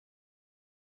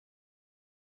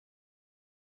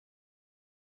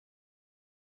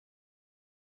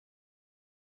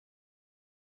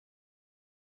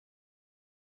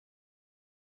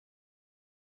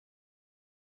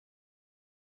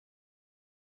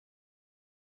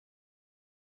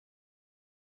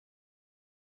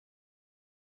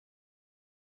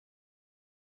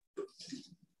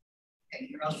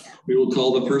We will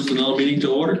call the personnel meeting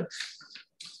to order.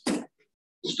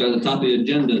 We'll start at the top of the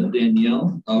agenda,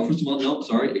 Danielle. First of all, no,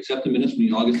 sorry, accept the minutes from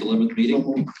the August 11th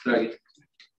meeting. Second.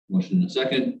 Motion in a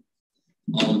second.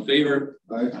 All in favor?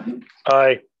 Aye.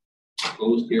 Aye.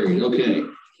 Opposed, carried. Okay.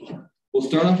 We'll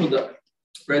start off with the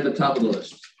right at the top of the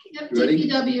list. Yep, Ready?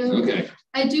 DPW. Okay.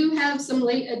 I do have some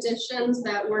late additions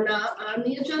that were not on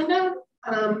the agenda.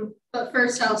 But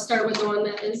first I'll start with the one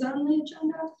that is on the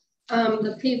agenda.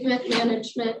 The pavement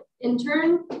management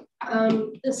intern.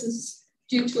 This is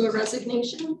due to a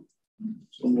resignation.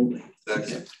 So moved.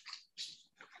 Second.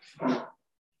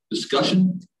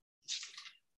 Discussion?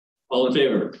 All in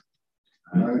favor?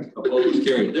 Aye. Opposed,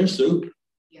 carried. There's Sue.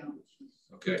 Yeah.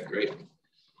 Okay, great.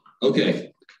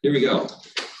 Okay, here we go.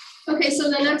 Okay, so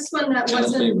the next one that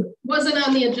wasn't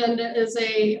on the agenda is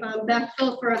a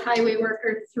backfill for a highway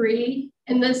worker 3.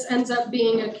 And this ends up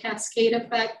being a cascade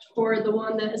effect for the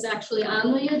one that is actually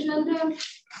on the agenda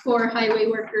for highway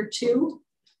worker 2.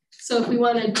 So if we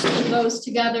want to do those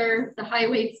together, the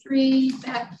highway 3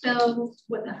 backfill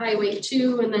with the highway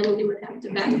 2, and then we would have to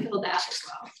backfill that as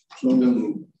well. So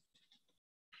moved.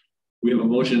 We have a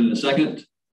motion and a second.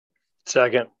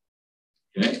 Second.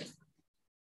 Okay.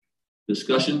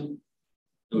 Discussion.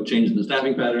 No change in the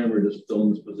staffing pattern. We're just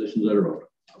filling the positions that are open.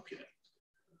 Okay.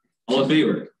 All in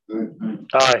favor? Aye.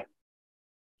 Aye.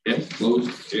 Okay.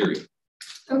 Closed. Carried.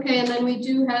 Okay, and then we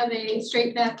do have a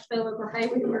straight backfill of a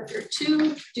highway worker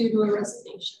 2 due to a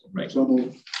resignation. Right. So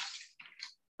moved.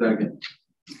 Second.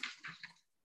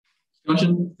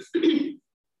 Discussion.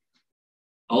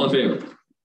 All in favor?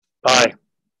 Aye.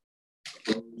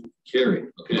 Carried.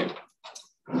 Okay.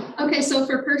 Okay, so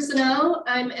for personnel,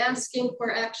 I'm asking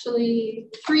for actually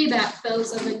 3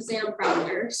 backfills of exam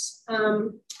proctors.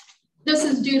 This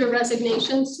is due to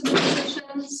resignations to the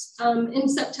positions. In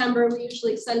September, we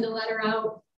usually send a letter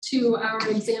out to our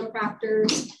exam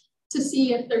proctors to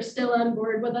see if they're still on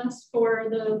board with us for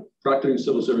the Proctoring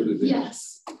Civil Service exam.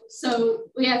 Yes. So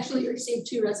we actually received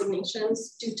 2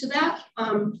 resignations due to that,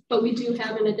 but we do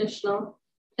have an additional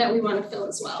that we want to fill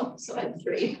as well. So I have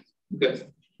 3. Okay.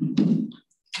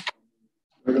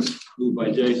 Moved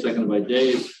by Jay, seconded by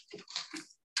Dave.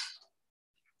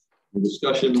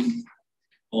 Discussion.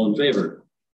 All in favor?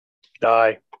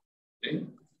 Aye. Okay.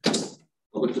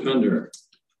 Public defender.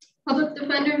 Public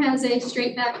defender has a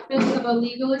straight backfill of a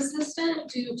legal assistant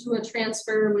due to a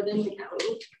transfer within the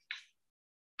county.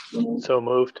 So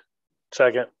moved.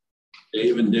 Second.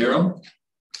 Dave and Daryl.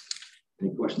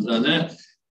 Any questions on that?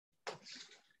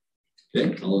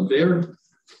 Okay, all in favor?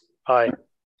 Aye.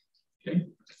 Okay.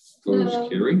 Opposed,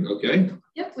 carried. Okay.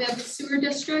 Yep, we have the sewer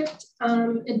district,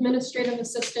 administrative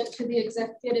assistant to the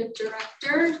executive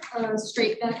director,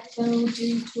 straight backfill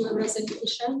due to a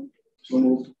resignation. So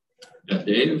moved.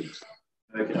 Dave.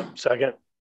 Second.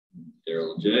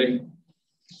 Daryl and Jay.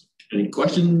 Any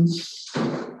questions?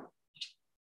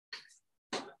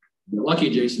 You're lucky,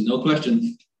 Jason. No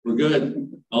questions. We're good.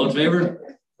 All in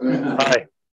favor? Aye.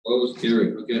 Opposed,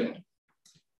 carried. Okay.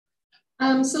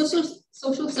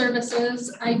 Social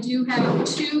services, I do have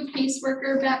 2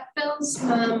 caseworker backfills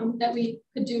that we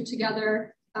could do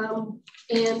together,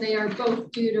 and they are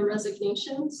both due to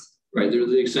resignations. Right, they're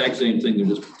the exact same thing.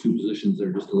 They're just 2 positions.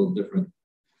 They're just a little different.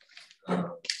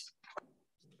 On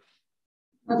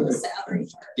the salary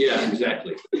part. Yeah,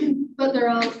 exactly. But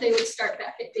they would start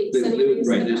back at base.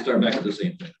 Right, they start back at the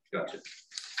same thing. Gotcha.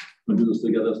 We'll do this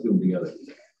together. Let's do them together.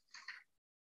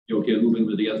 You okay moving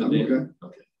them together? Okay.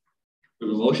 Okay. We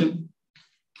have a motion?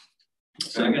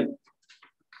 Second.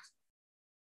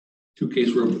 2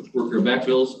 caseworker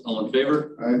backfills. All in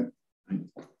favor? Aye.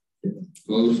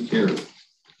 Opposed, carried.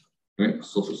 All right,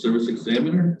 social service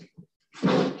examiner.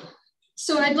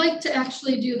 So I'd like to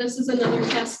actually do, this is another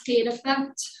cascade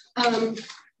effect.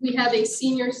 We have a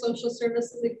senior social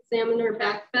services examiner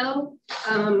backfill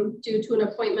due to an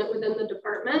appointment within the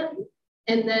department.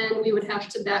 And then we would have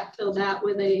to backfill that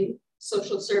with a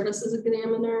social services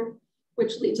examiner,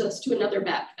 which leads us to another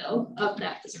backfill of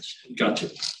that position. Gotcha.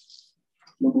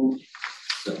 Moved.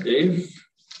 Dave?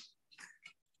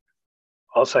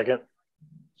 I'll second.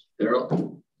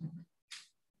 Daryl?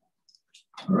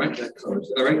 All right, that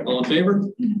covers. All right, all in favor?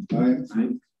 Aye.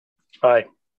 Aye.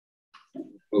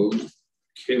 Opposed,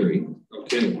 carried.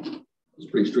 Okay,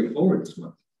 it's pretty straightforward this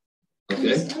one. Okay,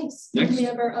 Nice. Next. We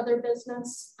have our other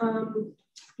business.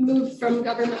 Moved from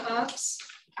government ops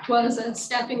was a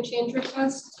staffing change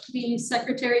request, the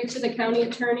secretary to the county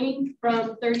attorney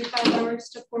from 35 hours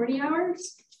to 40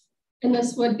 hours. And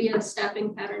this would be a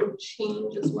staffing pattern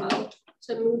change as well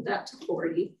to move that to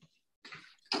 40.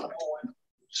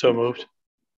 So moved.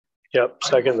 Yep,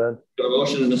 second then. Got a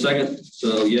motion and a second.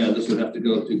 So yeah, this would have to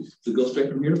go straight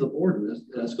from here to the board, and this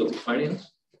has to go to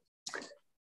finance.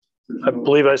 I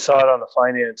believe I saw it on the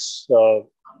finance.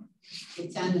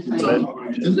 It's on the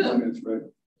finance. Is it?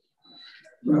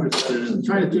 Right. I'm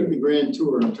trying to take the grand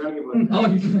tour. I'm trying to get my.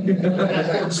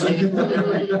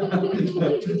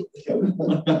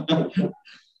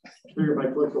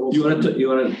 You want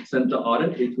to send to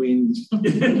audit between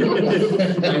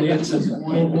finance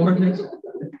and board next?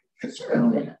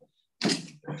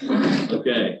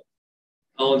 Okay.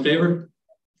 All in favor?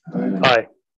 Aye.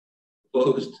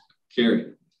 Opposed?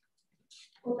 Carried.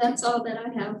 Well, that's all that I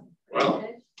have. Wow.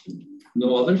 Okay.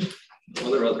 No others?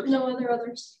 No others? No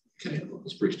others. Okay, well,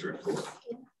 that's pretty straightforward.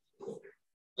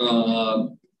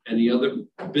 Any other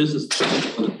business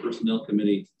for the personnel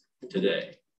committee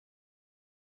today?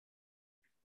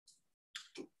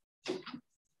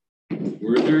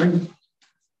 We're adjourned.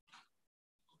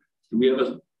 Do we have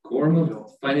a quorum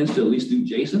of finance to at least do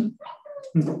Jason?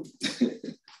 You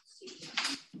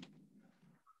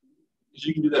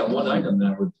can do that one item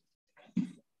that would.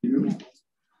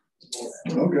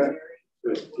 Okay.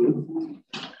 Do we?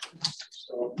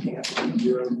 Well,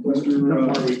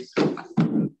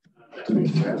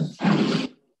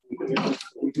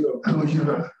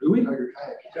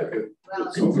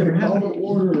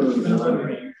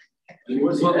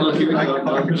 here we go.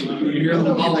 You're on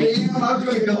the ball.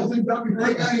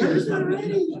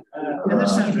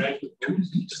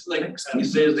 Just like you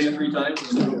say his name 3 times.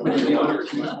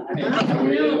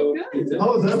 How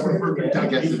is that for perfect? I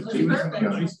guess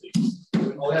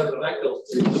I'll have the back bill.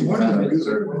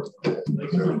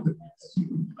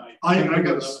 I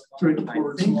got a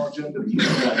straightforward small agenda.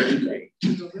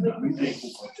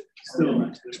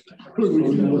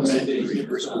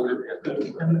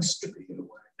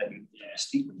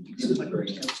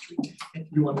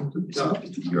 You want to talk?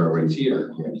 You're already here.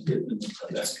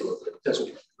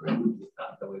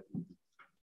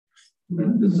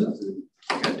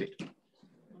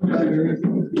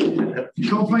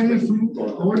 Call finance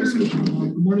order.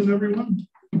 Good morning, everyone.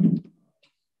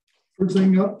 First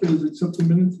thing up is accept the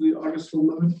minutes of the August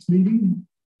 11th meeting.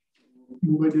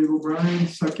 Moved by Dave O'Brien,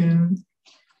 second.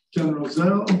 Jen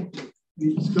Roselle.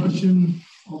 Any discussion?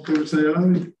 All in favor, say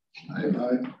aye.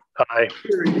 Aye.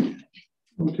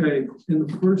 Okay, and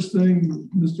the first thing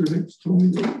Mr. Hicks told me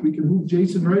that we can move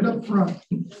Jason right up front.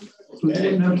 So he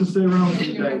didn't have to stay around for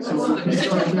the day. So we can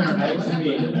start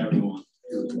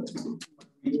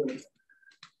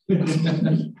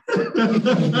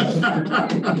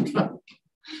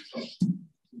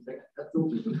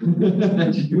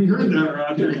we heard that,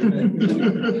 Roger.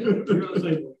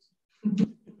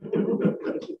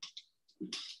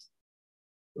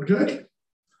 Okay.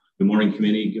 Good morning,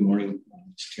 committee. Good morning,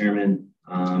 Mr. Chairman.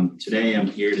 Today I'm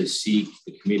here to seek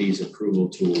the committee's approval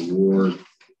to award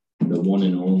the one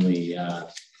and only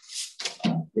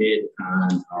bid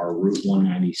on our Route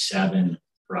 197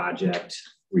 project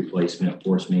replacement,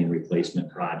 force main replacement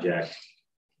project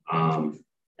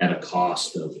at a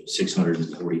cost of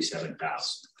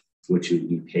 $647,000, which would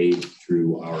be paid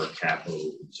through our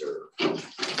capital reserve.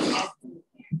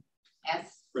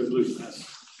 Yes. Resolution S.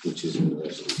 Which is in the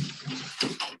resolution.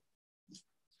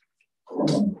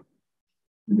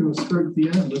 We're going to start at the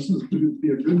end. This is going to be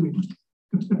a good meeting.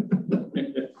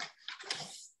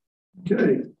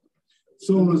 Okay.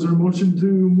 So is there a motion to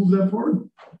move that forward?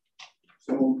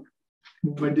 So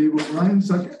moved by Dave O'Brien,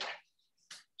 second.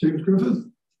 James Griffith.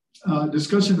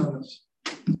 Discussion on this.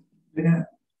 Yeah.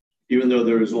 Even though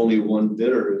there is only one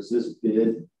bidder, is this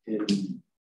bid in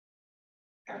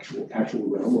actual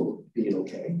realm of being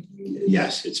okay? I mean,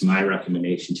 Yes, it's my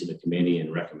recommendation to the committee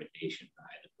and recommendation by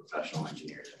the professional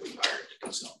engineer that we hired to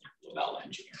consult with Lavelle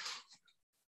Engineering.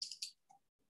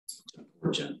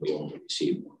 Unfortunately, we only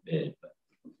received one bid, but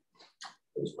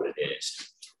it's what it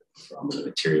is. From the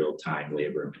material, time,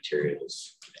 labor, and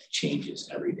materials, it changes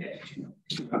every day. You know.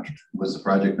 Was the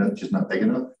project just not big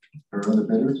enough for other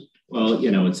bidders? Well,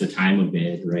 you know, it's a time of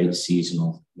bid, right? It's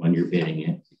seasonal. When you're bidding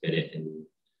it, you bid it, and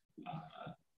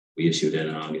we issued it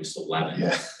on August 11th.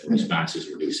 Yeah. The responses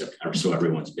were due September, so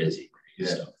everyone's busy. Right?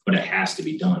 Yeah. So, but it has to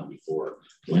be done before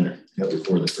winter,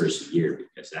 before the first of the year,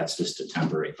 because that's just a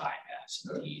temporary bypass.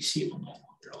 And the EEC will no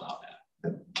longer allow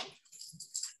that.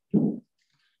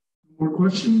 More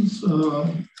questions?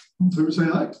 Favor say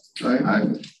aye. Aye.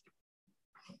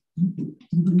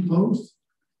 Anybody opposed?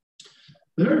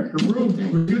 There, approved.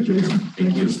 We're good, Jason.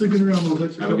 Thank you for sticking around.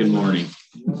 Have a good morning.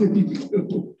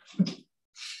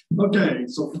 Okay,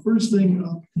 so the first thing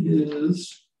up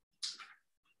is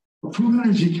approved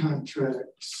energy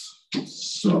contracts.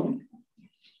 So,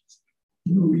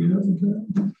 what do we have with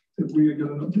that? Did we get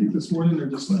an update this morning or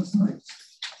just last night?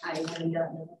 I haven't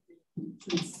gotten it.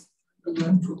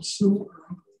 And from Silver.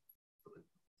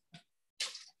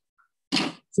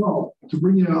 So to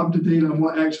bring you up to date on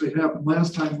what actually happened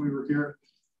last time we were here,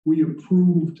 we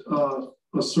approved a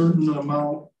certain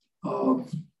amount of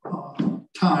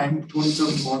time,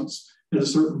 27 months at a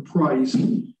certain price.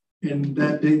 And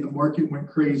that day the market went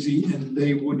crazy and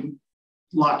they wouldn't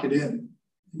lock it in.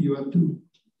 You have to,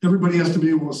 everybody has to be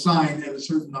able to sign at a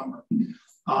certain number.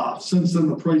 Since then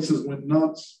the prices went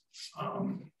nuts.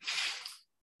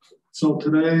 So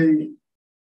today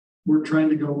we're trying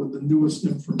to go with the newest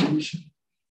information.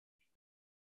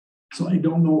 So I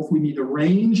don't know if we need a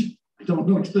range. I don't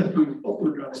know exactly what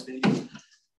we're going to need.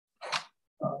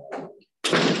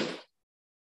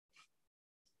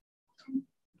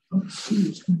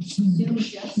 Sue just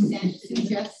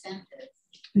sent it.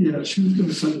 Yeah, she was going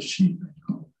to send a sheet.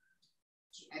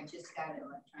 I just got it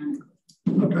electronically.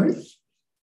 Okay.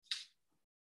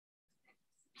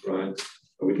 Brian,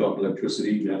 are we talking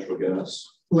electricity, natural gas?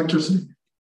 Electricity.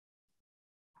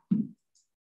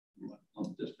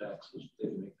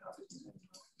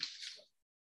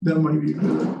 That might be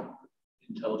good.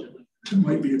 Intelligently. It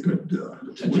might be a good.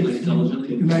 Potentially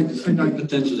intelligently. And I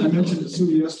Potentially. I mentioned to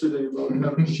Sue yesterday about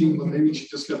having a sheet, but maybe she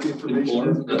just got the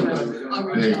information.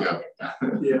 There you go.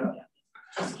 Yeah.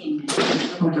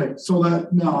 Okay, so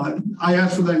that, no, I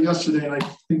asked for that yesterday and I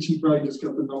think she probably just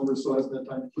got the numbers, so hasn't had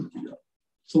time to put it together.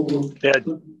 So we'll.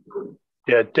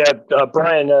 Yeah, Deb,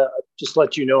 Brian, just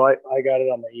let you know, I got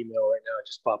it on my email right now. It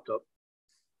just popped up.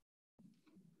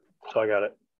 So I got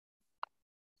it.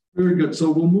 Very good.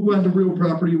 So we'll move on to real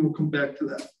property and we'll come back to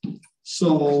that.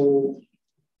 So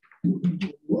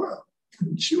what?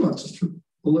 She wants us to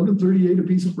 1138 a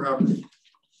piece of property.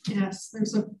 Yes,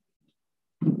 there's a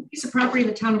piece of property in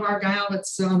the town of Argyle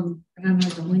that's on a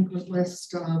delinquent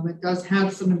list. It does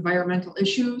have some environmental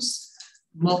issues,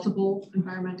 multiple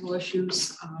environmental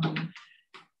issues.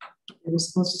 They were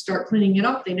supposed to start cleaning it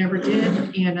up. They never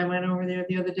did. And I went over there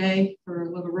the other day for a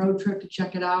little road trip to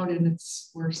check it out. And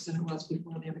it's worse than it was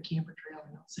before. They have a camper trailer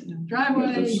now sitting in the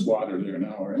driveway. There's a squatter there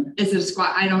now, right? Is it a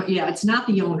squat? I don't, yeah, it's not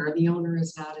the owner. The owner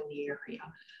is not in the area.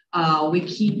 We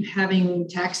keep having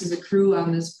taxes accrue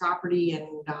on this property.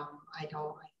 And I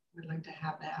would like to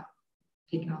have that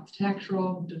taken off the tax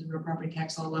roll, do the real property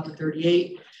tax on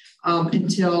 1138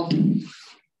 until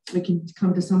we can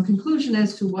come to some conclusion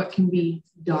as to what can be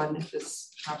done at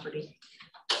this property.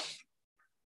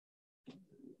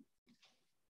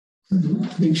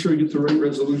 Make sure you get the right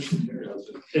resolution here.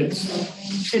 It's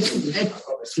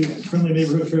friendly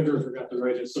neighborhood treasurer forgot to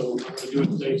write it, so I'm going to do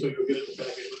it today, so you'll get it in the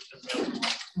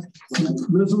packet.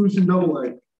 Resolution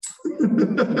AA.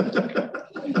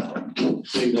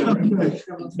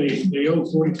 They owe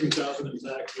 43,000 in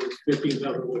taxes,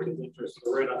 15,000 worth of interest.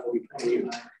 The write-off will be 28.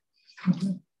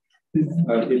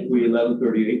 If we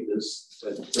 1138 this,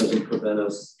 that doesn't prevent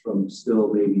us from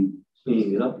still maybe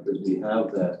cleaning it up because we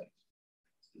have that.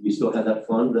 We still have that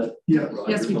fund that. Yeah.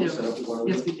 Yes, we do.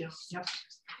 Yes, we do. Yep.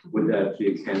 Would that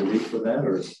be a candidate for that,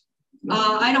 or?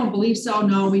 I don't believe so.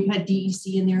 No, we've had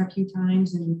DEC in there a few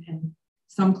times, and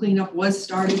some cleanup was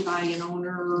started by an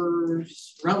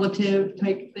owner's relative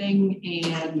type thing,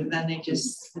 and then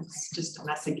it's just a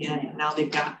mess again. And now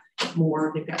they've got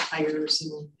more. They've got tires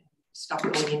and stuff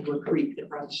going into a creek that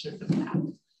runs through the path.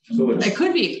 So it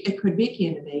could be a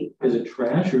candidate. Is it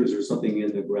trash or is there something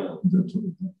in the ground?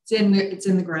 It's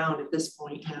in the ground at this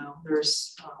point now.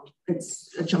 There's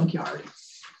it's a junkyard.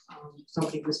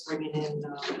 Somebody was bringing in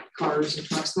cars and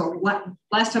trucks. So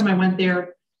last time I went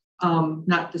there,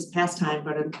 not this past time,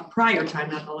 but a prior time,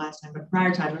 not the last time, but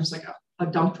prior time, there was like a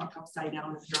dump truck upside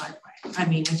down in the driveway. I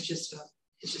mean, it's just a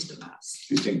mess.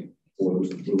 Do you think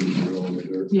oils and fluids are all in the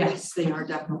dirt? Yes, they are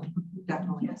definitely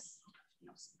yes.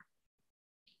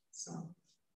 So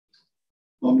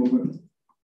I'll move it.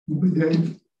 Move it,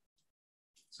 Dave.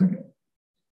 Second.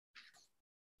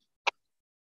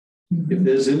 If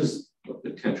this is a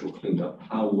potential cleanup,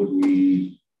 how would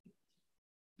we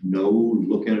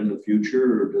look at it in the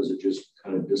future, or does it just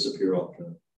kind of disappear off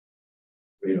the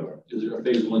radar? Is there a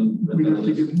phase one?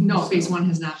 no, phase one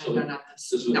has not been done on this.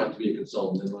 This would have to be a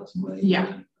consultant and lots of money.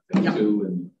 Yeah. Phase two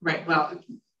and right. Well,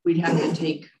 we'd have to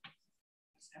take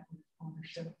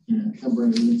ownership to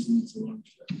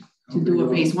do a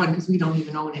phase one because we don't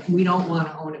even own it. We don't want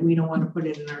to own it. We don't want to put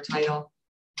it in our title.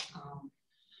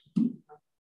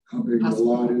 How big the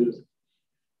lot is?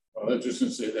 Well, I was just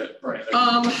going to say that, right?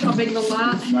 How big the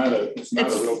lot? It's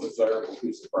not a real desirable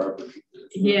piece of property.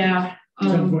 Yeah.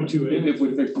 10.2. If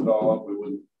we fixed it all up, we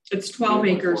wouldn't. It's 12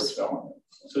 acres. So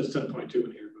it's 10.2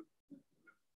 in here.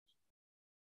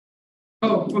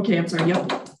 Oh, okay. I'm sorry.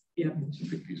 Yep. Yeah,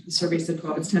 the survey said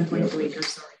 12, it's 10.2 acres,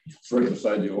 sorry. It's right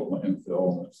beside the old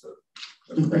landfill, it's a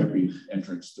crappy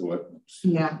entrance to it.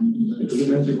 Yeah. It's a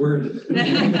magic word.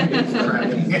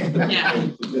 Yeah.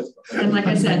 And like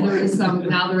I said, there is some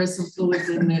fluids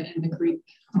in the creek,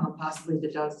 possibly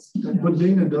that does. But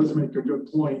Dana does make a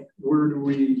good point. Where do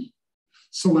we,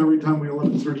 so every time we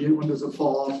 1138, when does it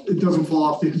fall off? It doesn't fall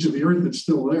off the edge of the earth, it's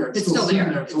still there. It's still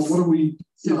there. So what do we,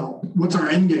 you know, what's our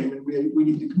end game? And we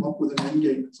need to come up with an end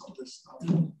game and some of this stuff.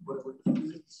 Whatever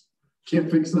it is.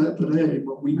 Can't fix that today,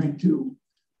 but we need to.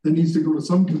 That needs to go to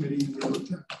some committee.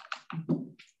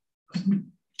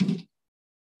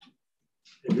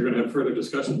 If you're going to have further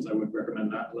discussions, I would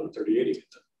recommend not 1138.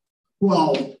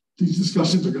 Well, these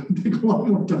discussions are going to take a lot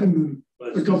more time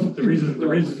than a couple. The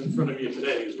reason in front of you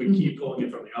today is we keep pulling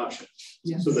it from the auction,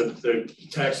 so that the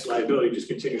tax liability just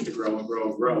continues to grow and grow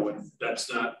and grow, and it's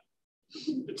not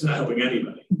helping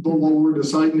anybody. But while we're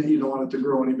deciding that you don't want it to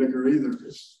grow any bigger either.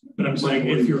 But I'm saying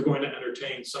if you're going to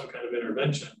entertain some kind of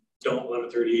intervention, don't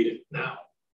 1138 it now.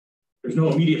 There's no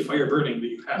immediate fire burning that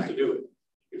you have to do it.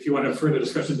 If you want to have further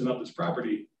discussions about this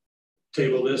property,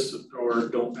 table this or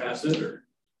don't pass it. Or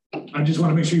I just want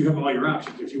to make sure you have all your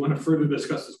options. If you want to further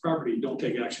discuss this property, don't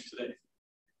take action today.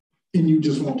 And you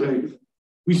just won't take it.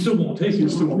 We still won't take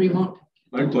it. We won't.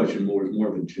 My question is more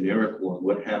of a generic one.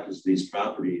 What happens to these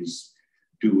properties?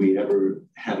 Do we ever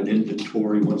have an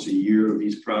inventory once a year of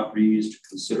these properties to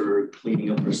consider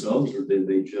cleaning up ourselves, or do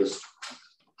they just,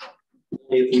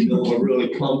 if we know a really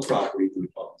plum property, we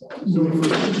pump them? So if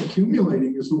we're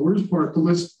accumulating is the worst part. The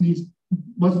list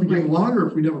must be getting longer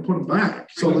if we never put them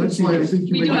back. So that's why I think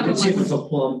you can see if it's a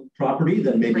plum property,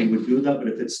 then maybe we would do that. But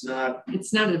if it's not,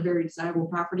 it's not a very desirable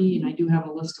property, and I do have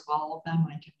a list of all of them.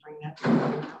 I can bring that to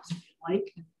you if you'd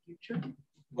like in the future.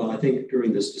 well, I think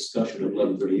during this discussion of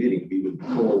 1138, we would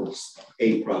pull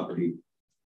a property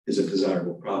is a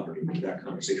desirable property. That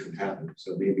conversation would happen.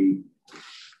 So maybe.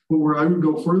 But where I would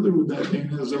go further with that,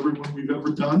 Dana, is everyone we've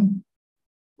ever done,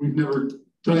 we've never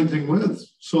done anything with.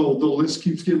 So the list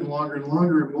keeps getting longer and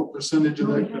longer. And what percentage of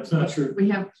that? That's not true. We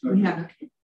have.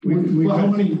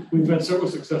 We've had several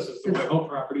successes. The Whitehall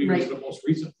property was the most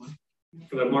recent one.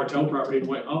 For the Martell property in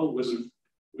Whitehall,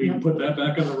 we put that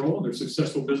back on the roll. There's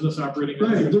successful business operating.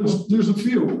 Right. There's a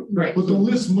few. Right. But the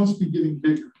list must be getting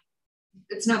bigger.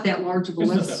 It's not that large of a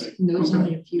list. There's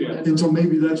only a few. And so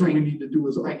maybe that's what we need to do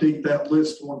is update that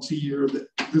list once a year. That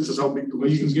this is how big the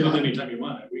list is. You can get it anytime you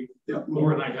want it.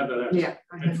 Laura and I have that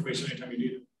information anytime you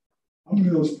need it. How many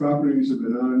of those properties have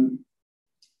been on?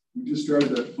 We just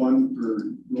started that fund for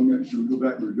go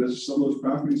back and revisit some of those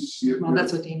properties to see if. Well,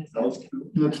 that's what Dana's asking.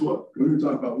 That's what we're going to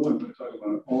talk about one, but talk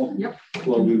about all. Yep.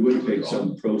 Well, we would take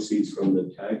some proceeds from the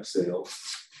tag sale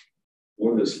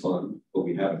for this fund, but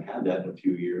we haven't had that in a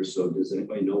few years. So does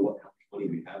anybody know what money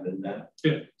we have in that?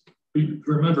 Yeah, we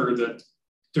remember that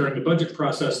during the budget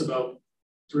process about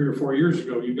 3 or 4 years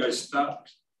ago, you guys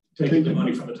stopped taking the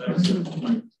money from the tag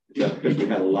sale. Yeah, because we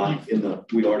had a lot in the,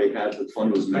 we already had, the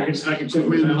fund was maxed. I can check the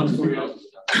balance for you.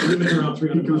 Around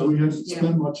 300 because we haven't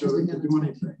spent much of it to do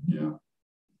anything. Yeah.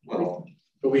 Well,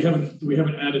 but we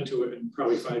haven't added to it in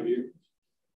probably 5 years.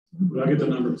 But I'll get the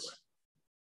numbers.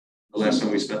 The last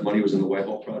time we spent money was in the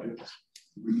Whitehall project.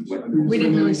 We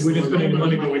didn't spend any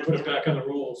money, but we put it back on the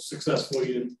roll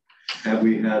successfully. And have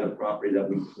we had a property that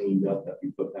we cleaned up that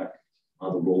we put back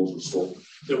on the rolls and sold?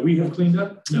 That we have cleaned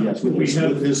up? No. Yes, with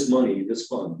this money, this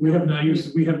fund. We have not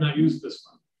used this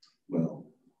fund. Well,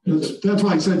 that's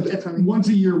why I said once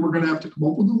a year we're going to have to come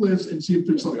up with a list and see if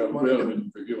there's something.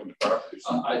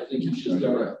 I think you should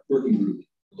start a working group.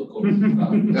 Look over I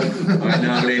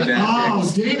nominate that. Oh,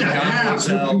 Dana.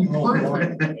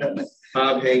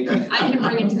 Bob Hank. I can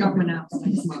bring it to government apps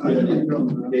next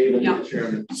month. David, Yeah.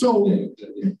 Chairman. So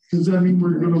does that mean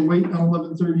we're going to wait on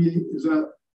 1138? Is that?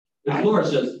 As Laura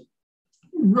says.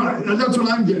 Right, that's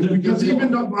what I'm getting, because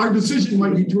even though our decision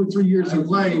might be 2 or 3 years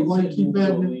away, why keep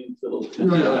adding? I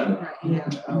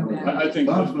think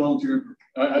Bob's volunteer.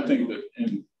 I think that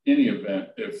in any event,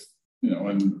 if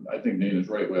and I think Dana's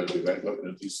right, we have to be back looking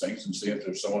at these things and see if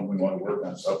there's someone we want to work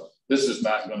on. So this is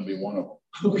not going to be one of them.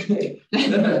 Okay.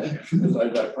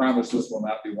 I promise this will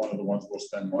not be one of the ones we'll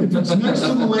spend money. If it's next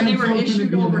to the land, they were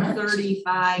issued over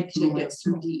 35 tickets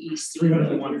through DEC.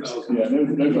 301,000. Yeah,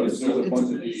 there's a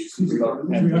bunch of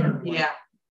DEC. Yeah.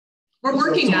 We're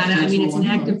working on it. I mean, it's an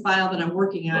active file that I'm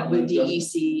working on with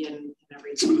DEC and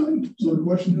everything. So the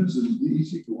question is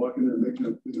DEC can walk in there and make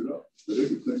them clean it up? So they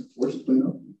can force it clean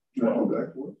up? Try to come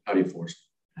back for it? How do you force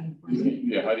it?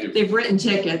 Yeah, how do you? They've written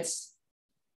tickets.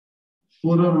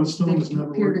 Well, that was stone is never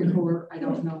appeared in court. I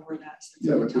don't know where that's.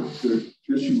 Yeah, but the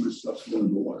issue with stuff's going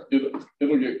in the water.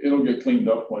 It'll get cleaned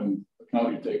up when the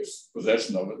county takes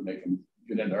possession of it and they can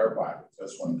get into our pockets.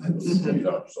 That's when it's cleaned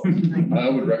up. So I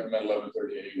would recommend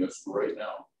 1138 units right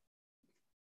now.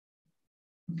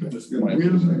 Okay.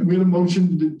 We had a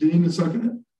motion. Did Dean second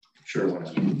it? Sure.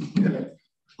 Okay.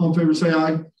 All in favor, say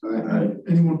aye. Aye.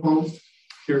 Anyone opposed?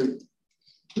 Carried.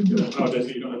 Oh, that's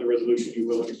you don't have the resolution, you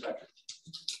will expect.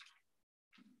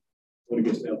 When it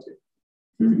gets down to.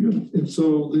 Very good. And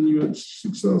so then you had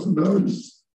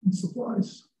 $6,000 in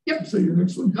supplies. Yep. Say your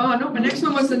next one. Oh, no, my next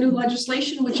one was the new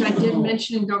legislation, which I did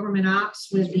mention in government ops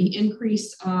with the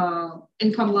increased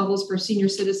income levels for senior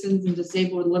citizens and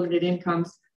disabled with limited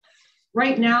incomes.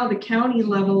 Right now, the county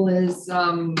level is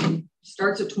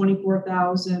starts at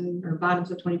 24,000 or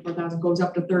bottoms at 24,000, goes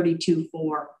up to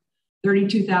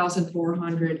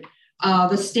 32,400.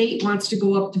 The state wants to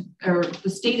go up to, or the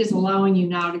state is allowing you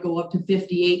now to go up to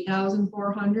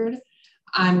 58,400.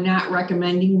 I'm not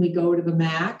recommending we go to the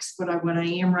max, but what I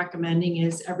am recommending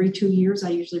is every 2 years, I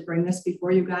usually bring this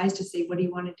before you guys to say, what do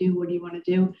you want to do? What do you want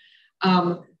to do?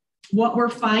 What we're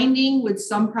finding with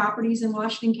some properties in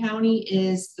Washington County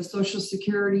is the Social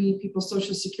Security, people's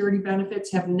Social Security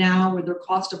benefits have now, with their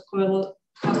cost of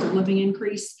living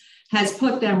increase, has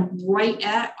put them right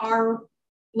at our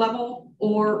level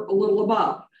or a little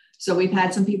above. So we've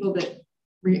had some people that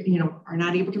are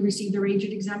not able to receive their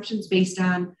aged exemptions based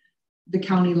on the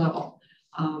county level.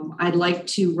 I'd like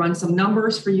to run some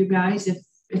numbers for you guys if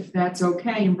that's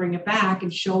okay, and bring it back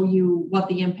and show you what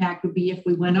the impact would be if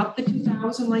we went up to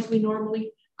 2,000 like we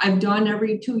normally, I've done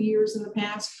every 2 years in the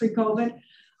past pre-COVID,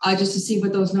 just to see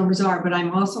what those numbers are. But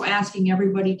I'm also asking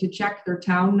everybody to check their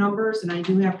town numbers, and I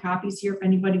do have copies here if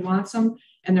anybody wants them,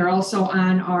 and they're also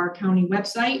on our county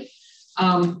website.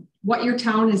 What your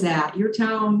town is at. Your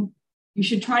town, you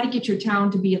should try to get your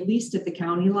town to be at least at the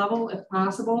county level if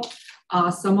possible.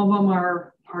 Some of them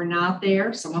are not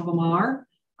there, some of them are.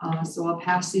 So I'll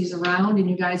pass these around and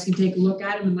you guys can take a look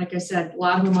at them. And like I said, a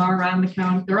lot of them are around the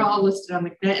county. They're all listed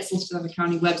on it's listed on the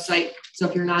county website. So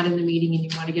if you're not in the meeting and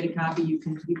you want to get a copy, you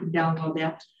can download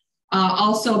that.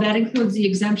 Also, that includes the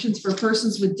exemptions for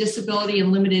persons with disability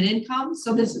and limited income.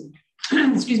 So this,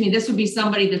 excuse me, this would be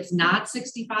somebody that's not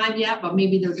 65 yet, but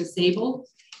maybe they're disabled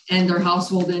and their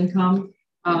household income.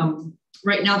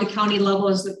 Right now, the county level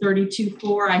is at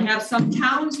 32.4. I have some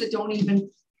towns that don't even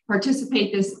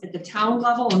participate this at the town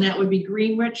level, and that would be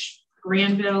Greenwich,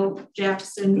 Granville,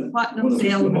 Jackson, Putnam,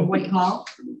 Salem, and Whitehall.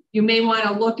 You may want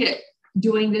to look at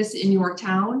doing this in your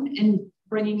town and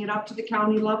bringing it up to the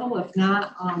county level. If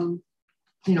not,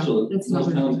 so that's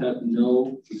those towns have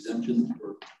no exemption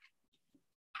for.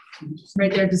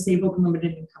 Right there, disabled and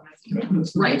limited income.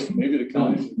 Right. Maybe the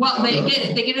county. Well, they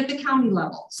get it at the county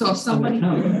level. So if somebody,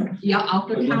 off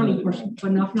the county portion,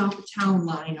 but not off the town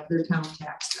line of their town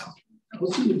tax bill.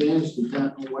 What's the advantage to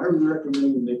that? Why are we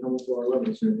recommending they come to our level?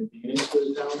 Is there an advantage for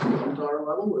the town to come to our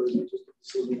level, or is it just a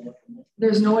decision?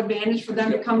 There's no advantage for them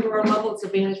to come to our level. It's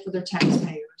advantage for their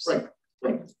taxpayers. Right.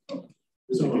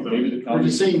 So maybe the county. I'm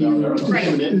just saying,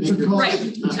 it's a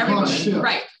cost,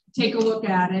 right. Take a look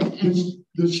at it. And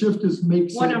the shift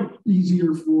makes it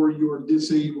easier for your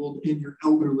disabled and your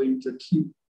elderly to keep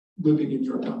living in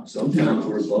your town. Some towns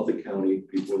were above the county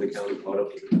before the county caught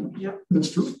up to the county. Yep.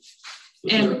 That's true.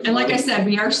 And like I said,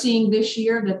 we are seeing this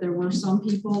year that there were some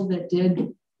people that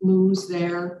did lose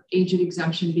their aged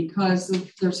exemption because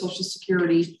of their Social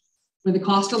Security, where the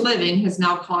cost of living has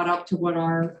now caught up to what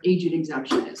our aged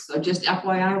exemption is. So just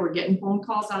FYI, we're getting phone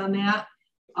calls on that.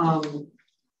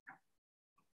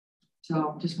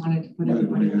 So just wanted to put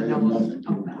everybody in the know of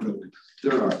that.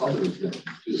 There are other exemptions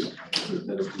too.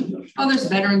 Oh, there's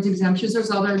veterans exemptions.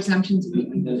 There's other exemptions.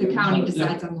 The county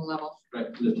decides on the level.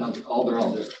 Right. The towns, they're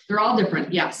all there. They're all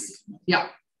different. Yes. Yeah.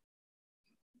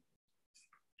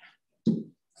 Did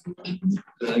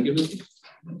I give it?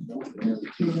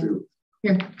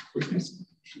 Here.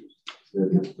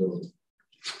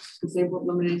 Disabled,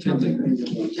 limited income.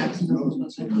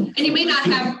 And you may not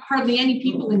have hardly any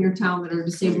people in your town that are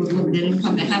disabled with limited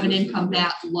income that have an income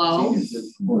that low. That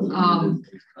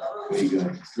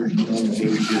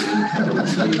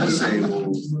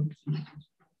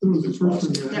was the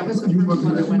first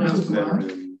one that went out.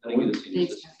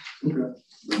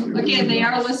 Again, they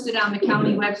are listed on the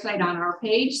county website on our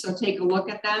page, so take a look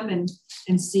at them and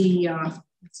see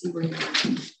where you're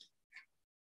at.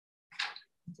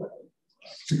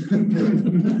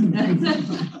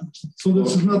 So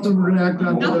this is nothing we're going to act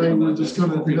on today. We're just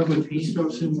going to have a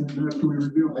discussion after we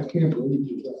review. I can't believe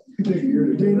you.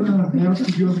 Dana,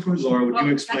 did you have a question? Laura, would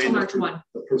you explain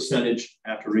the percentage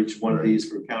after each one of these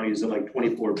for counties? Is it like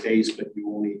 24 base, but you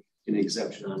only get an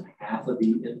exemption on half of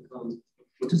the income?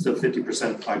 What does the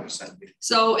 50%, 5% mean?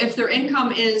 So if their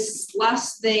income is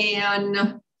less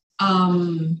than 20,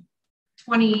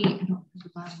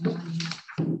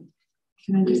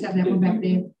 can I just have that one back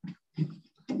there?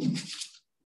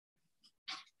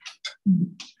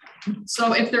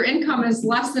 So if their income is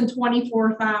less than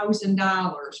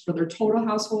 $24,000 for their total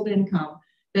household income,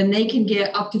 then they can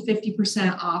get up to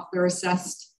 50% off their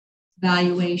assessed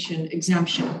valuation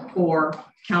exemption for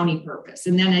county purpose.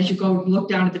 And then as you go look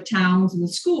down at the towns and the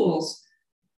schools,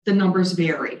 the numbers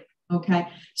vary. Okay.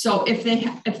 So if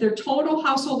their total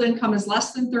household income is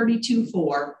less than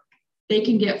 32,400, they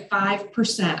can get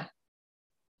 5%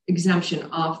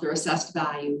 exemption off their assessed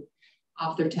value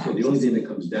off their taxes. So the only thing that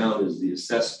comes down is the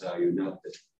assessed value, not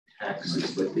the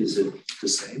taxes, but is it the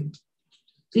same?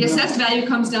 The assessed value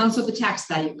comes down, so the tax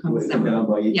value comes down.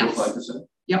 By equal yes. 5%?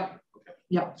 Yep. Okay.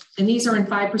 Yep. And these are in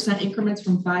 5% increments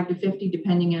from 5 to 50,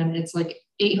 depending on, it's like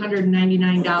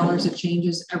 $899. It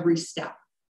changes every step.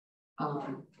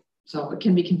 So it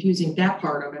can be confusing, that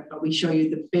part of it, but we show you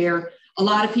the bare. A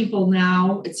lot of people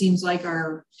now, it seems like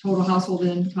our total household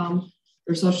income,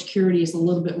 their Social Security is a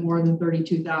little bit more than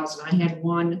 32,000. I had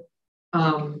one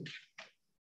the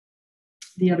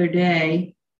other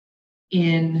day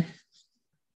in,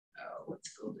 what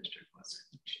school district was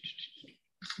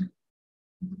it?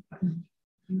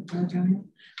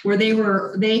 Where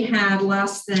they had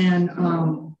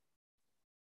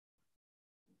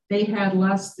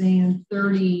less than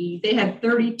 30, they had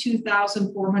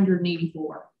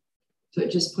 32,484. So it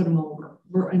just put them over.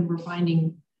 We're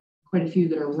finding quite a few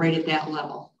that are right at that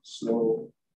level.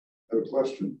 So I have a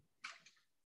question.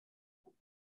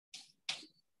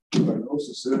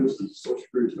 Diagnosis says that Social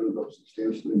Security is going to go up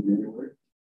substantially in January,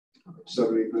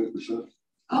 7-8-9%.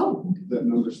 Oh, that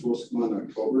number is supposed to come on in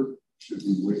October. Should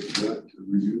we wait for that to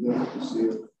review that to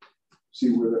see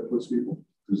where that puts people?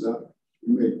 Because that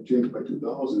we may change by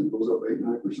 2,000, it goes up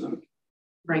 8-9%.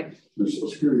 Right. The Social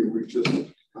Security we just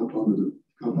compounded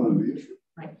the issue.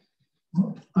 Right.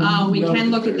 We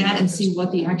can look at that and see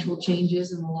what the actual change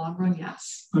is in the long run.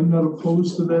 Yes. I'm not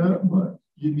opposed to that, but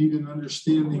you need an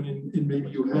understanding, and maybe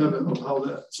you have it, of how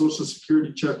that Social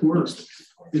Security check works.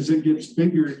 As it gets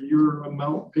bigger, your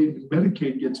amount paid to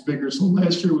Medicaid gets bigger. So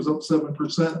last year was up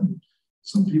 7%.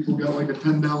 Some people got like a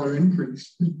 $10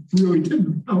 increase. It really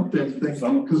didn't amount that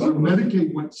thing because their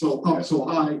Medicaid went so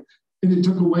high, and it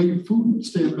took away food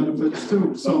stamp benefits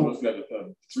too. Some of us got a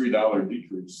 $3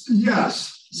 decrease.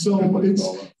 Yes. So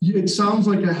it sounds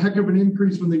like a heck of an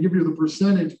increase when they give you the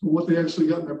percentage, but what they actually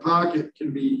got in their pocket can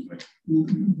be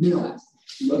nil.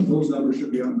 Those numbers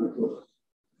should be on the floor.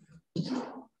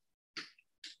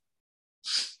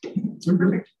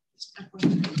 Perfect.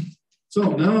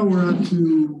 So now we're on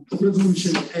to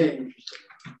resolution A.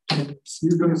 And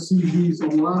you're going to see these a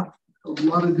lot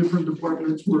of different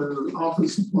departments where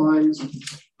office supplies,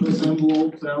 this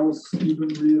envelope, Alice even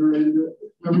reiterated it.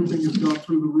 Everything has gone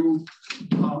through the roof.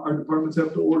 Our departments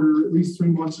have to order at least 3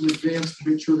 months in advance to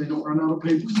make sure they don't run out of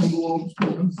paper envelopes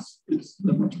because it's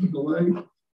that much of a delay.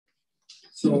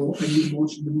 So I need a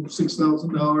motion to move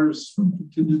 $6,000 from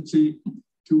contingency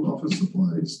to office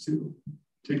supplies to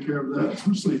take care of that,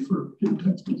 especially for getting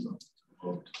tax bills up.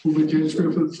 Moved by James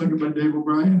Griffith, second by Dave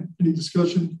O'Brien. Any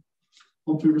discussion?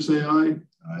 All in favor say aye.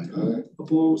 Aye.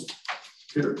 Opposed?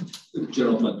 Carried.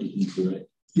 General fund contingency, right?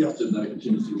 Yeah. So not a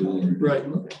contingency within. Right.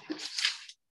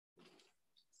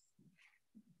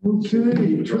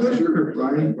 Okay, treasurer.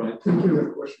 Brian, Thank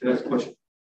you. Next question.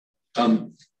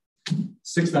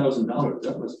 $6,000.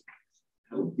 That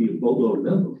would be a boatload of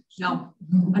envelopes. No,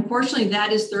 unfortunately,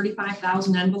 that is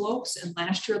 35,000 envelopes. And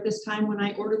last year at this time, when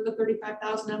I ordered the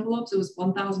 35,000 envelopes, it was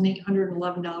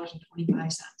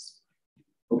 $1,811.25.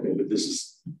 Okay, but this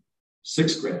is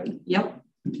 $6,000. Yep.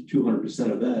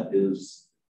 200% of that is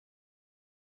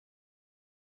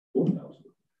 4,000.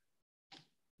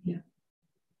 Yeah.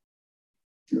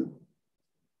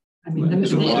 I mean, the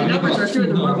numbers are through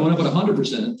the roof. Going up at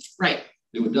 100%. Right.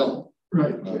 It would double.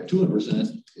 Right.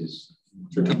 200% is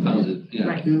compounded. Yeah.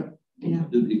 Right. Yeah. Yeah.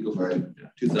 It'd go from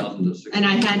 2,000 to 6,000. And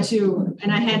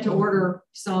I had to order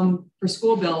some for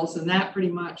school bills, and that pretty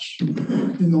much.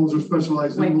 And those are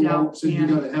specialized envelopes, and you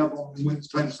got to have them when it's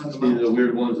time to send them out. These are the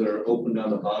weird ones that are open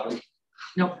down the bottom.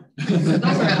 Nope.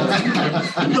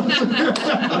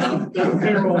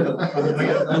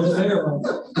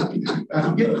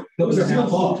 Those are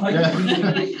half off.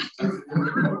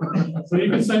 So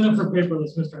you can sign up for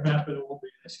paperless, Mr. Happen. It won't be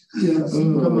an issue. Yes. I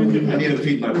need to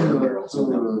feed my barrel.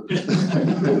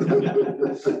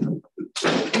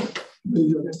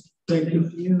 Thank you.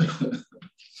 You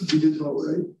did vote,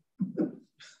 right?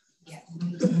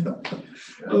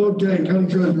 Okay, County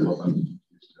Treasurer.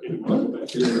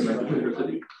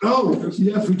 Oh,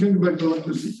 yes, we can go back to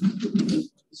electricity.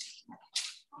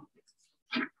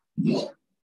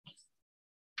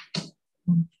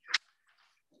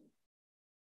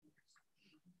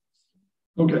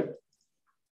 Okay.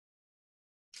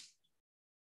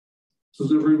 So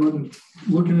is everyone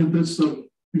looking at this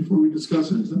before we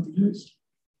discuss it? Is that the case?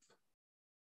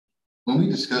 When we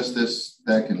discussed this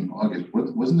back in August,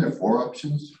 wasn't there 4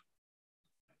 options?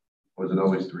 Or was it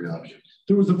always 3 options?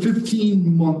 There was a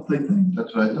 15-month, I think.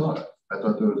 That's what I thought. I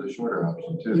thought there was a shorter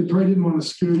option too. They probably didn't want to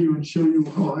scare you and show you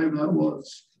how high that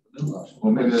was.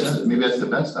 Well, maybe that's the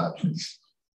best option.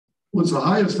 What's the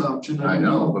highest option? I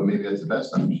know, but maybe that's the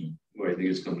best option. Where I think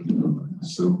it's coming from.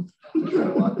 So I'm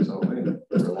trying to lock this all in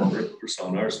for a longer. For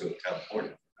Sonars to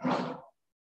California.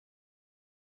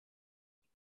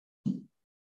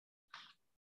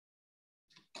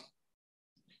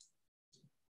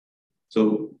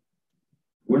 So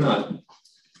we're not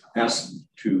asked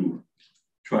to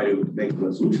try to make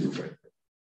resolutions, right?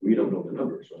 We don't know the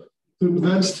numbers, right?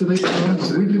 that's today's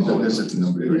number. We just, this is the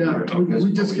number. Yeah,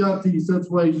 we just got these. That's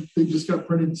why they just got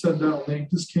printed and sent out. They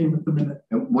just came at the minute.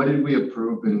 And what did we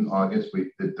approve in August? We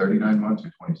did 39 months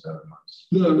or 27 months?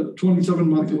 The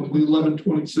 27-month one, the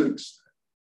 11/26,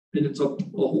 and it's up a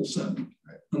whole cent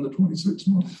on the 26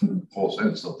 month. Whole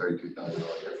cent, still $32,000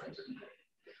 difference.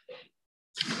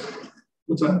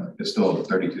 What's that? It's still a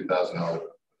 $32,000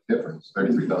 difference,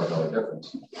 $33,000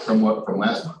 difference from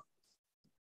last month.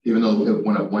 Even though it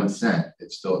went up 1 cent,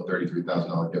 it's still a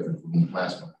 $33,000 difference from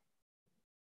last month.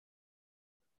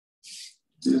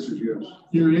 The answer is yes.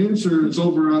 Your answer is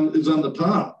on the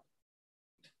top.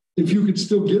 If you could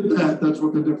still get that, that's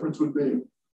what the difference would be.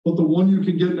 But the one you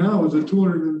can get now is a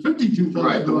 $252,000.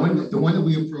 Right. The one that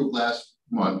we approved last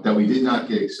month that we did not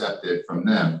get accepted from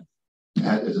them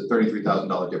is a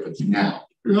 $33,000 difference now.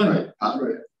 Right.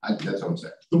 Right. That's what I'm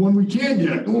saying. The one we can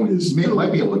get. The one we still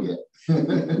might be able to get.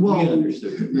 Well, yeah,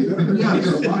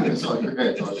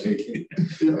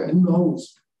 who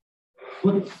knows?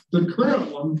 But the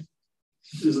current one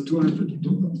is a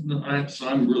 $252,000. No,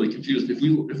 I'm really confused. If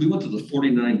we went to the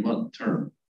 49-month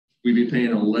term, we'd be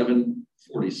paying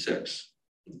 $11.46.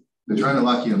 They're trying to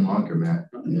lock you in longer, Matt.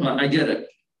 I get it,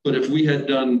 but if we had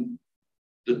done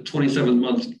the 27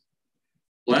 months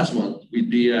last month,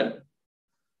 we'd be at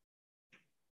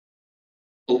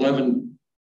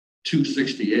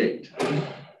 $11,268.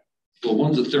 Well,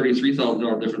 one's a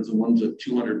 $33,000 difference and one's a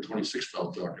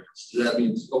 $226,000 difference. Does that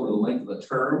mean over the length of the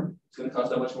term, it's going to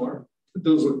cost that much more? It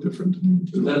does look different to me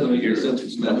too. That doesn't make any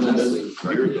sense mathematically.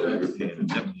 No,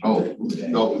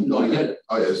 I get it.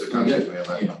 Oh, yeah, it's a conversation we have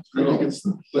right now.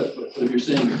 But if you're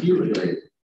saying here,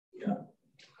 yeah.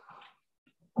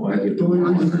 Oh, I get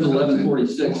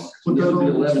 1146. So this would be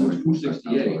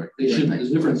 11,268. They should. The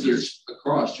differences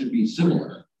across should be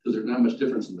similar because there's not much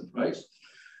difference in the price.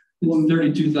 It's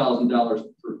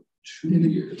 $32,000 for 2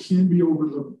 years. It can't be over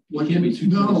the. It can't be 2.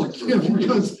 No, it can't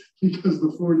because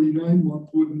the 49-month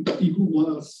wouldn't equal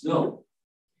less. No,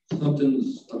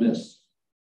 something's amiss.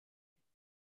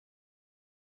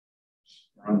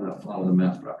 I'm not following the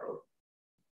math properly.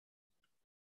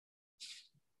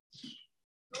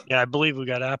 Yeah, I believe we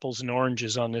got apples and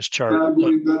oranges on this chart. I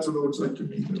believe that's what it looks like to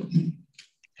me too.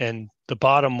 And the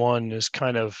bottom one is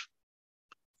kind of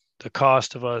the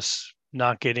cost of us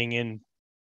not getting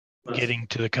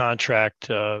to the contract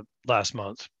last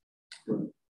month. Right.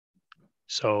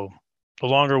 So the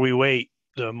longer we wait,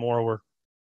 the more we're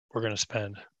going to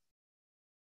spend.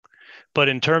 But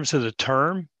in terms of the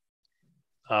term,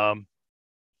 yeah,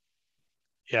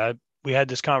 we had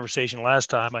this conversation last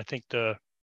time. I think the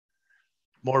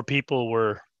more people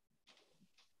were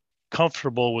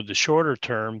comfortable with the shorter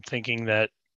term, thinking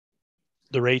that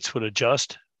the rates would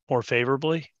adjust more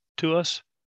favorably to us.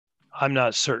 I'm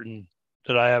not certain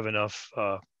that I have enough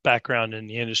background in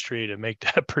the industry to make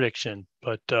that prediction,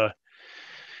 but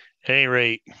at any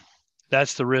rate,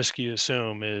 that's the risk you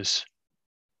assume is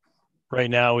right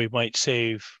now we might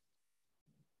save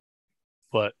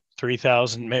what,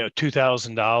 $3,000, maybe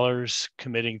 $2,000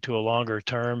 committing to a longer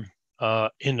term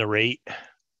in the rate.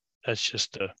 That's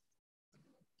just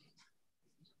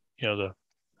the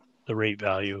rate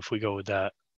value if we go with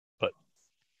that. But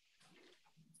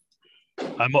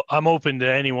I'm open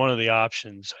to any one of the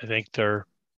options. I think they're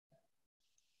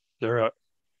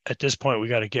at this point we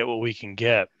got to get what we can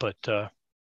get, but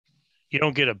you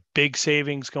don't get a big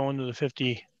savings going to the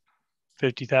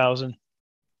 50,000.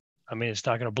 I mean, it's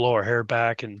not going to blow our hair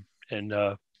back and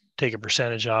take a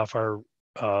percentage off our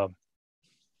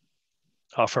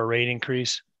rate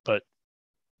increase, but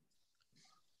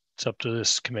it's up to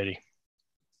this committee.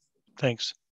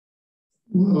 Thanks.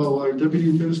 Well, our deputy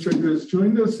administrator has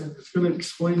joined us and is going to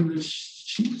explain this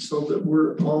sheet so that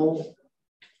we're all.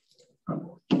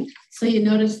 So you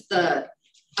notice the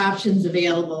options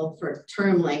available for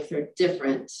term length are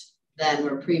different than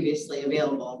were previously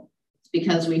available. It's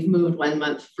because we've moved 1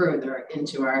 month further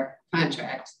into our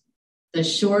contract. The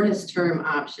shortest term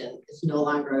option is no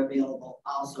longer available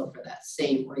also for that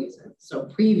same reason. So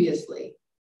previously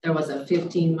there was a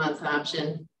 15-month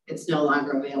option. It's no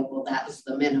longer available. That's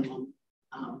the minimum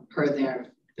per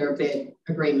their bid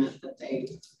agreement that they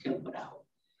can put out.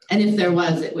 And if there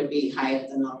was, it would be higher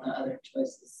than all the other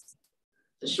choices.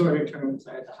 The shorter terms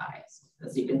are the highest,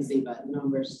 as you can see by the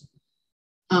numbers.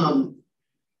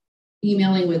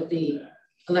 Emailing with the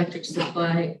electric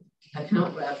supply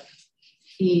account rep,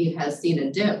 he has seen a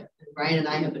dip. And Brian and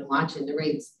I have been watching the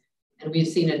rates, and we've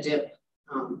seen a dip.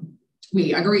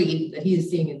 We agreed that he's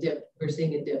seeing a dip. We're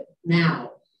seeing a dip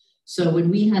now. So when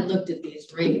we had looked at these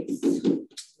rates,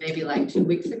 maybe like 2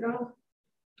 weeks ago,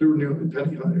 they were nearly a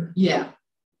penny higher. Yeah.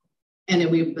 And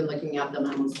then we've been looking at them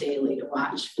almost daily to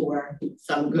watch for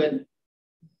some good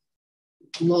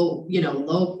low,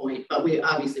 low point. But we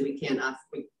obviously can't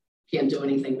do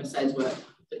anything besides what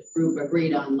the group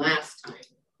agreed on last time,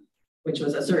 which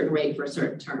was a certain rate for a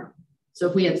certain term. So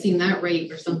if we had seen that rate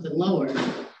or something lower,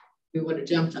 we would have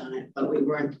jumped on it, but we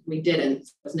didn't.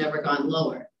 It's never gone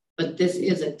lower. But this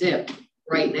is a dip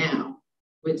right now,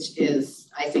 which is,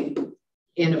 I think,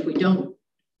 and if we don't,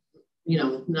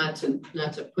 not to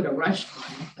put a rush on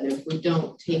it, but if we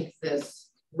don't take this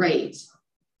rate,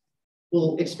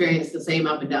 we'll experience the same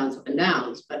up and downs,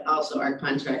 but also our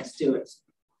contracts do it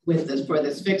with this for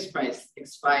this fixed price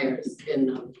expires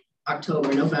in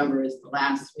October. November is the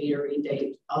last meter read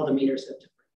date. All the meters have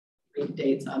different read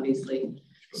dates, obviously.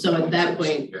 So at that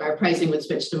point, our pricing would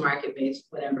switch to market-based,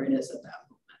 whatever it is at that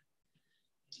moment.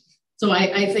 So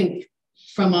I think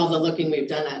from all the looking we've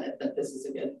done at it, that this is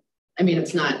a good,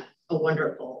 it's not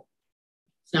wonderful.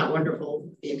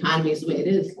 The economy is the way it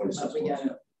is, but we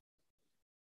gotta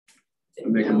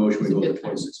make a motion, we go to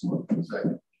 26 months.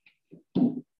 Second.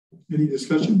 Any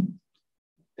discussion?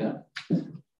 Yeah.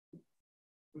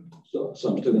 So I'm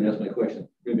still going to ask my question.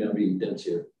 Maybe I'm being dense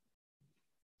here.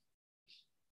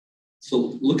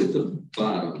 So look at the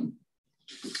bottom.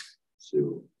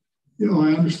 So,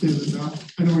 I understand it now.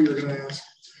 I know what you're going to ask.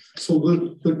 So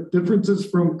the differences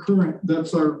from current,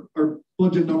 that's our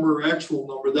budget number or actual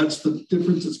number. That's the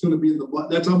difference that's going to be in the budget.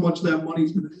 That's how much that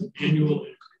money's going to be. Annual.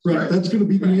 Right. That's going to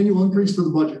be the annual increase to the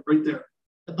budget right there.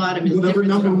 The bottom is whatever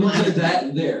number we said that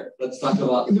and there. Let's talk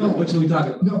about which are we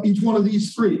talking about? No, each one of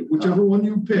these three, whichever one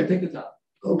you pick. Take the top.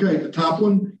 Okay, the top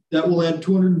one, that will add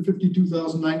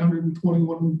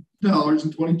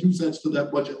 $252,921.22 to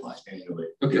that budget line annually.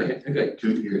 Okay.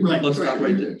 2 years. Right. Let's stop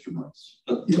right there. 2 months.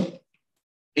 Yep.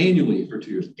 Annually for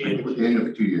 2 years. Annually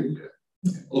for 2 years.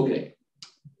 Okay.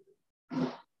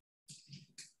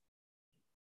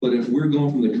 But if we're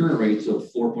going from the current rates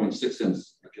of 4.6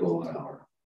 cents a kilowatt hour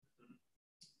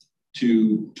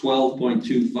to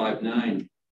 12.259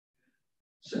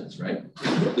 cents, right?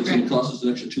 It's going to cost us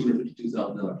an extra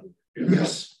 $252,000.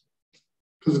 Yes,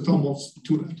 because it's almost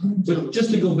 2.5 times. But just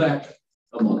to go back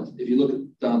a month, if you look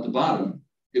down at the bottom,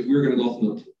 if we were going to go from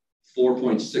the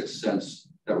 4.6 cents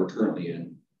that we're currently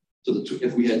in, so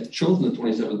if we had chosen the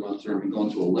 27-month term and gone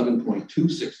to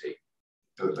 11.268.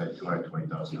 It was like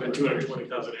 $220,000. About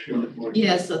 $220,000.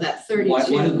 Yeah, so that 32. What's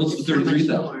the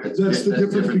 33,000? That's the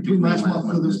difference between last month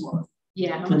and this month.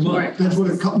 Yeah, how much more? That's what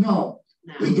it comes. No.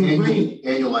 The rate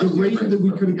that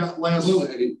we could have got last.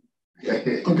 Okay,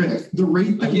 the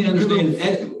rate. I can't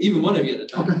understand even one of you at the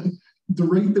time. Okay, the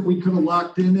rate that we could have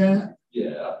locked in at.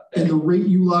 Yeah. And the rate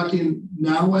you lock in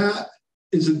now at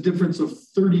is a difference of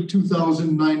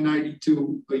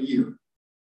 $32,992 a year.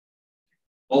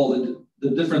 Oh, the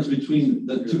difference between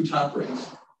the two top rates.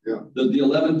 Yeah. The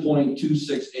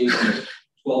 11.268 and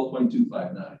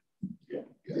 12.259. Yeah.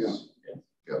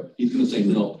 He's going to say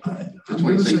no. I'm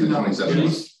going to say no.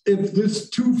 If this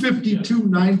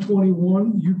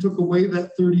 252,921, you took away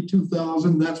that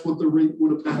 32,000, that's what the rate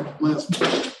would have been last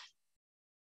month.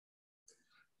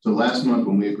 So last month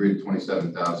when we agreed to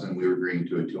 27,000, we were agreeing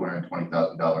to a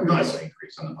 $220,000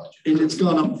 increase on the budget. And it's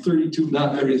gone up 32.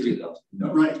 Not 33,000.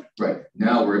 No. Right. Right.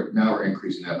 Now we're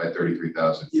increasing that by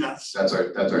 33,000. Yes. That's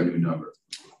our new number.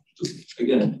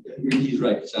 Again, he's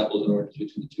right. It's apples and oranges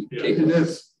between the two. Yeah, it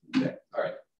is. Okay. All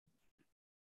right.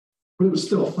 But it was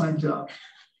still a fine job.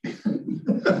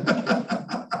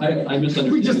 I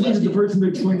misunderstood. We just needed the person to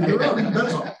explain it.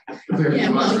 That's all. Yeah,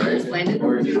 well, you explained it.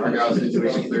 Or our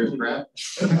situation clears crap.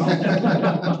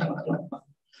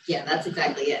 Yeah, that's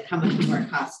exactly it. How much more it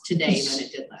costs today than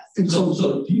it did last. And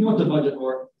so do you know what the budget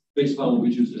for Based upon what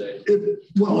we choose today.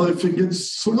 If it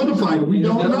gets solidified, we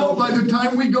don't know by the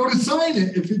time we go to sign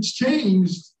it. If it's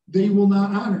changed, they will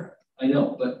not honor it. I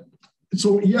know, but.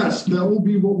 So yes, that will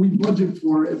be what we budget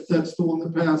for if that's the one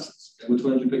that passes. Which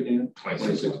one did you pick, Dan?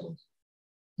 26 months.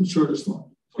 The shortest one.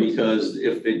 Because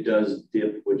if it does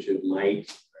dip, which it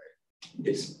might,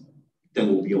 then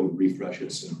we'll be able to refresh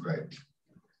it soon. Right.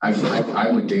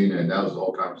 I'm with Dana, and that was the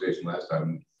whole conversation last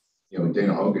time. You know,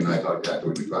 Dana Hogan and I talked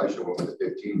afterwards. We probably should have went with the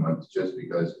 15 months just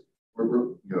because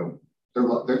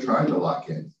they're trying to lock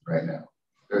in right now.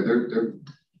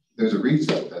 There's a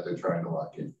reason that they're trying to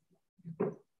lock in.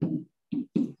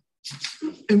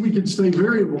 And we can stay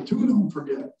variable too, don't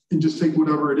forget, and just take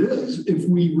whatever it is if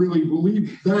we really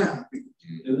believe that.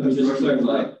 Just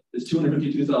clarify, it's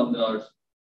 $252,000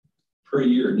 per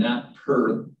year, not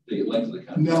per the length of the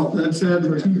contract. No, that's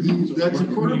added to these. That's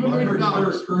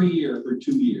 $250,000 per year for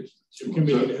 2 years. It can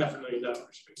be $500,000.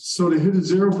 So to hit a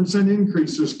 0%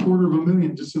 increase, there's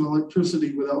 $250,000 just in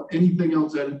electricity without anything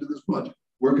else added to this budget.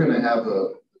 We're going to have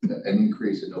an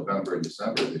increase in November and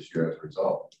December this year as a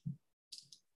result.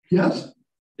 Yes.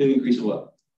 An increase of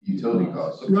what? Utility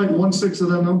costs. Right, 1/6 of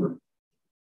that number.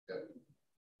 Yeah.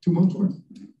 2 months worth.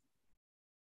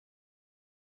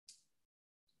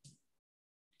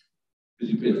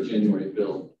 Because you paid the January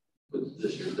bill with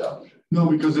this year's dollars. No,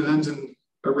 because it ends in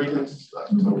a rate that's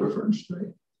October 1st,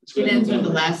 right? It ends with the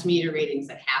last meter readings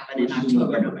that happen in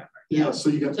October, November. Yeah, so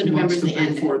you got 2 months to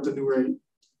pay for it, the new rate.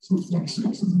 So it's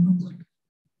 1/6 of the number.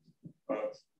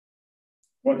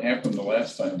 What happened the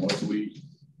last time was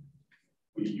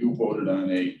you voted on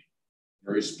a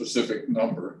very specific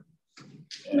number,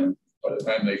 and by the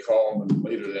time they call them and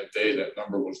later that day, that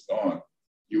number was gone.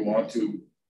 You want to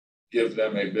give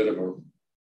them a bit of a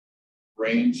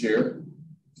range here,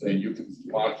 saying you can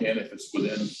lock in if it's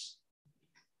within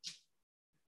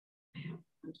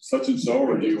such and so,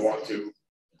 or do you want to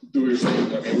do your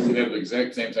same? I mean, we could have the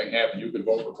exact same thing happen. You could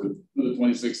vote for the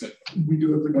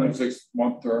 26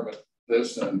 month term at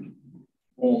this, and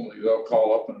only they'll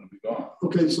call up and it'll be gone.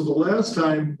 Okay, so the last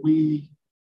time we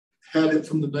had it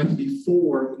from the night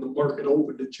before when the market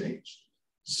opened, it changed.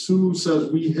 Sue says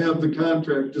we have the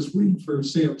contract, just waiting for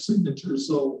Sam's signature,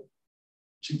 so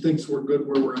she thinks we're good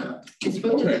where we're at. I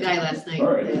spoke to the guy last night,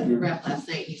 the rep last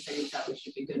night. He said he thought we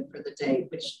should be good for the day,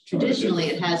 which traditionally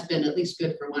it has been at least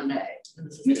good for 1 day. And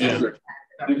this is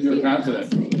you're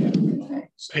confident.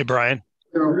 Hey, Brian.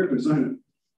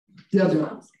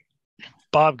 Yeah,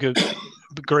 Bob, good,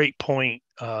 great point.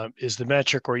 Is the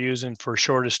metric we're using for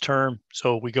shortest term.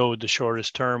 So we go with the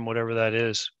shortest term, whatever that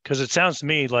is, because it sounds to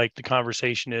me like the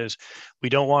conversation is we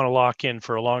don't want to lock in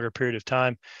for a longer period of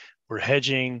time. We're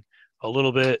hedging a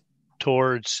little bit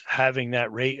towards having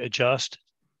that rate adjust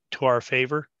to our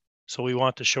favor. So we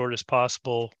want the shortest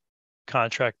possible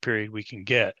contract period we can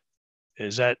get.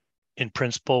 Is that in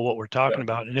principle what we're talking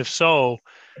about? And if so,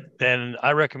 then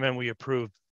I recommend we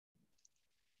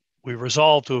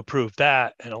resolve to approve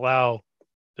that and allow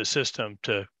the system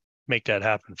to make that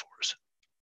happen for us.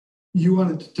 You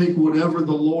wanted to take whatever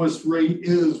the lowest rate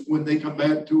is when they come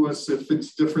back to us, if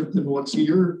it's different than what's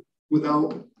here,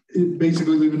 without it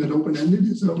basically leaving it open-ended.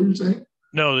 Is that what you're saying?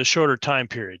 No, the shorter time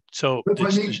period. So that's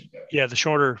what I mean. Yeah, the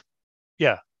shorter.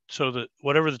 Yeah. So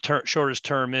whatever the shortest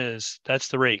term is, that's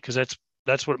the rate, because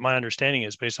that's what my understanding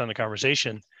is based on the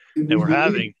conversation that we're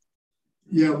having.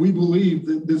 Yeah, we believe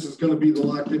that this is going to be the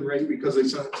locked-in rate because they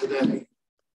sent it today.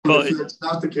 But if that's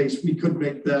not the case, we could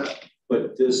make that.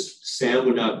 But Sam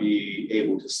would not be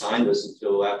able to sign this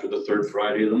until after the 3rd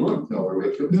Friday of the month.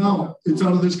 No, it's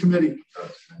out of this committee.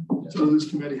 It's out of this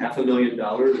committee.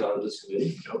 $500,000 out of this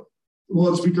committee. Nope.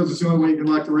 Well, it's because it's the only way you can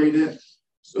lock the rate in.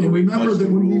 So and remember that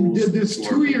when we did this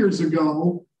 2 years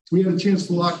ago, we had a chance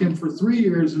to lock in for 3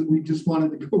 years, and we just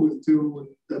wanted to go with 2, and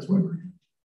that's why we're here.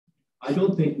 I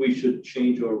don't think we should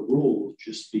change our rules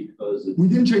just because we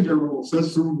didn't change our rules.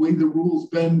 That's the way the rules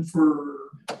been for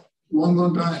a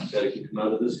long time. That it can come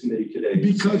out of this committee today.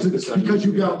 Because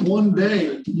you got 1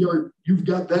 day, you've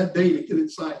got that day to get it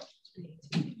signed.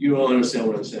 You don't understand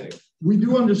what I'm saying. We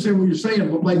do understand what you're saying,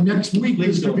 but by next week,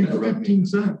 this could be 15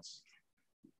 cents.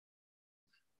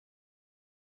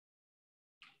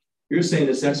 You're saying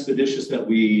it's expeditious that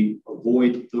we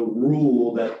avoid the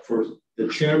rule that for the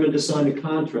chairman to sign a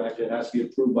contract, it has to be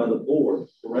approved by the board,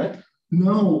 correct?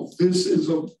 No, this is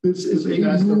a That's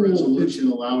the resolution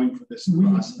allowing for this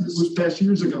process. It was passed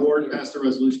years ago. The board passed a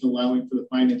resolution allowing for the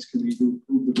finance committee to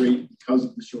approve the rate because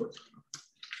of the short term.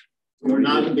 We're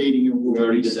not debating your rules. We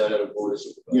already did that at a board.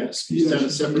 Yes, you said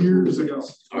it 7 years ago.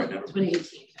 All right, never.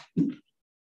 2018.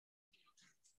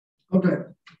 Okay,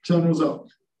 John was up.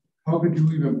 How could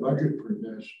you even budget for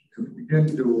this if we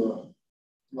didn't do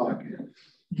lock in.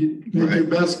 You make your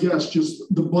best guess.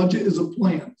 Just the budget is a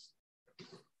plan.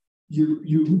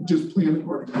 You just plan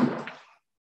accordingly.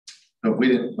 So if we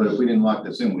didn't lock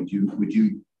this in, would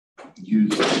you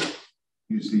use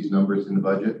these numbers in the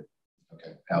budget?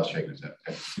 Okay, Al's shaking his head.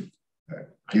 Okay. All right.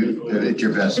 It's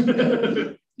your best.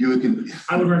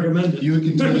 I would recommend it. You would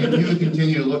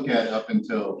continue to look at it up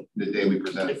until the day we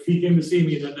present. If he came to see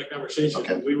me in that conversation,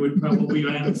 okay, we would probably be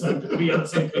on the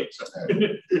same page.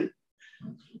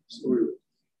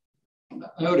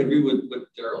 I would agree with what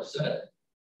Daryl said.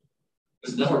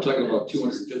 Because now we're talking about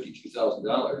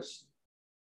 $252,000.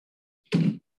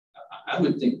 I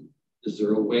would think, is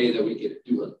there a way that we could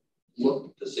do a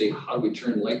look to say how do we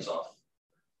turn lights off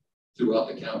throughout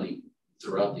the county,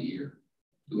 throughout the year?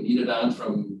 Do we need it on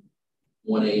from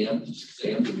 1 a.m. to 6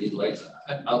 a.m. to need lights,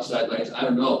 outside lights? I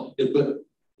don't know. But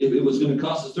if it was going to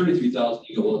cost us $33,000,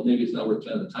 you go, well, maybe it's not worth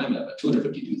spending the time at, but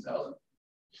 $252,000.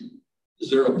 Is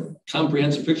there a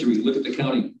comprehensive picture we can look at the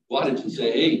county wattage and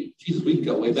say, hey, Jesus, we can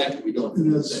cut way back if we don't.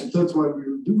 And that's why we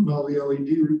were doing all the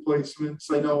LED replacements.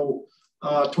 I know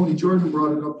Tony Jordan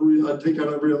brought it up, take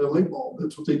out every other light bulb.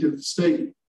 That's what they did at the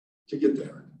state to get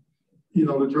there. You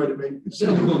know, to try to make it.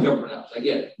 Government house, I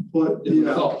get it. But it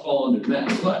would fall under that.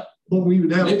 But we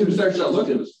would have maybe we start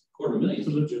looking at this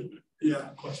 $250,000.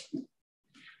 Yeah.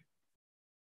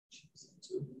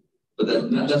 But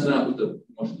that's not what the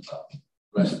motion's about.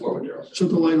 Right, support what Daryl said. Shut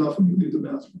the light off and you leave the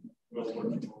bathroom.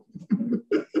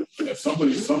 If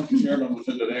some chairman was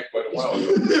into that quite a while ago.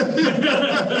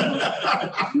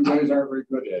 You guys aren't very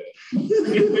good at it.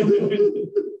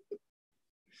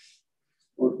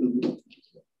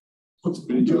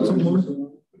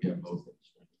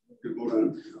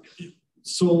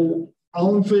 So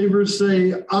all in favor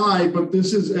say aye, but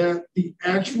this is at the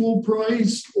actual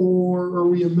price, or are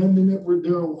we amending it where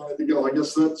Daryl wanted to go? I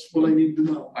guess that's what I need to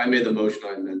know. I made the motion,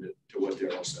 I amended to what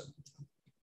Daryl said.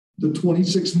 The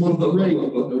 26-month rate.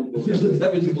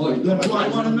 That's what I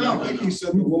want to know. Like he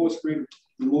said, the lowest rate,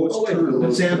 the lowest term.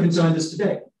 But Sam can sign this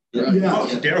today. Yeah. Oh,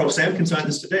 Daryl, Sam can sign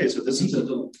this today. So this is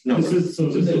the number. This is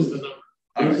the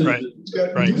number.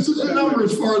 Right. This is the number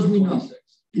as far as we know.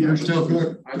 Yeah, I'm still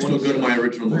good to my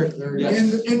original motion.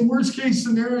 And in worst case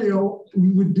scenario, we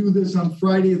would do this on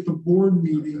Friday at the board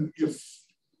meeting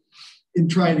and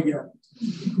try it again.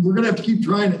 We're gonna have to keep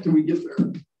trying it till we get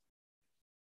there.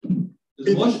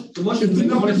 The motion the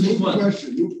number 26 months.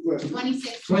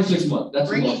 26 months. That's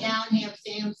bring it down, have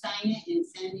Sam sign it and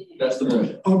send it in. That's the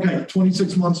motion. Okay,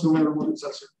 26 months, no matter what it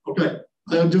says here. Okay,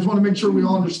 I just want to make sure we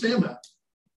all understand that.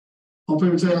 All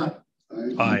in favor, say aye.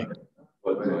 Aye.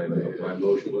 But my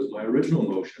motion was my original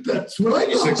motion. That's what I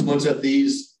thought. 6 months at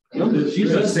these. She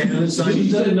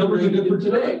said the numbers are good for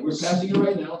today. We're passing it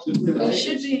right now. It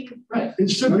should be. Right. It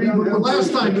should be, but the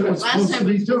last time it was supposed to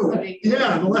be 2.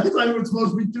 Yeah, the last time it was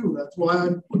supposed to be 2. That's why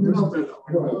I'm putting it out there.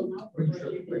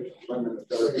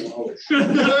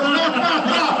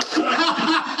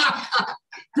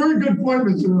 Very good point,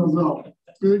 Mr. Roselle.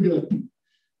 Very good.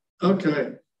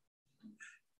 Okay.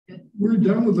 We're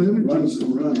done with the interviews.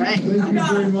 Right. Thank you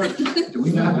very much. Do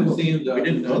we haven't seen the, we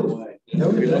didn't vote.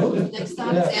 Next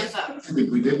time, Sam's up.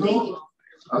 We did vote?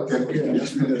 Okay. Okay.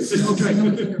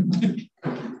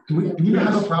 Do we not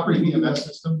have a property BMS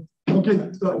system? Okay.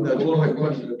 Do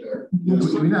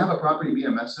we not have a property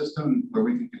BMS system where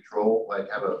we can control, like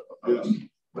have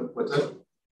what's that?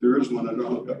 There is one. I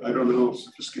don't know how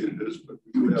sophisticated it is, but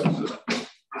we do have.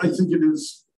 I think it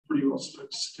is pretty well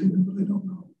sophisticated, but I don't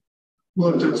know.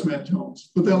 Well, that's Matt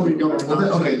Jones, but that'll be government.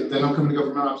 Okay, then I'm coming to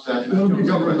government ops. That'll be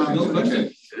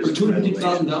government. For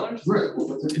 $250,000? Right.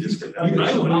 You're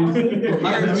right. You're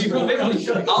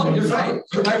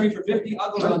hiring me for 50.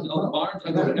 I'll go down to the barns. I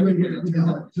go to everything.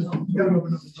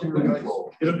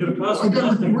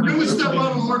 We're going to step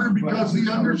out of order because the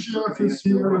undersheriff is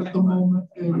here at the moment,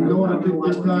 and we don't want to take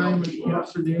this time. And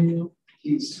Officer Daniel,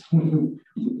 he's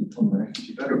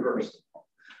better versed.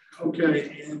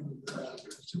 Okay, and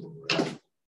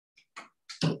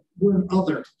we're in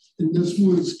other, and this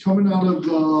was coming out of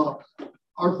the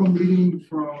ARPA meeting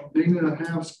from Dana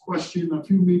Half's question a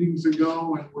few meetings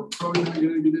ago, and we're probably not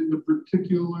going to get into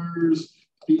particulars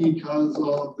because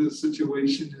of this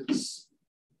situation is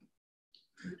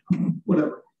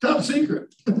whatever, top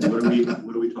secret. What are we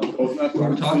talking about?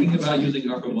 We're talking about using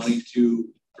ARPA money to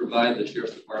provide the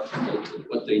sheriff's department with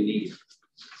what they need.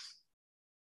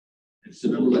 It's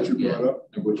simple what you brought up.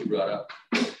 And what you brought up.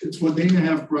 It's what Dana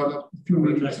have brought up a few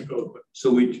meetings ago.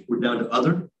 So we're down to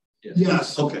other?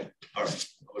 Yes. Okay. All right.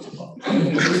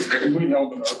 We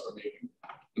held an ARPA meeting.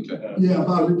 Okay. Yeah,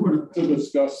 about reporting to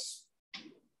discuss,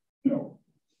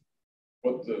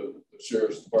 what the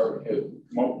Sheriff's Department had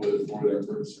come up with for their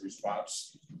emergency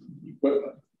response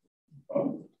equipment.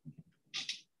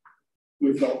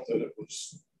 We felt that it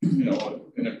was, you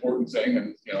know, an important thing,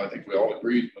 and you know, I think we all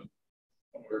agreed when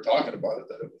we were talking about it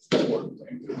that it was an important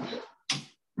thing to get,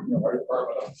 you know, our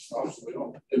department up stuff, so we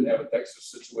didn't have a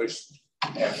Texas situation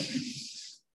happening.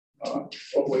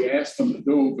 What we asked them to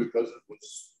do, because it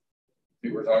was,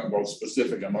 we were talking about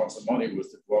specific amounts of money,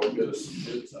 was to go out and get us some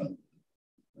bids on,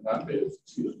 not bids,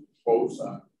 excuse me, quotes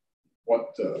on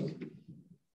what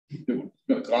it was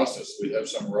going to cost us. We have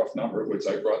some rough number, which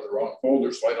I brought the wrong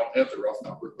folder, so I don't have the rough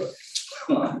number, but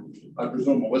I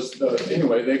presume Melissa,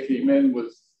 anyway, they came in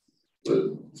with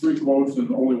 3 quotes,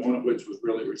 and only one of which was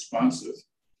really responsive.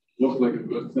 Looked like a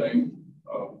good thing.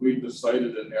 We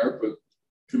decided in the ARPA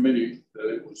committee that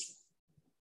it was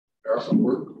ARPA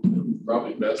work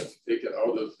probably best to take it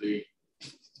out of the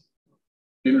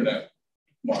internet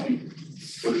money,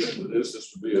 put it into this.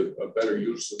 This would be a better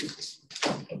use of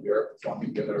the ARPA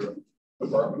funding, get our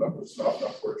department up and stuff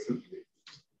up where it should be.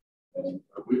 And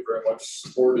we very much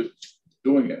supported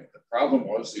doing it. The problem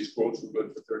was these quotes were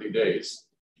good for 30 days.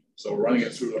 So running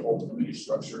it through the whole committee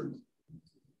structure,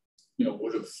 you know,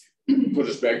 would have put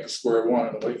us back to square one.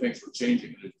 And the way things were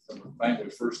changing from the time we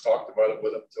first talked about it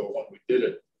with them until when we did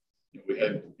it, you know, we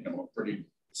had, you know, a pretty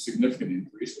significant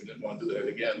increase. We didn't want to do that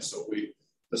again. So we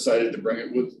decided to bring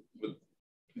it with you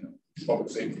know, public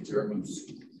safety chairman's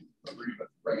agreement,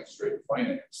 bring it straight to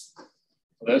finance.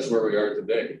 So that's where we are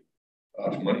today.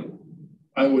 Money.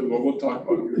 I would, well, we'll talk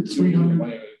about it.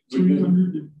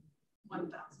 300.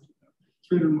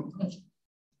 1,000.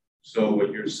 So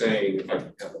what you're saying,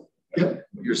 what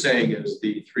you're saying is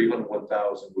the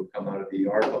 301,000 would come out of the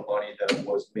ARPA money that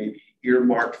was maybe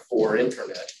earmarked for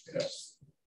internet. Yes.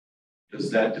 Does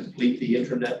that deplete the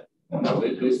internet? No,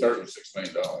 they started with $6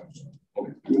 million.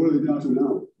 Okay. What are they down to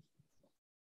now?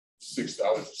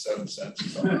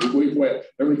 $6.07. We went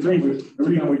every time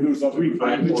we do something. We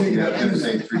find more. Yeah, I was going to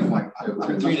say 3.5.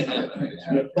 3.5.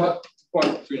 Yeah, but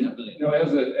 3.5 million. You know,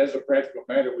 as a practical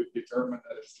matter, we've determined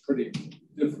that it's pretty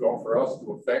difficult for us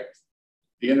to affect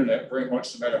the internet very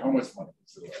much, no matter how much money we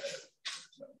throw at it.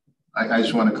 I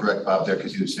just want to correct Bob there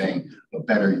because he was saying a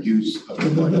better use of the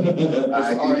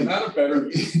money. Not a better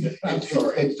use.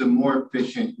 It's a more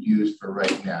efficient use for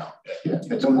right now. Yeah.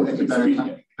 It's a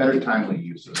better timely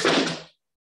use of it.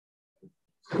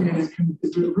 And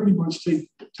it pretty much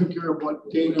took care of what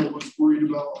Dana was worried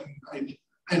about, and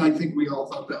I think we all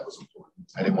thought that was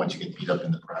important. I didn't want you to get beat up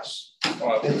in the press.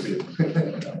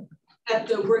 At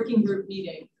the working group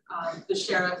meeting, the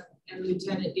sheriff and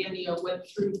Lieutenant Danio went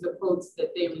through the quotes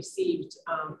that they received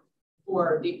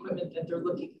for the equipment that they're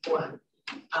looking for.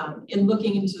 In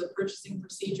looking into the purchasing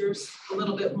procedures a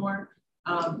little bit more,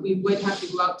 we would have to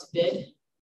go out to bid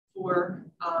for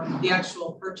the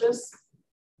actual purchase.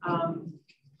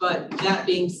 But that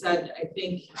being said, I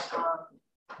think,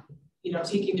 you know,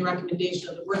 taking the recommendation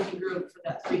of the working group for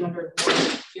that 300,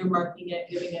 earmarking it,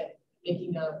 giving it,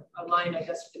 making a line, I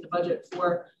guess, in the budget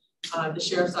for the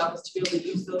sheriff's office to be able to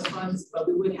use those funds, but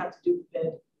we would have to do the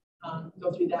bid,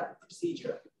 go through that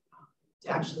procedure to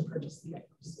actually purchase the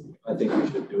items. I think we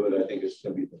should do it. I think it's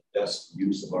going to be the best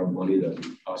use of our money that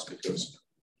we possibly could.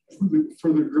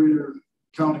 For the greater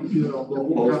county, you know.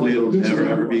 Hopefully it'll never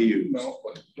ever be used. No,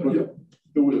 but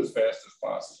do it as fast as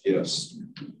possible. Yes.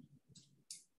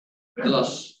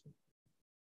 Thus,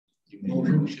 you made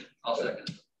a motion. I'll second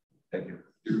it. Thank you.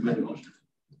 You made a motion.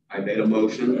 I made a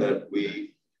motion that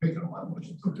we Making a lot of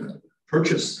motions. Okay.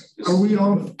 purchase. Are we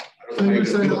on? Favor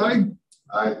say aye.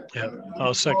 Aye. Yeah,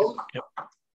 I'll second. Yep.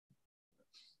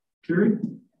 Carrie?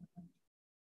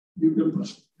 You good?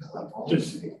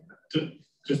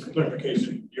 Just a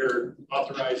clarification, you're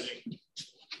authorizing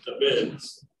the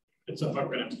bids. It's something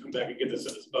we're gonna have to come back and get this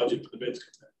in this budget for the bids.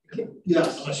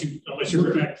 Yes. Unless you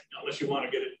want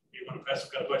to get it, you want to pass some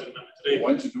kind of budget amendment today.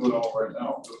 Why don't you do it all right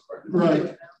now?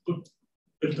 Right.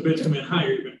 If the bids come in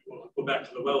higher, we'll go back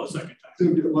to the well a second time.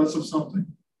 To get less of something.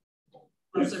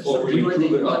 Unless there's Or something where they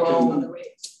we want prove it on the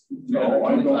rates. No,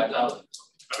 I don't. 25,000.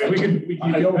 I mean, you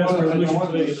can pass a resolution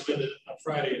today and amend it on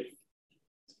Friday.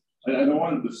 I don't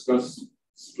want to discuss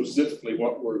specifically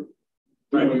what we're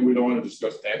doing. We don't want to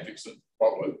discuss tactics in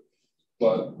public,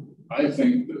 but I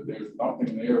think that there's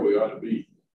nothing there we ought to be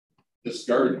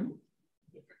discarding.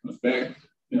 If it comes back,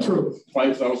 you know,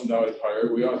 $5,000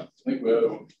 higher, we ought to do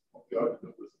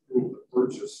is approve the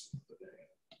purchase today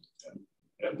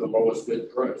and at the lowest bid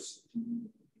price.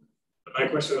 But my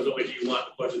question was only, do you want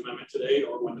the budget amendment today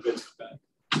or when the bids come back?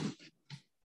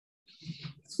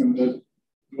 It's going to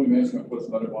doing that's going to put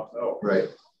another month out. Right.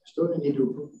 Still gonna need to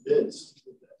approve bids.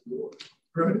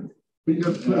 Right. We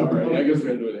got All right, I guess we're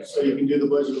gonna do it. So you can do the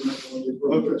budget amendment when you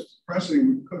Well, if approve it, it's pressing,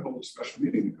 we could hold a special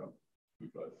meeting to come. We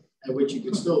could. at which you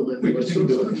could still then. We can still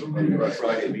do it. Our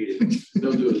Friday meeting.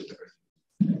 They'll do it.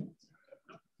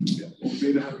 Yeah, we'll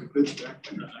be to have the bids back.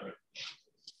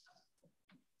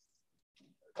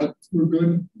 We're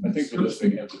good. I think for this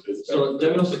thing, has to bid. So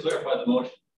Devin wants to clarify the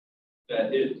motion.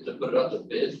 That is to put it out to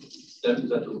bid. Devin, is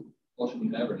that the motion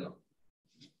we have or no?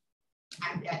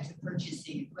 I've got to purchase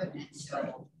the equipment,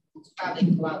 so it's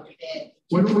probably go out to bid.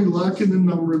 Why don't we lock in the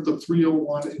number at the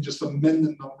 301 and just amend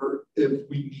the number if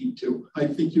we need to? I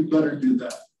think you better do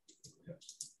that.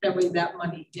 That way that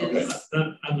money is.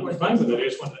 Okay. I'm fine with it, I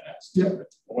just wanted to ask. Yeah.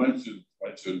 Why don't you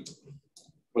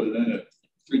put it in at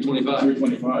 325.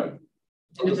 325?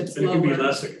 And if it's It could be lower.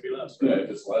 less, it could be less. Yeah, if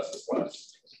it's less, it's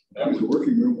less. That was a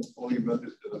working room, only about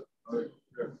this, I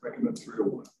recommend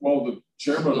 301. Well, the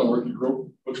chairman of the working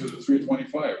group puts it at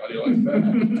 325. How do you like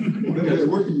that? They're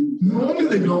working. Normally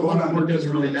they don't want to work as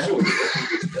really Then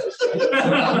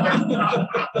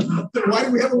why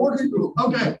do we have a working group?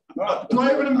 Okay. Do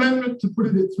I have an amendment to put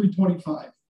it at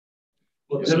 325?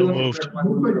 Well, So Devin moved.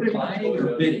 we're applying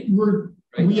or bidding.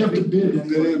 We have to bid. And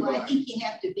then Well, I think you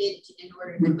have to bid in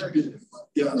order to purchase.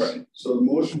 yeah. Right. So the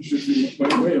motion should be.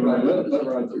 Wait a minute, let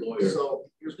Rod the lawyer. So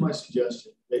here's my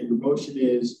suggestion, that your motion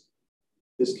is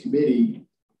this committee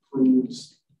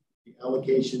approves the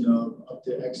allocation of up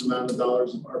to X amount of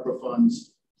dollars of ARPA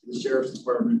funds to the sheriff's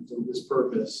department for this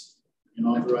purpose and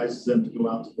authorizes them to go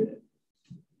out to bid.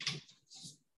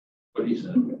 What he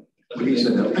said. What he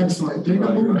said. Excellent.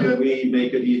 Dana moved it. We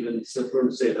make it even simpler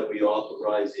and say that we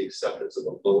authorize the acceptance of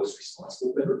the lowest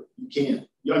responsible bidder. You can't.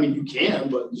 I mean, you can,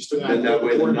 but you're still Then that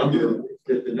way the number,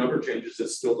 if the number changes,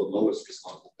 it's still the lowest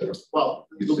responsible bidder. Well,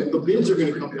 the bids are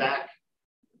going to come back.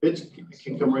 Bids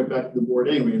can come right back to the board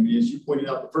anyway. I mean, as you pointed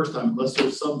out the first time, unless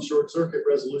there's some short circuit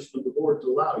resolution of the board to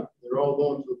allow you, they're all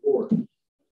going to the board.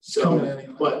 So,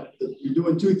 but you're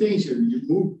doing two things here.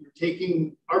 You're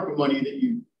taking ARPA money that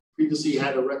you previously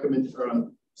had a recommend or a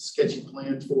sketchy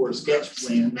plan for, a sketch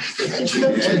plan. A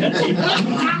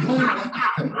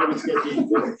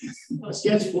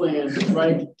sketch plan,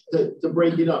 right, to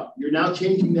break it up. You're now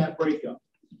changing that breakup.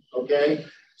 Okay,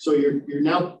 so you're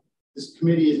now, this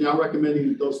committee is now recommending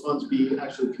that those funds be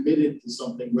actually committed to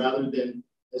something rather than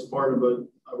as part of a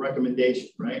recommendation,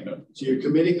 right? So you're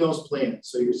committing those plans.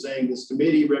 So you're saying this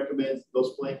committee recommends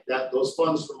those those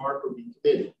funds from ARPA be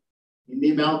committed in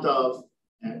the amount of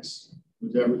X,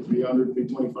 whichever 300,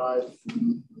 325,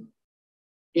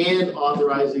 and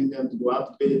authorizing them to go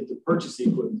out to bid to purchase the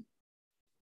equipment.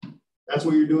 That's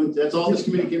what you're doing. That's all this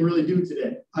committee can really do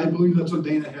today. I believe that's what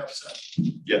Dana have said.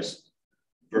 Yes,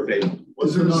 verbatim.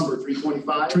 What's the number?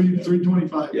 325?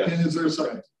 325. Yes. And is there a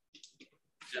second?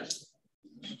 Yes.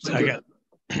 Second.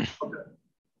 Okay.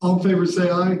 All in favor, say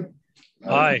aye.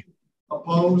 Aye.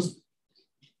 Opposed?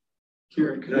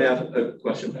 Carried. Could I have a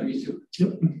question?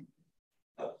 Yep.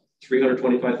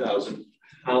 325,000.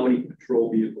 How many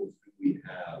patrol vehicles do we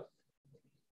have?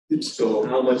 So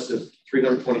how much does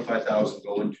 325,000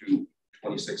 go into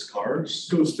 26 cars?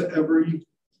 Goes to every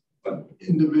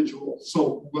individual.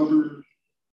 So whoever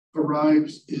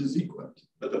arrives is equipped.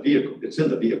 But the vehicle, it's in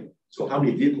the vehicle. So how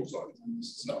many vehicles are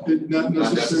there? Not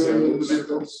necessarily in the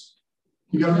vehicles.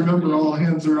 You got to remember, all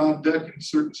hands are on deck in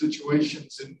certain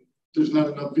situations, and there's not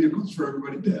enough vehicles for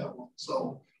everybody to have one.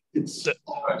 So it's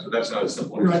all right, so that's not a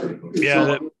simple right.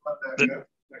 Yeah.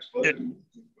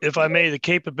 If I may, the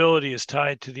capability is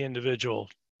tied to the individual.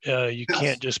 You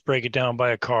can't just break it down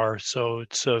by a car. So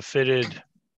it's fitted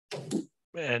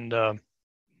and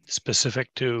specific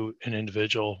to an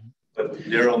individual. But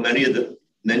Daryl,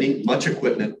 much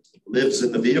equipment lives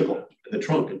in the vehicle, in the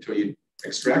trunk, until you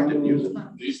extract it and use it.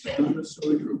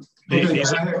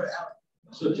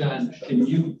 So John, can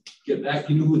you get back?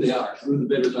 You know who they are, who the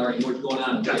bidders are, and what's going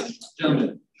on.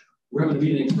 Gentlemen, we're having a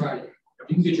meeting next Friday.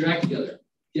 You can get your act together.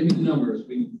 Give me the numbers.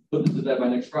 We can put this to that by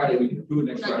next Friday. We can approve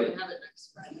it next Friday. We're not gonna have it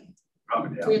next Friday.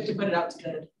 We have to put it out to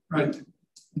bid. Right.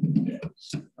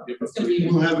 It's gonna be.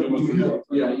 We'll have it.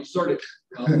 Yeah, you sort it.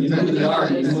 You know who they are.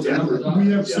 And you know what the numbers are.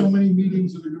 We have so many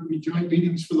meetings that are going to be joint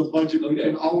meetings for the budget. We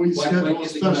can always schedule a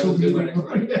special meeting.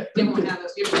 They won't have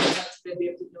us. We have to put it out to bid. We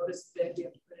have to notice the bid. We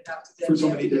have to put it out to bid. For so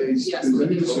many days. Yes. We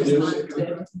need to put it out to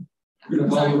bid. We're going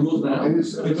to follow the rules now.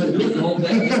 We're going to do the whole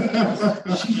thing.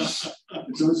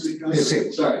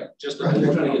 Sorry, just we're trying to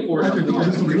get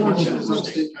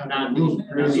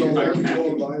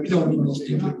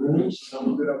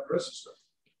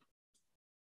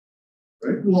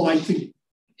Right. Well, I think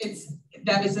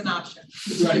that is an option.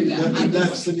 Right.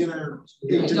 That's the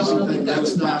interagency thing.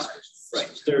 That's not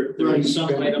right. There are some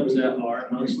items that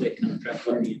are on state contract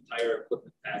for the entire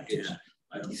equipment package. Yeah.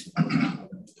 I don't.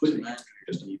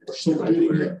 So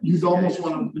bidding, you'd almost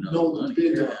want to know the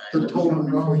bid, the total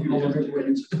before you know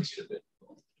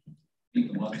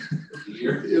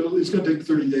it's going to take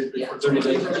 30 days. Yeah. 30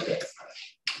 days.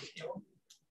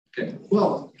 Okay.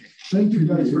 Well, thank you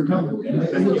guys for coming.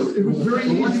 It was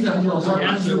very easy.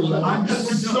 I'm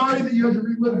just sorry that you had to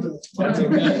relive this. That's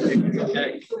okay.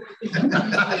 Okay.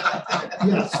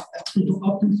 Yes,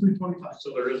 up to 325.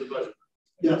 So there is a budget.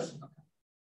 Yes.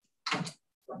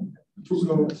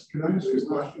 So can I ask you a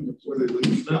question before they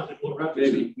leave? No, we'll wrap it.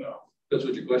 Maybe. No. That's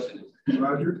what your question is.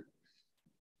 Roger?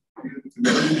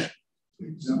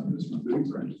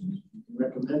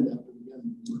 Recommend that.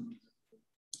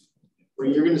 Where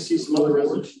you're going to see some other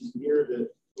resolutions here that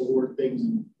award things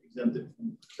and exempt it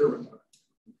from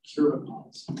procurement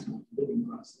policy, bidding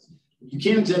process. You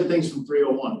can't exempt things from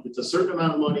 301. If it's a certain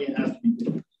amount of money, it has to be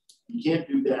bid. You can't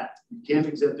do that. You can't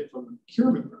exempt it from the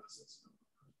procurement process.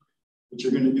 What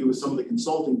you're going to do with some of the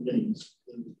consulting things,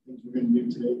 the things we're going to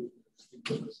do today.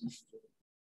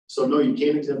 So no, you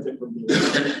can't exempt it from bid.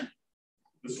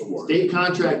 State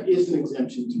contract is an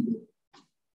exemption to bid.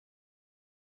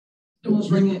 And we'll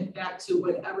bring it back to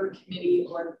whatever committee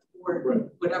or right.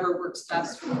 Whatever works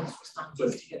best for those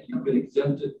responses to get. You've been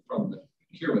exempted from the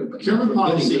procurement. Procurement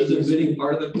policy is bidding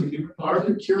part of the procurement policy? Our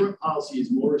procurement policy is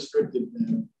more restrictive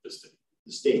than the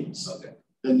states. Okay.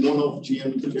 Than 10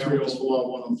 GM Municipal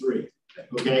Law 103.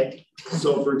 Okay.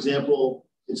 So for example,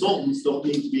 consultants don't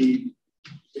need to be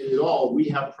bid at all. We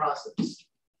have process.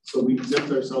 So we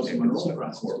exempt ourselves from our own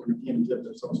process. We can't exempt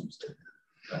ourselves from state.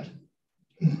 Gotcha.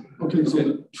 Okay, so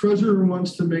the treasurer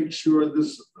wants to make sure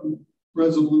this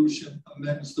resolution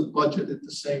amends the budget at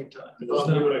the same time. That's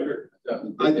not what I heard.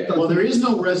 Well, there is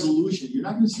no resolution. You're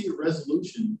not going to see a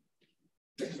resolution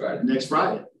next Friday. Next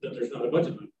Friday. That there's not a budget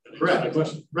amendment. Correct. My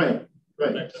question. Right.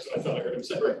 Right. That's what I thought I heard him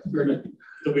say. Right. Very good.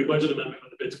 There'll be a budget amendment when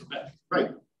the bids come back.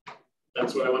 Right.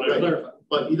 That's what I wanted to clarify.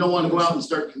 But you don't want to go out and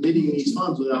start committing these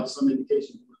funds without some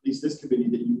indication, at least this committee,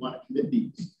 that you want to commit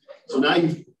these. So now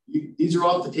these are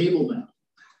off the table now.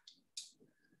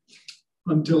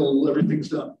 Until everything's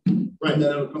done. Right. And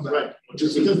then it'll come back. Right.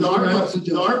 Just because the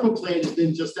ARPA plan has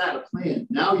been just that, a plan.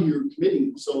 Now you're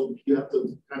committing, so you have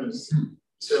to kind of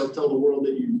tell the world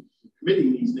that you're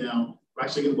committing these now. We're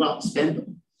actually going to go out and spend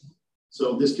them.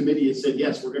 So this committee has said,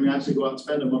 yes, we're going to actually go out and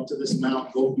spend them up to this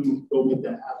amount. Go make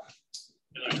that happen.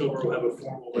 In October, we'll have a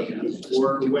formal resolution.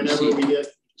 Or whenever we get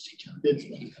bids.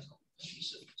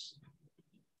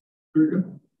 Very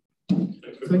good.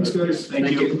 Thanks, guys. Thank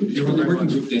you. You're on the working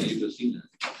group, Dan. You've just seen that.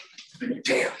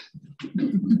 Damn.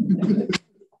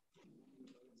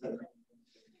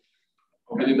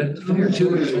 Okay, but the fair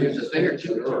too. It's a fair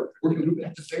too. Working group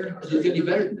at the fair. You're getting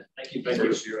better than that. Thank you.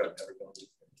 First year I've never gone.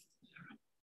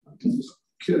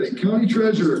 Okay, county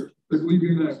treasurer. I believe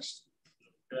you're next.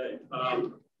 Okay.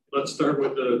 Let's start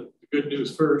with the good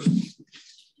news first.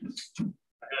 I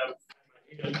have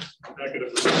a packet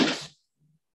of receipts.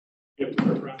 Gift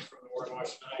reference from the Warren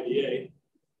Washington IDA.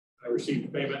 I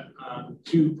received payment on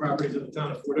 2 properties in the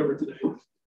town of Fort Edward today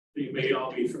that you may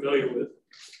all be familiar with.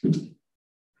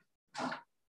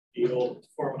 The old,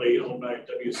 formerly owned by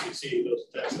WCC, those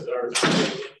taxes are not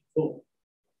paid in full.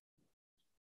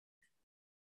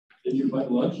 Did you buy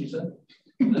lunch, you said?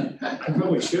 I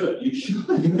probably should. You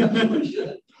should. You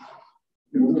should.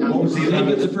 What's the amount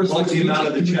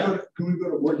of the check? Can we go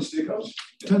to Wharton Steakhouse?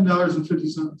 $10.50.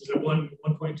 Is it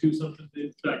 1.2 something?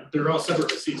 They're all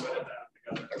separate receipts. I have that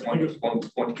together.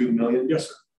 1.2 million? Yes,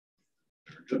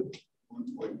 sir.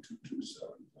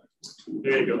 1.227.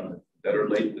 There you go. Better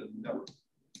late than never.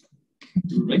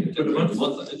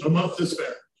 A month is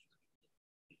fair.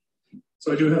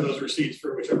 So I do have those receipts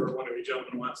for whichever one of you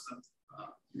gentlemen wants them.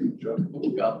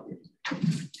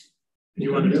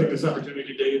 You want to take this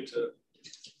opportunity, Dave, to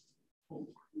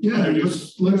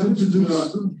let's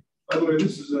introduce. By the way,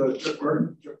 this is Chuck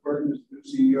Barton. Chuck Barton is the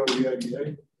CEO of the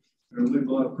IDA. There's a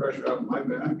lot of pressure out my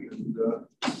back, and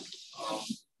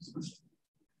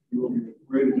he will be a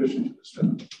great addition to the staff.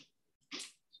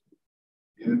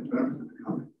 And benefit the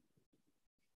county.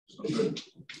 So good.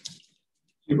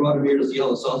 You brought him here to see how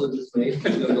the sausage is made. I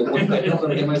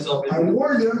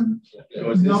warned him.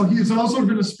 No, he's also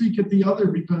going to speak at the other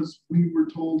because we were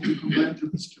told to come back to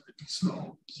this committee.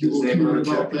 So you will hear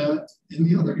about that in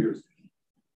the other years.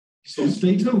 So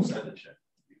stay tuned.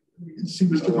 You can see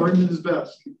Mr. Barton at his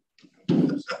best.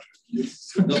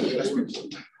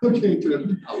 Okay,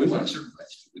 good. We want to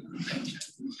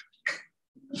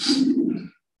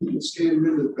You can scan him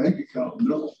into the bank account.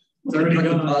 No. It's already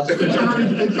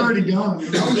gone. It's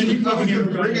already gone.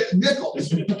 Bring it nickels.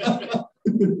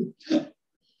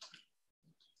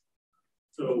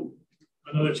 So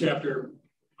another chapter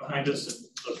behind us and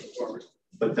looking forward.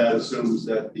 But that assumes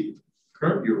that the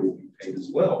current year will be paid as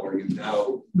well, or you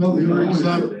now? No, they already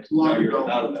now you're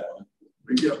out of that.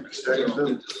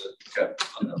 Okay.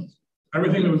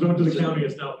 Everything that was owed to the county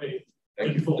is now paid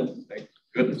in full. Thank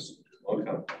goodness.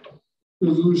 Okay.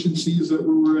 Resolution C is that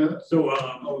where we're at? So,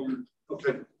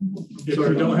 okay. If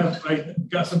you don't have, I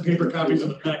got some paper copies of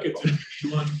the packets if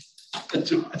you want.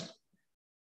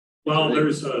 Well,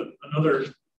 there's another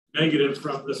negative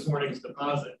from this morning's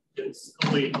deposit. It's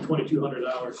only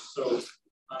 $2,200, so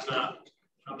I'm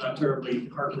not terribly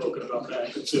heartbroken about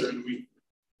that, considering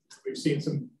we've seen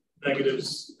some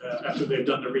negatives after they've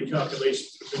done the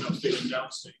recalculations between upstate and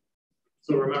downstate.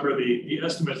 So remember, the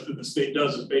estimates that the state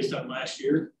does is based on last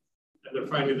year, and they're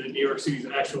finding that New York City's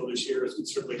actual this year is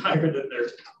considerably higher than their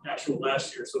actual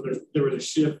last year. So there was a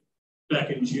shift back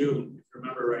in June, if you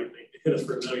remember right, they hit us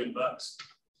for $1 million.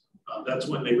 That's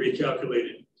when they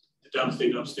recalculated the downstate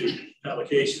and upstate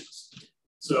allocations.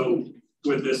 So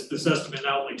with this estimate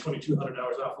now only $2,200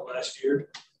 off of last year,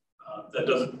 that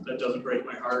doesn't break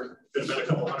my heart. It could have been a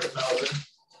couple $100,000.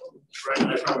 Right,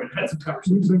 I probably had some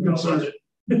conversations about it.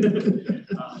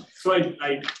 So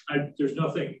I there's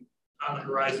nothing on the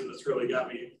horizon that's really got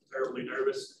me terribly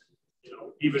nervous. You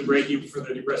know, even breaking for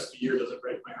the rest of the year doesn't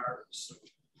break my heart. So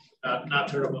not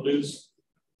terrible news.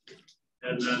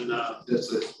 And then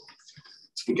that's it.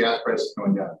 The gas price is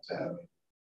going down.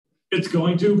 It's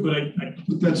going to, but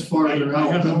that's farther out.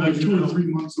 I haven't measured 2 or 3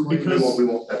 months away.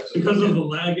 Because of the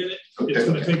lag in it, it's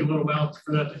going to take a little while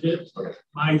for that to hit. Okay.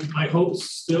 My hopes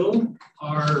still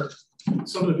are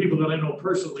some of the people that I know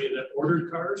personally that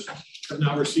ordered cars have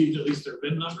now received at least their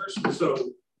VIN numbers.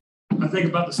 So I think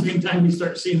about the same time we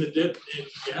start seeing the dip in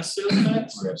gas sales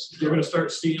tax, you're going to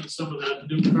start seeing some of the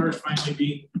new cars finally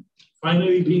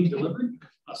being delivered.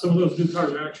 Some of those new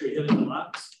cars are actually hitting the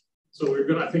lots. So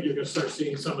I think you're going to start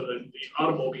seeing some of the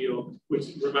automobile, which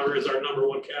remember is our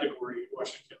 #1 category in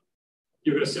Washington.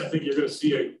 I think you're going to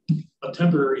see a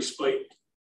temporary spike.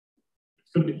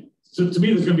 It's going to be, so to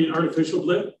me, there's going to be an artificial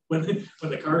blip when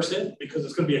the cars hit, because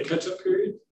it's going to be a catch-up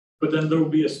period. But then there will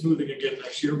be a smoothing again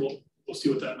next year. We'll see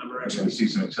what that number actually is. We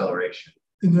see some acceleration.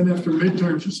 And then after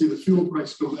midterms, you see the fuel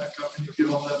price go back up, and you get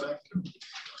all that back too.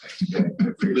 I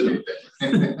appreciate that.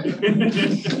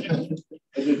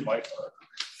 I did my part.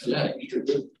 Yeah,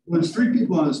 well, there's 3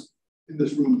 people in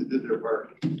this room that did their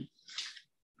part.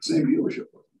 Same dealership.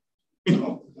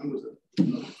 Oh, when was it?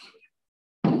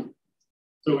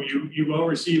 So you've all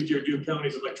received your due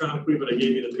counties electronically, but I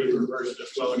gave you the paper version as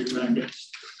well in your packet.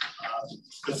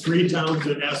 The 3 towns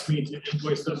that asked me to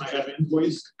invoice them, I have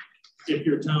invoiced. If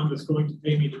your town is going to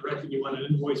pay me directly, you want an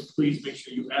invoice, please make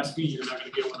sure you ask me. You're not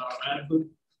going to get one automatically.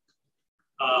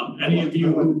 Any of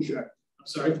you, I'm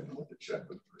sorry? I want to check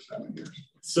for the first time in years.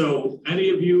 So any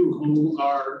of you who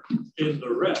are in the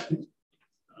red,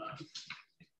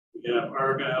 we have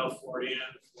Argyle, Fort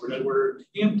Anne, Fort Edward,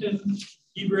 Hampton,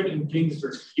 Hebron, and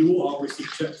Kingsburg. You will all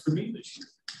receive checks from me this year.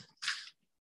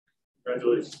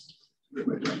 Congratulations. You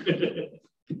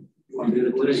want to do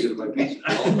it today?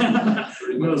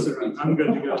 No, sir, I'm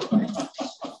good to go.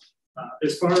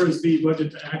 As far as the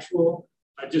budget to actual,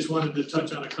 I just wanted to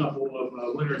touch on a couple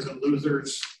of winners and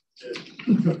losers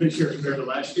this year compared to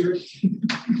last year.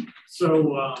 So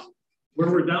where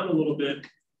we're down a little bit,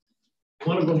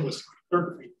 one of them was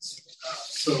clerk fees.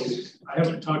 So I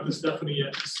haven't talked to Stephanie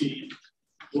yet to see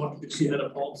if she had a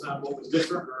pulse on what was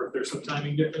different or if there's some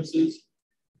timing differences.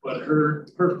 But her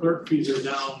clerk fees are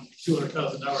down $200,000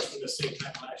 from the same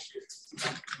time last year.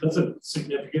 That's a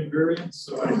significant variance.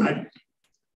 So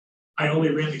I only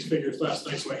ran these figures last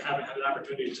night, so I haven't had an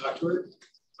opportunity to talk to her.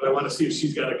 But I want to see if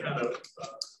she's got a kind of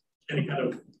any kind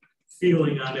of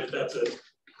feeling on if that's a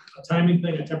timing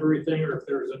thing, a temporary thing, or if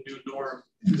there's a new norm.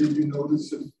 Did you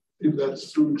notice if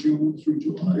that's through June, through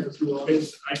July, or through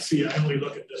August? I only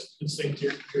look at the same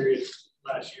period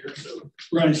last year, so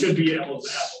it should be apples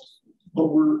to apples.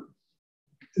 But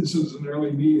this is an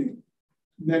early meeting.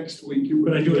 Next week,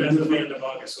 but I do it as of the end of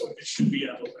August, so it should be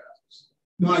apples to apples.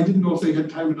 No, I didn't know if they had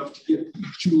time enough to get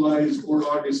July's or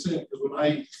August in, because when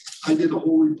I did a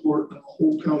whole report on the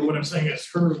whole county. What I'm saying is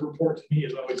her report to me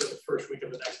is always the first week of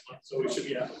the next month, so it should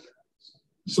be apples to apples.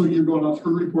 So you're going off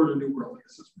her report or New World?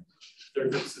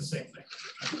 It's the same thing.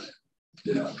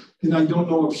 Yeah, and I don't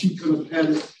know if she could have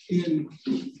had it in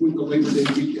with the Labor Day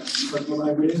weekend, but when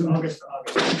I went in, August.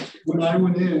 When I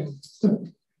went in,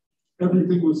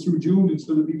 everything was through June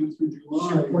instead of even through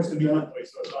July. She reports to me monthly,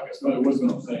 so it's August. But it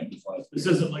wasn't a thing. This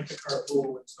isn't like the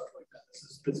carpool and stuff like that.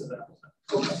 This is apples.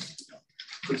 Okay.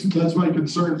 That's my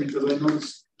concern, because I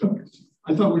noticed,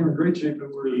 I thought we were in great shape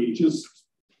and we're just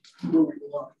where we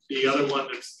belong. The other one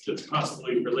that's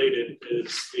possibly related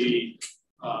is the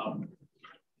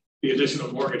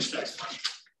additional mortgage tax money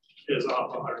is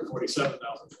off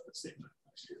 147,000 for the same time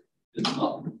next year. It's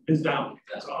up. It's down.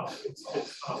 That's off. It's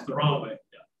off the wrong way.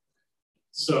 Yeah.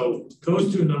 So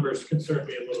those two numbers concern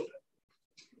me a little bit.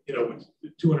 You know,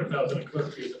 with 200,000 in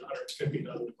clerk fees and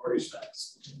 150,000 in mortgage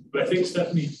tax. But I think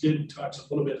Stephanie did touch a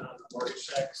little bit on the mortgage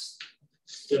tax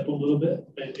dip a little bit.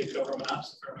 They did government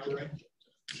ops, if I remember right.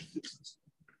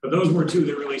 But those were two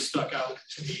that really stuck out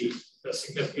to me, the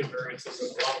significant variances in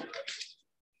the long direction.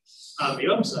 On the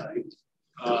upside,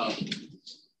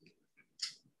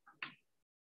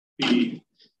 the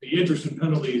interest and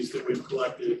penalties that we've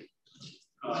collected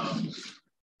are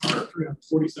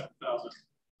 347,000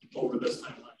 over this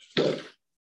time last year.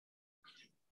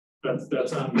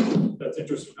 That's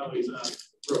interest and penalties on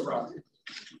real property.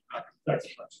 Tax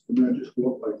collection. And that just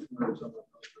go up by 200-something.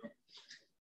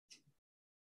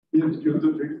 No,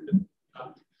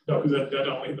 because that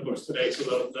only hit the books today,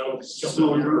 so that'll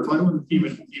jump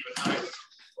even higher.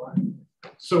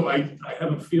 So I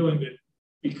have a feeling that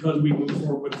because we move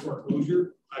forward with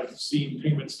foreclosure, I've seen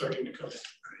payments starting to come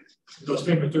in. Those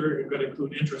payments are going to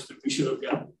include interest that we should have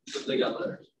gotten. But they got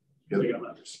letters. Yeah, they got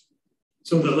letters.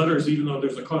 So the letters, even though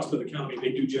there's a cost to the county,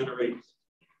 they do generate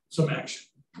some action.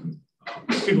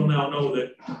 People now know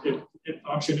that if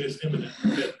auction is imminent,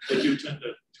 that they do tend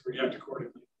to react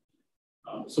accordingly.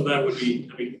 So that would be,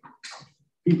 I mean,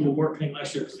 people weren't paying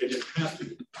last year because they didn't have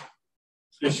to.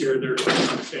 This year, they're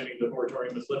understanding the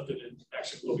moratorium is lifted and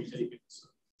action will be taken. So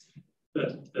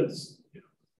that's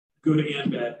good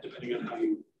and bad, depending on how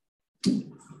you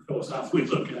philosophically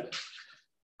look at it.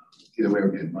 Either way,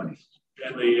 we're getting money.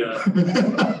 And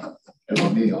the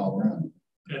and me all around.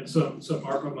 And some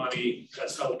ARPA money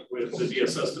has helped with the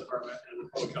DSS department and the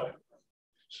public health department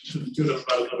to the tune of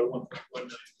about another 1.1 million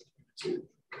between the two.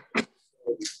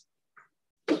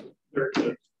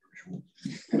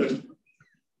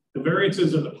 The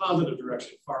variances in the positive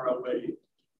direction far outweigh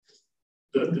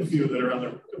the few that are on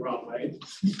the wrong way.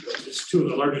 Just two of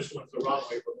the largest ones the wrong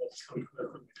way, but both coming from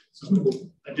there. So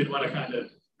I did want to kind of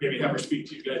maybe have her speak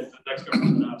to you guys in the next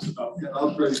government ops about. Yeah,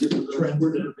 I'll try to get to the trend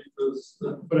because.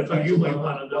 But I thought you might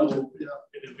want to know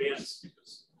in advance,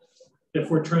 because if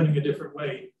we're trending a different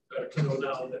way, better to know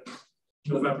now than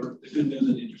November. The good news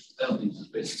in the interest penalties is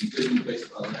basically good news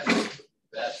based on that.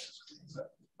 That's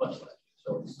much less.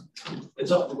 So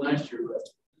it's up from last year, but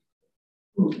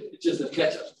it's just a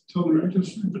catch up. Totally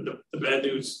interesting. But the bad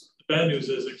news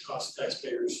is it costs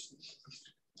taxpayers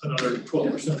another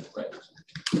 12%. Right.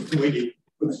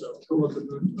 So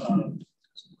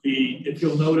if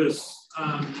you'll notice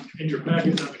in your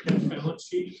package on the cash balance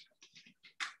sheet,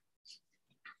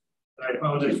 I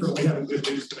apologize for only having good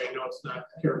news today. I know it's not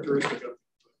characteristic of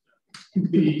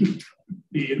the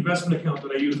investment account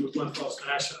that I use with Glen Falls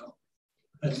National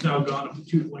has now gone up to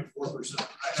 2.4%. I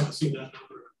haven't seen that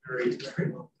number in a very,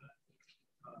 very long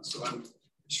time. So I'm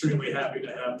extremely happy to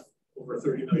have over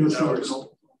 $30 million.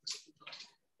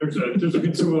 There's a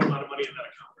considerable amount of money in that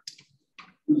account.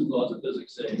 Whose laws of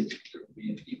physics say there will be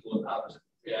an equal and opposite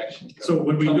reaction? So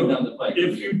when we go down the pike,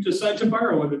 if you decide to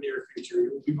borrow in the near future,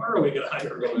 you will be borrowing at a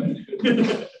higher rate.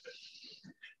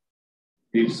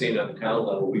 We've seen on the county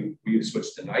level, we've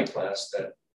switched to night class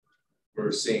that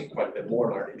we're seeing quite a bit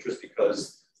more in our interest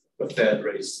because the Fed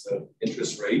raised the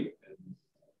interest rate and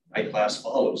night class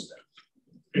follows them.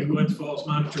 And Glens Falls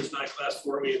monitors night class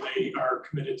for me, and they are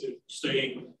committed to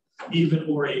staying even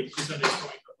or a percentage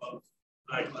point above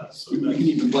night class. So we can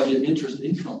even budget interest and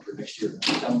income for next year.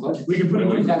 Budget. We can put it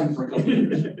like that for a couple of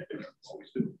years. Always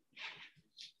do.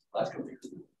 Last couple of years.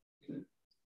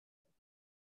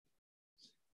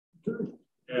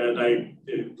 And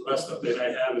the last update I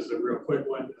have is a real quick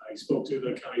one. I spoke to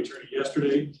the county attorney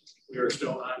yesterday. We are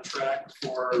still on track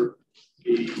for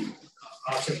the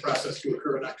auction process to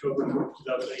occur in October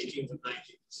 2018 and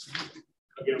 19.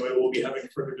 Again, we will be having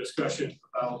further discussion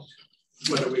about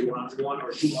whether we want one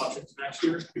or two auctions next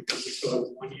year, because we still have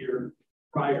 1 year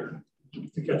prior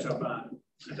to catch up on,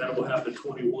 and then we'll have the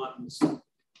 21s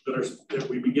that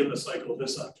we begin the cycle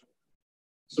this October.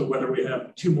 So whether we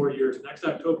have 2 more years next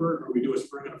October or we do a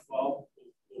spring and a fall,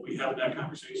 we'll be having that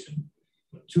conversation.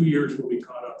 2 years will be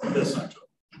caught up this October.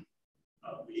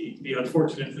 The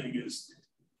unfortunate thing is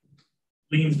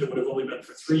liens that would have only been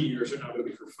for 3 years are now going to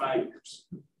be for 5 years.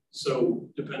 So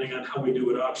depending on how we do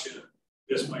an auction,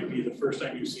 this might be the first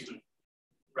time you've seen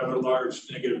a rather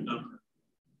large negative number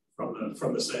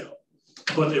from the sale.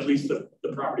 But at least the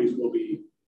properties will be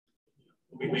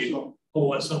made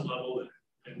whole at some level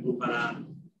and move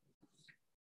on.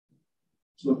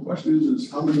 So the question is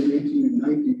how many in 18 and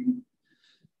 19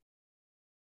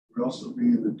 would also be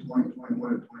in the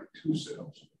 2021 and 22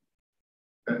 sales.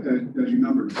 And as you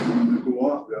number, you want to go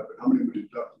off that, but how many would you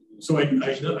deduct? So I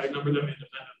number them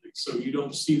independently, so you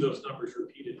don't see those numbers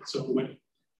repeated. So when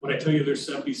I tell you there's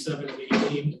 77 and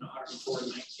 18 and 104 and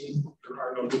 19, there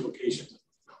are no duplications.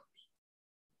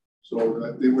 So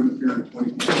they wouldn't appear in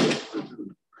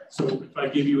 2022. So if I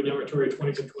give you an inventory of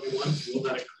 20s and 21s, you will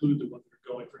not include the ones that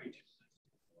are going for 18.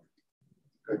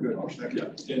 Okay, good. Thank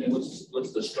you. And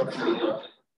what's the structure of the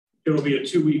auction? It will be a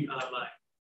 2-week online.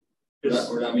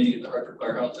 We're not meeting at the Hartford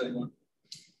Firehouse anymore.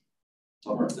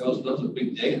 That was a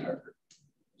big day in Hartford.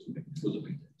 It was a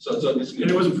big day. So and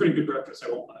it was a pretty good breakfast,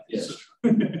 I won't lie. Yes.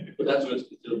 But that's what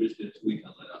it'll be a week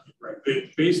online after. Right.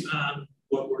 Based on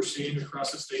what we're seeing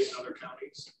across the state and other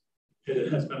counties,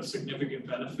 it has been a significant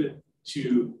benefit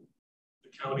to the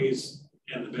counties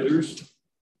and the bidders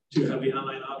to have the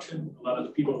online auction. A lot of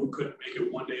the people who couldn't make a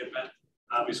one-day event,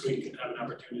 obviously can have an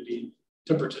opportunity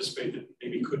to participate that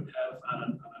maybe couldn't have on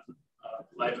a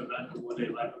live event, a one-day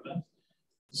live event.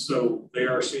 So they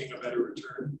are seeing a better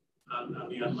return on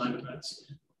the online events.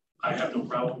 I have no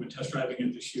problem with test driving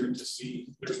it this year to see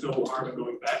there's no harm in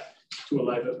going back to a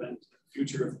live event in the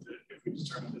future if we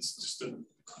determine this just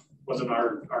wasn't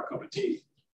our cup of tea.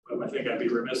 But I think I'd be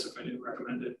remiss if I didn't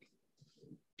recommend it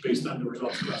based on the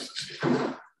results across the state.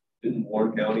 Didn't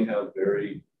Warren County have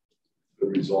very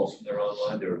good results from their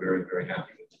online? They were very, very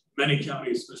happy with it. Many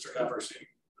counties, Mr. F, are seeing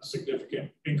a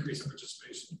significant increase in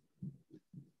participation.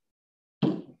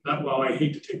 Not while I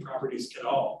hate to take properties at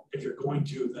all, if you're going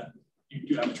to, then you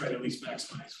do have to try to at least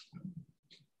maximize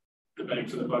the bang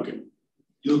for the buck.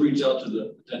 You'll reach out to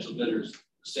the potential bidders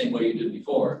the same way you did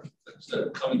before. Instead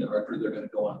of coming to Hartford, they're going to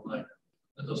go online,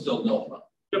 and they'll still know about it.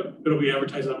 Yep, it'll be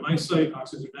advertised on my site,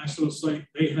 Oxford International site.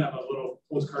 They have a little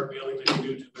postcard mailing that you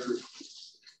do to their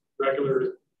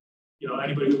regular,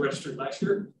 anybody who registered last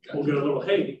year will get a little,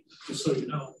 hey, just so you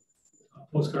know,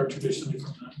 postcard traditionally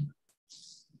from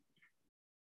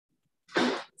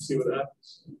them. See what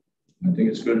happens. I think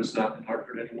it's good it's not in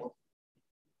Hartford anymore.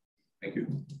 Thank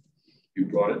you. You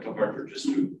brought it to Hartford just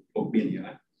to poke me in the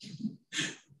eye.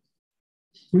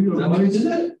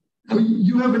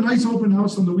 You have a nice open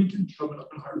house on the weekend coming up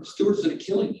in Hartford. Stewart's going to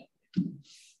killing you.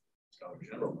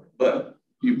 But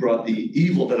you brought the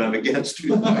evil that I'm against.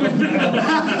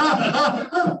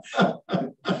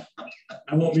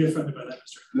 I won't be offended by that,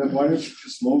 Mr. Then why don't you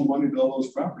just loan money to all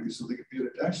those properties so they can pay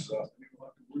their taxes off? And you don't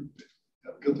have to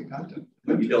have guilty content.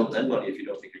 But you don't lend money if you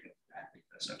don't think you're going to back it.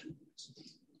 That's not true.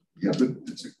 Yeah, but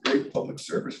it's a great public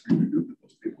service for you to do to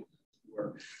those people who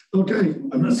are. Okay.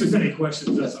 Unless there's any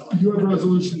questions, that's all. You have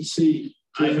resolution C.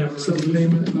 I have some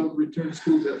payment of return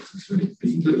school taxes.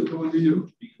 Anything that going to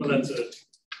you? Well, that's a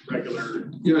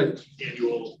regular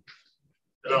annual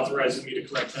that authorizes me to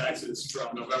collect taxes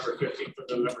from November 15th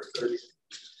to November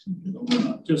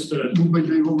 30th. Just to move by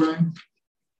Dave O'Brien.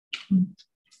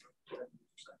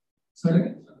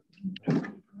 Second.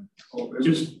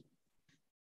 Just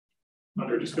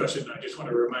under discussion, I just want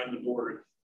to remind the board,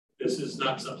 this is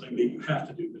not something that you have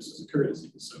to do. This is a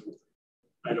courtesy. So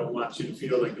I don't want you to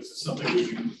feel like this is something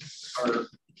that you are,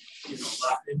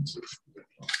 locked into.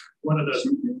 One of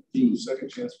the second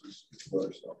chance for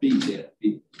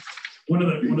one of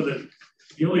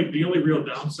the only real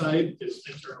downside is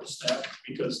internal staff,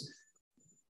 because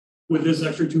with this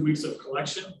extra 2 weeks of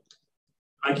collection,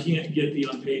 I can't get the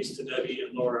unpaid to Debbie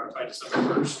and Laura by December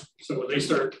 1st. So when they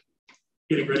start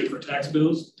getting ready for tax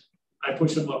bills, I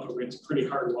push them up against a pretty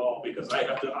hard wall because I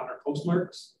have to honor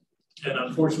postmarks. And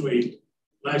unfortunately,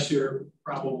 last year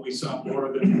probably saw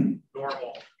more than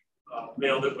normal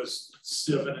mail that was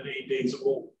 7 and 8 days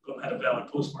old but had a valid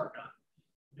postmark on.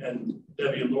 And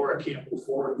Debbie and Laura can't move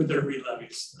forward with their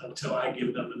re-levies until I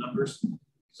give them the numbers.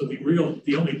 So the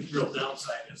only real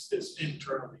downside is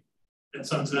internally. And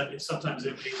sometimes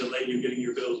it may delay you getting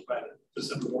your bills by the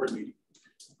December board meeting.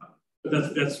 But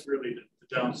that's really the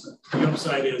downside. The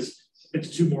upside is it's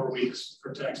 2 more weeks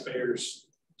for taxpayers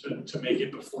to make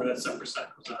it before that 7% goes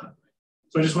on.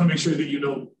 So I just want to make sure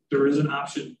that there is an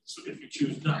option. So if you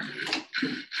choose not to.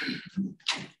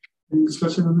 Any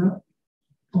discussion on that?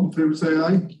 All in favor, say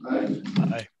aye.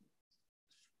 Aye.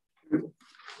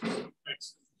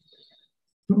 Thanks.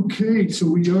 Okay, so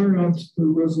we are on to the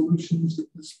resolutions at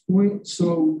this point.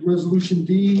 So resolution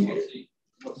D.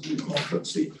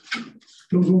 Let's see.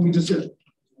 Those one we just said.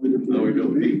 No, we go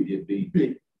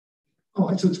B. Oh,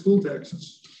 I said school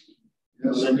taxes.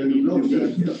 Yes,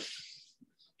 yeah.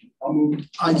 I'll move.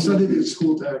 I said it is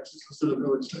school taxes instead of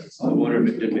village taxes. I wonder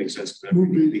if it did make sense to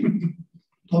move B.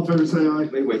 All in favor, say aye.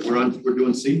 Wait, we're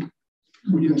doing C?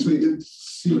 We actually did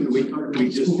C. We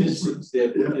just did C.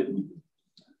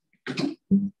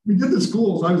 We did the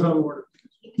schools. I was out of order.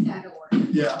 Out of order.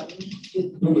 Yeah.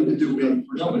 No,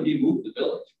 but he moved the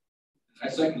village. I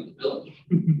seconded the village.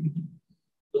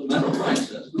 Doesn't matter what Brian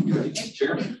says. He's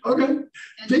chairman. Okay.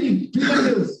 P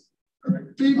is.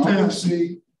 P pass.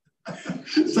 C.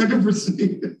 Second for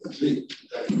C.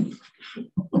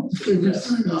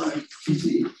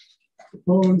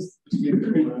 Opposed?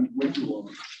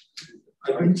 I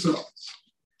think so.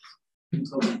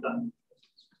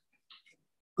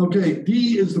 Okay,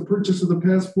 D is the purchase of the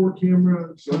passport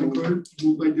camera.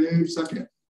 Moved by Dave, second.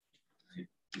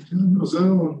 John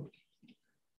Roselle.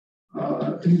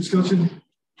 Any discussion?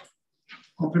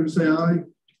 All in favor say aye.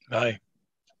 Aye.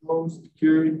 Opposed?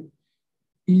 Carried.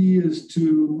 E is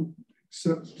to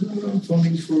accept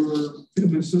funding for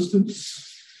family assistance.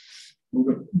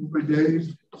 Moved by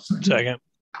Dave. Second.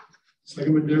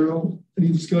 Second by Daryl. Any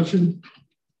discussion?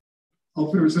 All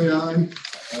in favor say aye.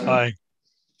 Aye.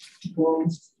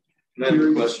 Opposed? Can I have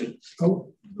a question?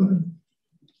 Oh, go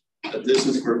ahead. This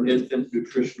is for infant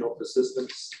nutritional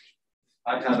assistance.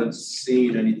 I haven't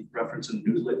seen any reference in the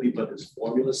news lately, but is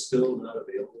formula still not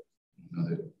available?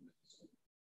 No,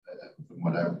 from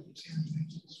what I've seen,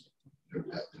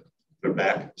 they're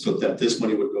back. So that this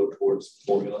money would go towards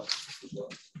formula as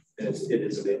well. And it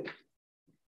is available.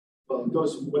 Well,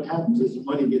 because what happens is the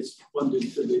money gets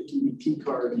funded to the EBT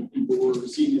card and people who are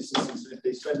receiving assistance. And if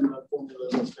they spend it on formula,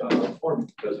 they spend it on formula.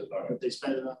 If they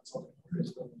spend it on something.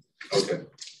 Okay.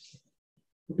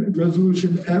 Okay.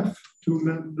 Resolution F to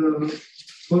amend the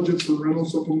budget for rental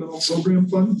supplemental program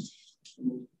fund.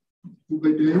 Moved by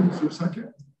Dave, is there a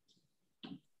second?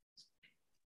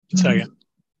 Second.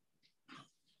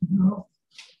 No.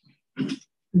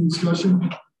 Any discussion?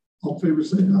 All in favor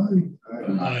say aye.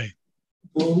 Aye.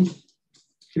 Opposed?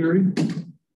 Carried.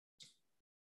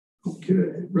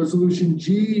 Okay. Resolution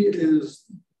G is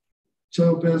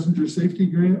child passenger safety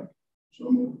grant. So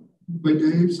moved by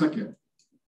Dave, second.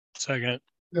 Second.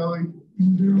 Kelly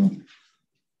and Daryl.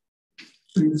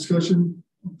 Any discussion?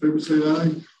 All in favor say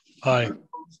aye. Aye.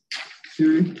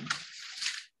 Carried.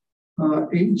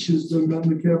 H is the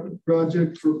amendment capital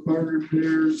project for barn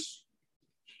repairs.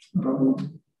 Moved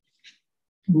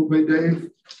by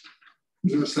Dave.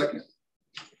 Is there a second?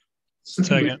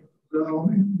 Second.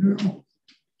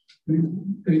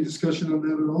 Any discussion on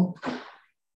that at all?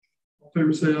 All in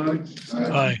favor say aye.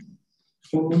 Aye.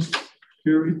 Opposed?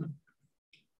 Carried.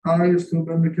 I is to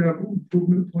amend the capital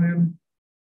improvement plan.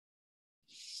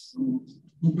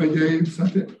 Moved by Dave,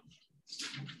 second.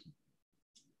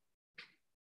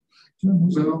 John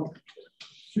Roselle,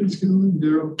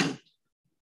 Daryl.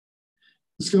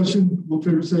 Discussion, all in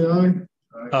favor say aye.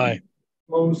 Aye.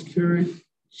 Opposed, carried.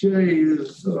 J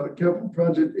is capital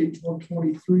project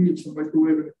H123. It's a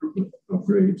microwave and equipment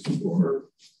upgrades for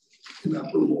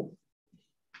inoperable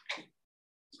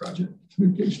project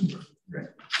communications. Right.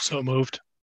 So moved.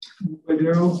 Moved by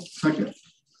Daryl, second.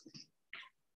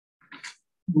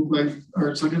 Moved by,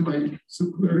 or second by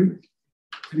Sue Clary.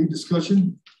 Any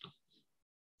discussion?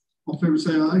 All in favor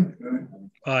say aye.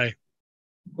 Aye.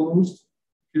 Opposed?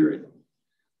 Carried.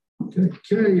 Okay,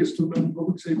 K is to amend the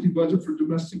public safety budget for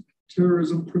domestic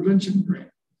terrorism prevention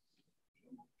grant.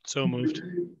 So moved.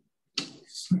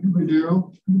 Second by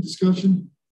Daryl. Any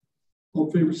discussion? All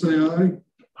in favor say aye.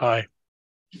 Aye.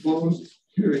 Opposed?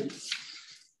 Carried.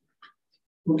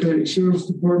 Okay, Sheriff's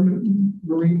Department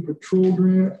Marine Patrol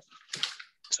grant.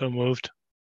 So moved.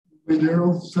 By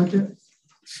Daryl, second.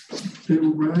 Dave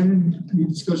O'Brien, any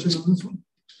discussion on this one?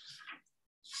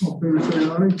 All in favor say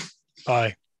aye.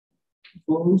 Aye.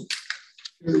 Opposed?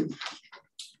 Carried.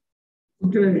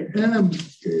 Okay, M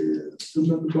is to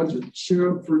amend the budget.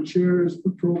 Sheriff for chairs,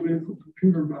 patrol vehicle,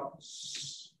 computer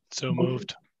mouse. So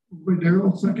moved. By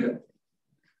Daryl, second.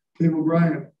 Dave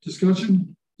O'Brien,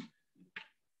 discussion?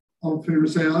 All in favor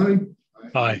say aye.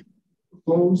 Aye.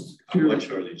 Opposed? How much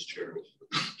are these chairs?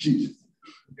 Jesus.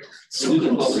 So we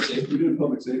did public safety. We did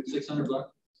public safety. $600.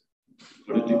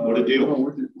 What a deal.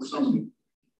 We're something.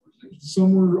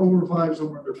 Some were over 5, some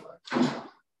were under 5.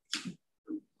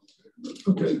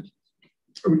 Okay.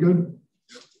 Are we good?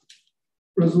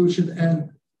 Resolution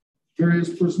N. Various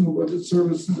personal budget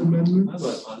services amendments.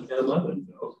 On 11, no.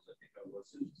 I think I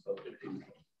wasn't.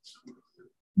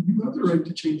 You have the right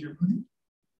to change your mind.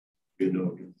 You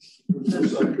know.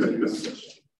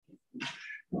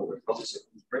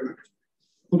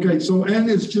 Okay, so N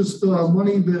is just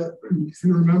money that, if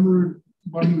you remember,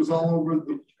 money was all over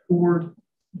the board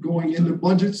going into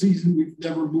budget season. We've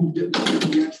never moved it to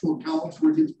the actual accounts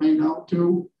where it gets paid out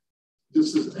to.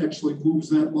 This is actually moves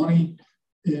that money.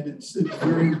 And it's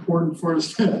very important for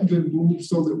us to have been moved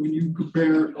so that when you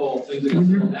compare, so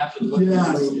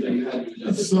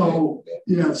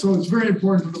it's very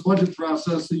important for the budget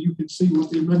process that you can see what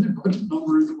the amended budget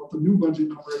number is and what the new budget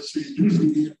number is, so you can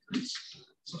see the increase.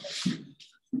 So.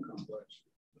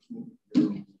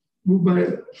 Moved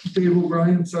by Dave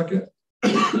O'Brien, second.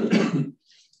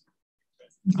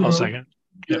 I'll second.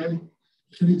 Okay. Yep.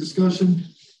 Any discussion?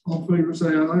 All in favor,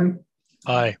 say aye.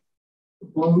 Aye.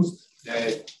 Opposed?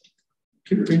 Nay.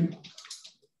 Carried.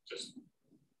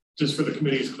 Just for the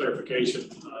committee's clarification,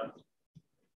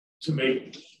 to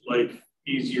make life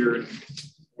easier and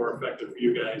more effective for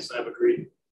you guys, I've agreed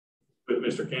with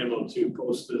Mr. Campbell to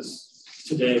post this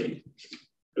today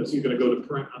because you're going to go to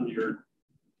print on your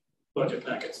budget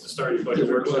packets to start your budget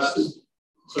workshops.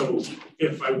 So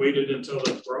if I waited until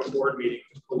the board meeting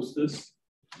to post this,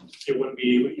 it wouldn't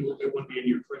be in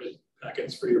your printed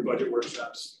packets for your budget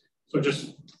workshops. So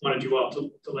just wanted you all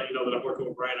to let you know that I'm working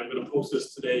with Brian. I'm going to post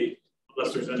this today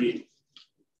unless there's any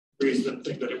reason to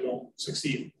think that it won't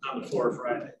succeed on the floor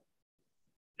Friday.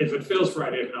 If it fails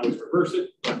Friday, I can always reverse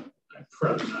it, but I'd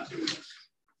rather not do that.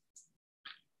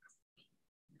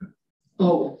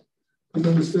 Oh, and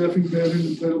then the staffing pattern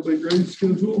entitled by grade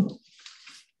schedule.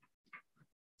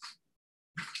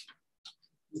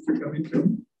 Mr.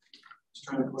 Cunningham. Just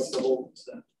trying to collect the whole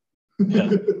stuff. Yeah.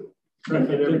 Trying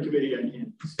to get every committee I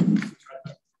can.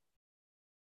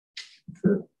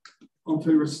 All in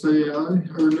favor, say aye.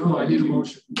 Or no, I need a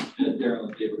motion.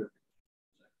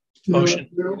 Motion.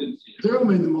 Daryl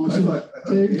made the motion.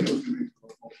 Dave.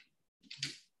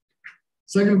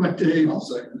 Second by Dave. I'll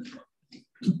second.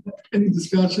 Any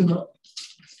discussion?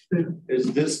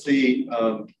 Is this the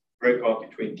break off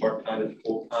between part-time and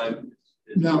full-time?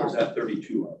 No. Or is that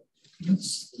 32?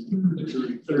 That's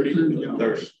 30.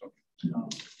 No.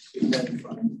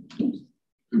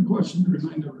 Good question to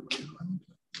remind everybody.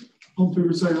 All in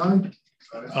favor, say aye.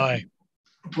 Aye.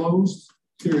 Opposed?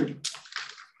 Carried.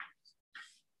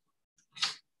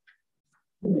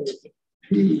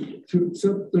 P, to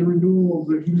accept the renewal of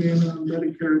the Humana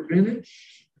Medicare Advantage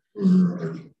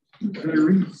for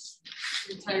retirees.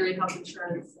 Retiree health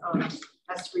insurance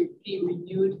has to be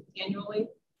renewed annually.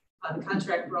 The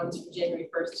contract runs from January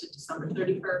 1st to December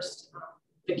 31st.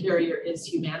 The carrier is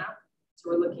Humana. So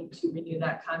we're looking to renew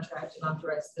that contract and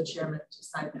authorize the chairman to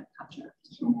sign that contract.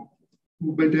 So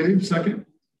moved by Dave, second.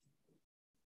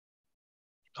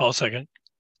 I'll second.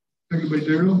 Second by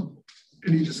Daryl.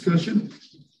 Any discussion?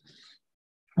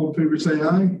 All in favor, say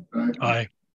aye. Aye.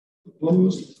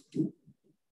 Opposed?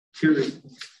 Carried.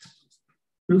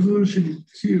 Resolution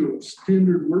Q,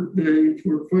 standard work day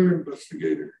for fire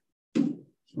investigator.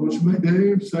 Motion by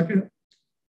Dave, second.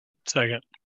 Second.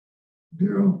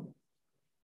 Daryl.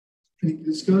 Any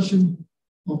discussion?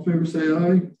 All in favor, say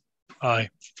aye. Aye.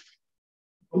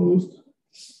 Opposed?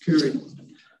 Carried.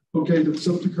 Okay, the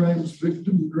accept the crimes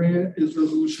victim grant is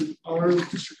resolution R,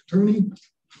 district attorney.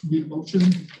 Need a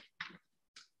motion?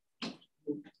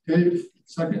 Dave,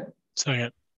 second.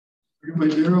 Second. Second by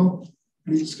Daryl.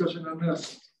 Any discussion on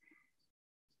this?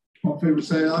 All in favor,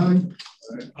 say aye.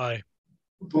 Aye.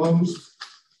 Opposed?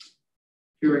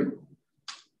 Carried.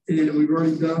 And we've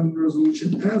already done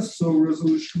resolution S, so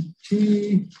resolution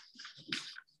T.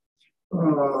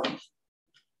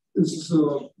 This is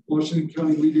a Washington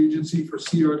County lead agency for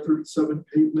CR 37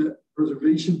 pavement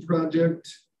preservation project.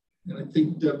 And I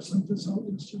think Deb sent this out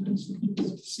yesterday, so you get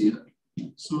to see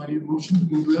it. So I need a motion to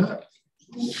move that.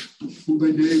 Moved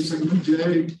by Dave, second by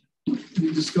Jay.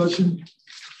 Any discussion?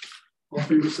 All in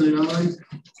favor, say aye.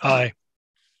 Aye.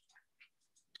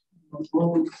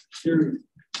 Opposed? Carried.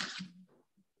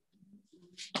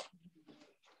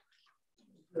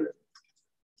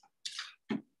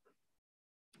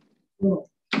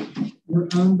 Well, we're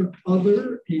on the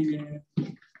other, and I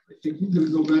think we're going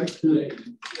to go back to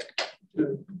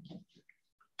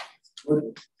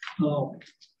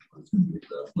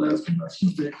last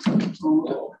day.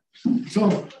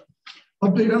 So,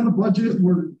 update on the budget.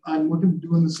 I'm looking at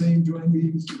doing the same joint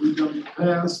meetings that we've done in the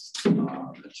past.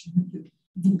 That should make it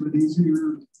a little bit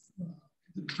easier.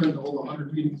 Trying to hold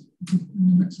 100 meetings in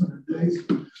the next 100 days.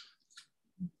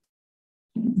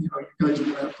 You know, you guys are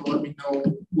going to have to let me know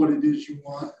what it is you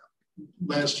want.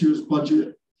 Last year's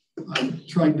budget, I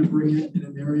tried to bring it in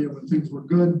an area when things were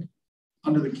good.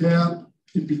 Under the cap,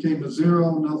 it became a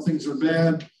zero. Now things are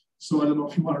bad. So I don't know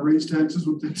if you want to raise taxes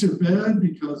when things are bad,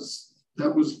 because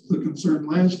that was the concern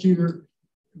last year.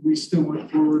 We still went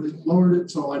forward and lowered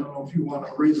it. So I don't know if you want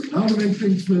to raise it now to make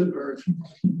things fit, or if you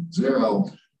want to keep it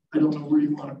zero. I don't know where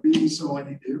you want to be. So I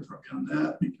need to hear from you on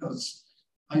that, because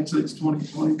hindsight's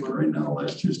 2020, but right now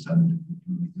last year's tended to be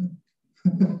really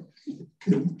good.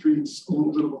 it creates a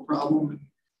little bit of a problem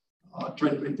and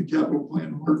trying to make the capital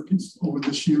plan work. Over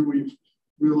this year, we've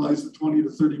realized the $20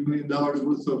 to $30 million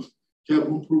worth of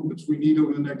capital improvements we need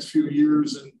over the next few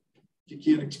years, and you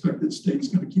can't expect that state's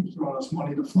going to keep throwing us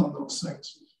money to fund those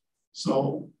things.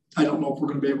 So I don't know if we're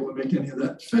going to be able to make any of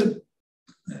that fit.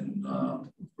 And of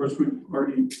course, we've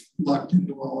already locked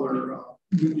into all our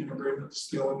union agreements.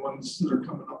 The only ones that are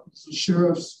coming up is the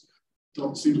sheriffs.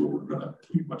 Don't see where we're going to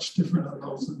be much different on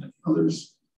those than the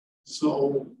others.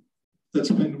 So that's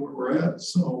kind of where we're at.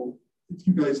 So if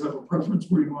you guys have a preference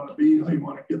where you want to be, how you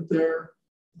want to get there,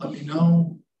 let me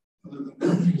know. Other than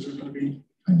that, things are going to be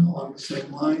kind of along the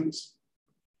same lines.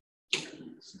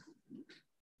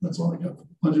 That's all I got for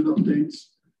budget updates.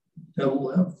 That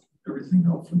will have everything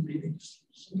out from meetings.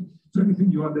 So, is there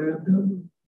anything you want to add, Deb?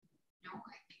 No,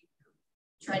 I think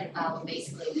try to follow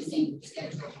basically the same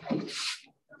schedule.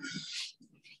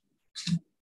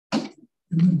 And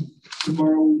then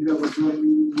tomorrow we have a joint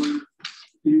meeting with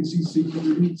the ACC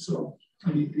committee, so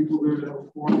I need people there to have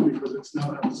a forum because it's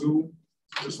not on Zoom.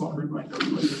 I just want to remind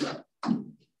everybody of that.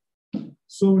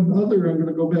 So in other, I'm going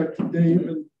to go back to Dave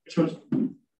and Chuck.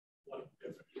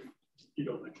 You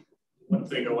don't like one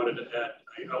thing I wanted to add.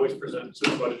 I always present to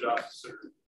the budget officer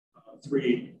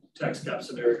 3 tax cap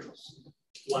scenarios.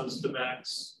 One's the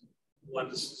max,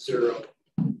 one's 0,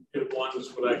 and one's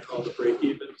what I call the break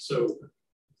even. So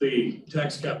the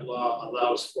tax cap law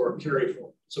allows for carry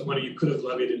forward. So money you could have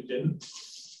levied and didn't,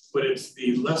 but it's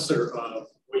the lesser of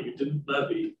what you didn't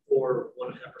levy or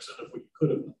 1.5% of what you could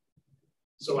have levied.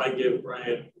 So I give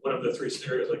Brian, one of the 3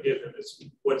 scenarios I give him is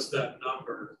what's that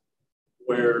number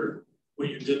where what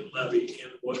you didn't levy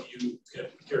and what you can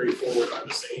carry forward are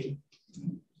the same.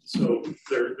 So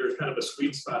there's kind of a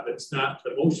sweet spot that's not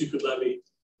the most you could levy,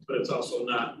 but it's also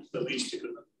not the least you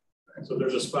could levy. So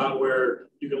there's a spot where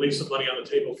you can leave some money on the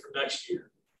table for next year.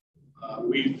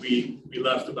 We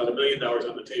left about $1 million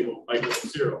on the table by going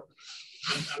 0.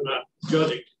 I'm not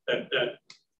judging that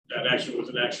action was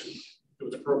an action that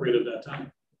was appropriate at that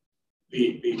time.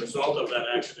 The result of that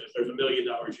action is there's $1 million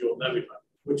you'll levy on,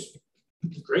 which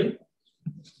is great.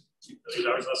 $1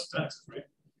 million less taxes, right?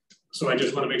 So I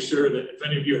just want to make sure that if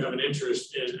any of you have an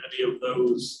interest in any of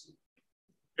those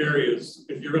areas,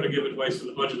 if you're going to give advice to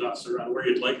the budget officer on where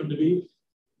you'd like them to be,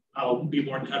 I'll be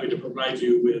more than happy to provide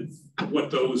you with what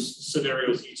those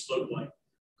scenarios each look like.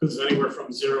 Because it's anywhere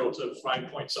from 0 to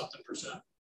 5-point-something%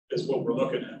 is what we're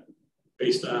looking at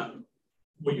based on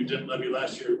what you didn't levy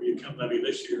last year, what you can levy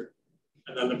this year.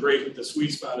 And then the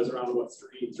sweet spot is around what,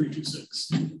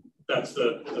 326. That's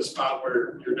the spot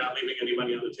where you're not leaving any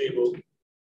money on the table,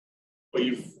 but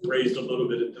you've raised a little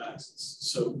bit in taxes.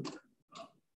 So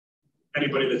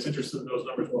anybody that's interested in those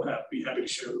numbers will be happy to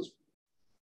share those.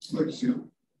 Thanks,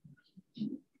 you.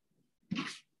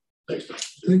 Thanks, Tom.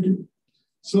 Thank you.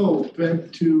 So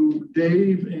back to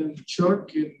Dave and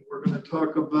Chuck, and we're going to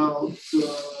talk about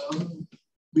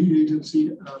lead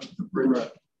agency on the bridge.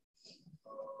 Right.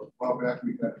 A while back,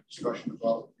 we had a discussion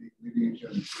about the lead agency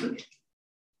on the bridge.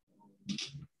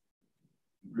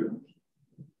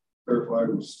 Clarify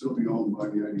it will still be owned by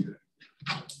the IDA.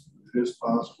 It is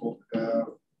possible to have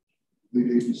lead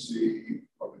agency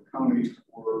of the county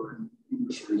for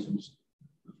English reasons.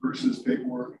 The versus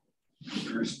paperwork is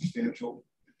very substantial.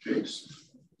 It takes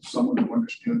someone who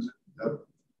understands it, that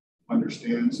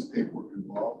understands the paperwork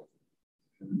involved.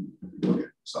 And if you look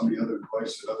at some of the other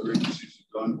advice that other agencies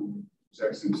have done in the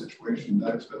exact same situation,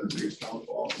 that's been the biggest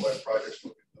downfall of why projects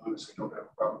don't get done is they don't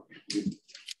have proper people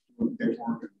doing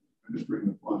paperwork and administering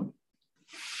the fund.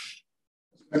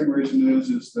 The second reason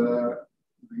is that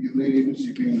the lead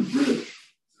agency being the bridge,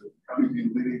 the county being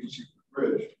the lead agency for the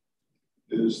bridge,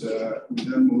 is that we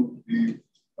then move to be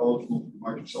eligible for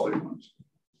March and Sully funds.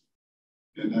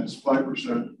 And that's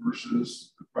 5%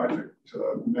 versus the project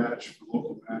match, the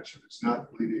local match. If it's not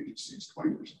the lead agency, it's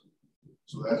 20%.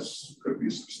 So that's could be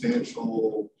a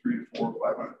substantial $300,000 to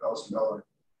 $500,000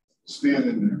 span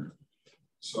in there.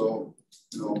 So,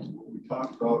 you know, what we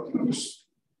talked about, I was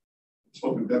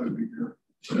hoping Deb would be here.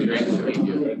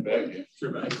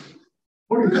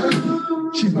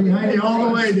 She's behind you all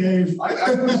the way, Dave.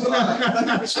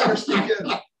 I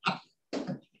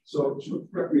So she'll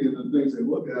correct me in the things they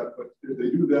look at, but if they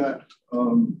do that,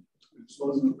 it still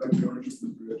doesn't affect the ownership of the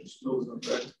bridge. It still doesn't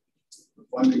affect the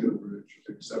funding of the bridge,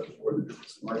 except for the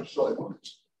difference in March Sully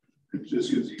funds. It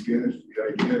just gives the advantage to the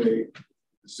IDA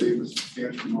to save a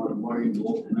substantial amount of money in the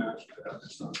local match to have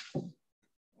this done.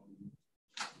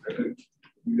 I think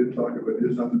we did talk about it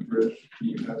is on the bridge.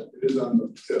 It is on the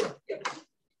tip.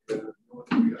 And the only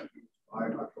thing we have to do by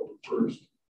October 1st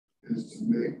is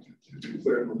to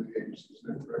declare the lead agency. Is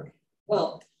that correct?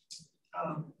 Well,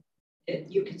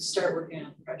 could start working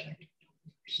on the project.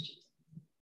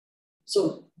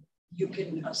 So you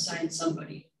can assign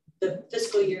somebody. The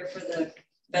fiscal year for the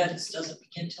beds doesn't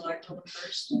begin till October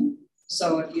 1st.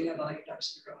 So if you have all your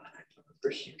ducks in a row on October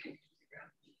 1st, you can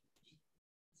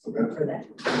Okay. for that.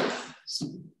 So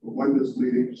when does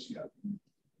lead agency happen?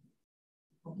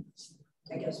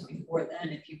 I guess before then,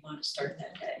 if you want to start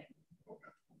that day.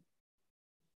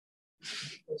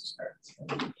 We'll start.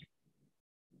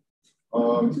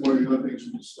 One of the other things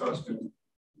we discussed in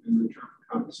return for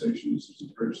compensation is there's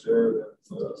a bridge there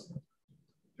that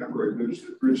temporary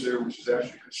bridge there, which is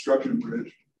actually a construction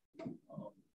bridge.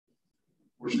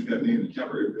 Unfortunately, got named a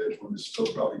temporary bridge when it's still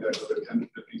probably got another 10 to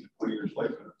 15 to 20 years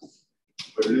life in it.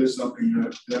 But it is something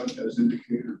that them has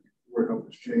indicated before it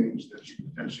was changed that you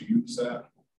potentially use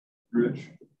that bridge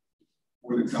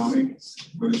for the county,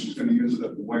 whether she's going to use it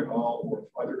at the Whitehall or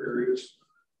other areas.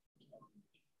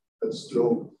 That's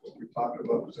still what we talked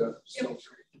about. Was that still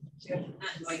true? Yeah,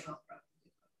 not in Whitehall.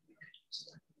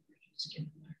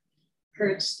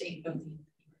 Current state of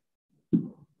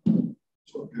the.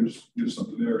 So gives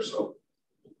something there. So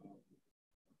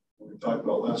what we talked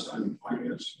about last time in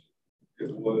finance,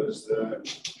 it was that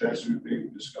tax would be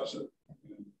discuss it.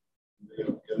 And they're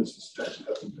going to get us this tax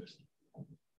cutting.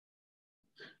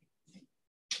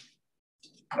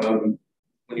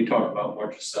 When you talk about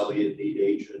Marchicelli and lead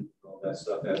agent and all that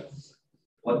stuff,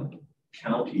 what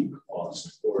county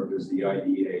cost, or does the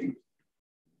IDA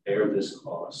bear this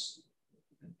cost?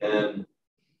 And then if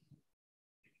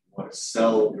you want to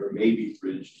sell your maybe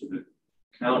bridge to the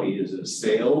county, is it a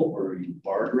sale, or are you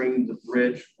bartering the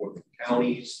bridge for the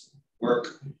county's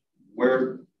work?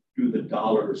 Where do the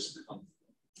dollars come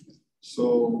from?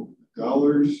 So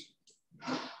dollars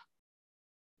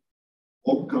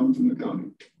all come from the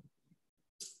county.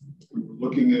 We were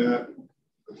looking at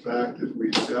the fact that we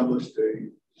established a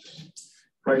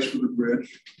price for the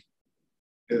bridge,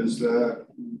 is that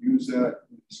we use that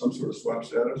in some sort of swap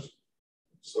status,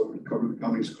 so we cover the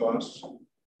county's costs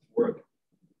for it.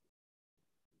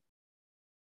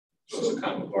 So it's a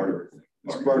kind of a barter thing.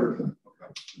 It's a barter thing.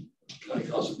 Okay. It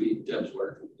could also be Deb's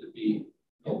work. It'd be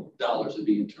dollars. It'd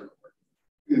be internal work.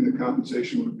 And the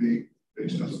compensation would be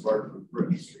based on the barter for the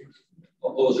bridge.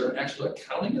 Oh, is there an actual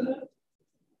accounting of that?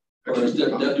 Or does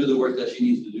Deb do the work that she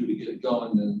needs to do to get it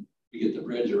going, and we get the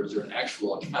bridge, or is there an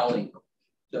actual accounting?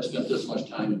 Deb spent this much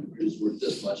time and the bridge is worth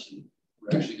this much, and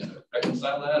we're actually going to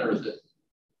reconcile that, or is it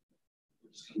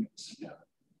we're just going to make this thing happen?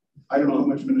 I don't know how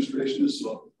much administration is,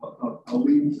 so I'll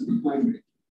leave it behind me.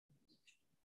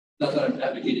 Not that I'm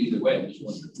advocating either way, I'm just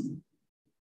wondering.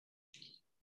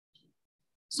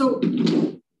 So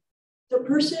the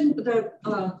person, the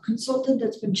consultant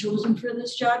that's been chosen for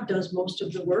this job does most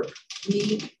of the work.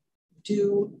 We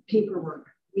do paperwork.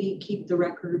 We keep the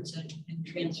records and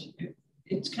transfer.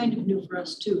 It's kind of new for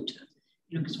us too,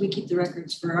 because we keep the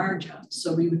records for our jobs.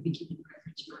 So we would be keeping the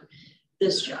records for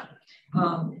this job.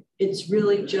 It's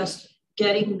really just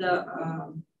getting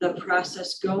the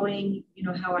process going,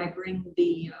 how I bring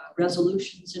the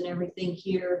resolutions and everything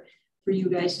here for you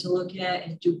guys to look at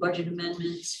and do budget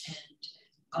amendments,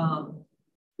 and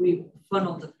we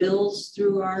funnel the bills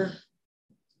through our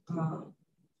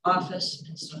office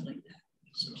and stuff like that.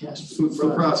 So it's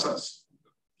the process.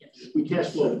 Yes. We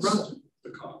cash flow the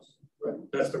cost. Right.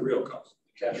 That's the real cost.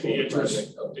 Cash the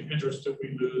interest that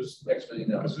we lose. Next $1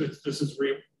 million. This is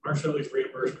Marchicelli's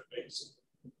reimbursement base.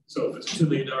 So if it's a $2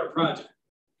 million project,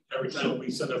 every time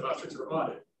we send a voucher through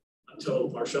audit, until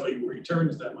Marchicelli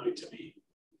returns that money to me,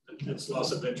 it's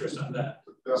loss of interest on that.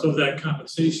 Yeah. So that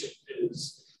compensation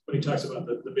is, when he talks about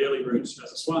the Bailey Bridge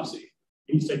as a swapsy,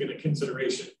 he's taking into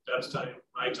consideration Deb's time,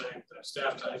 my time, that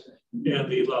staff time,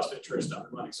 and the lost interest on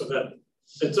the money. So that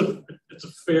it's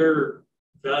a fair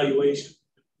valuation,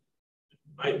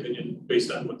 in my opinion,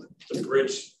 based on what the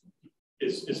bridge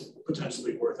is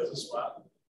potentially worth as a swap.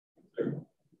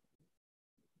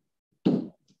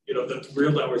 The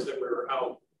real hours that we're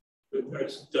out,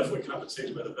 it's definitely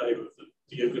compensated by the value of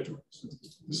the inventories.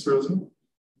 Mr. Rosen?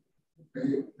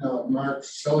 Okay,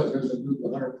 Marchicelli doesn't do the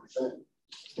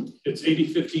 100%. It's 80,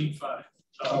 15, 5.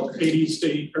 Okay. 80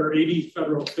 state or 80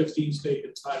 federal, 15 state,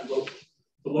 and 5 local.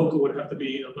 The local would have to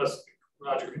be, unless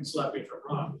Roger can slap me if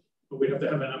I'm wrong, but we'd have to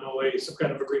have an MOA, some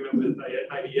kind of agreement with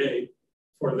IDA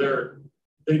for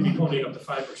they'd be ponying up to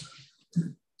 5%.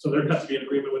 So there'd have to be an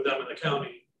agreement with them in the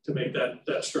county to make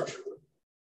that structure work.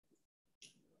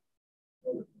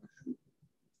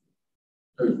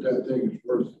 That thing is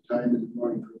worth the time and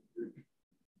money for the bridge.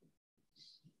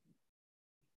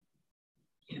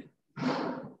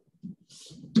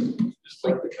 Just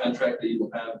like the contract that you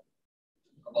will have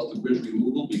about the bridge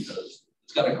removal, because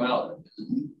it's got to come out.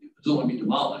 If it's only be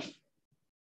demolished,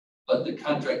 but the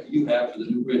contract you have for the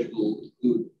new bridge will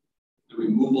include the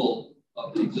removal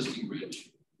of the existing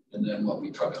bridge and then what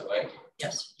we truck it, right?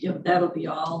 Yes, yep, that'll be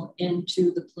all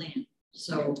into the plan.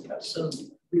 So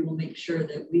we will make sure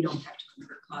that we don't have to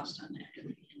incur cost on that. It'll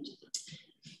be into the,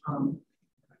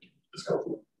 It's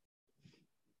helpful.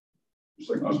 Just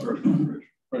like construction.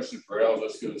 Question for Al,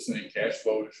 let's give us any cash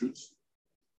flow issues.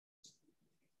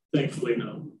 Thankfully,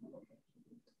 no.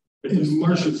 And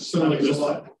Marcia's selling is a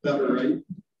lot better, right?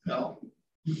 Al?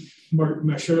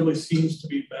 Shirley seems to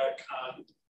be back on,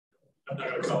 I'm not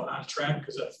going to call it on track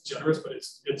because that's generous, but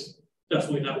it's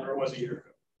definitely not where it was a year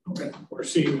ago. Okay. We're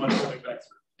seeing money coming back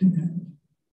through.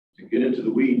 To get into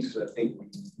the weeds, I think we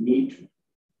need to.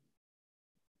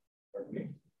 Pardon me.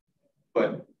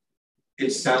 But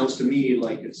it sounds to me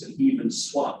like it's an even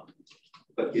swap,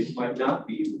 but it might not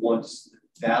be once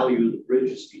the value of the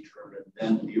bridge is determined.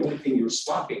 Then the only thing you're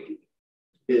swapping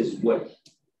is what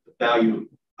the value of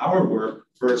our work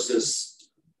versus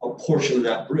a portion of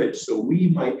that bridge. So we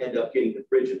might end up getting the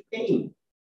bridge and paying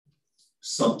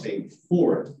something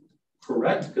for it,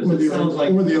 correct? Because it sounds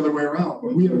like or the other way around.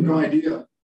 We have no idea.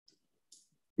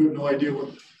 We have no idea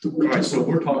what the bridge is. Right, so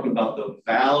we're talking about the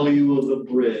value of the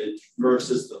bridge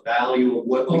versus the value of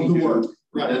what we do. Work.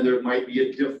 Right. And then there might be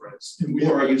a difference.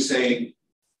 Or are you saying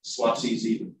swaps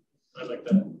even? I like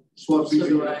that. Swaps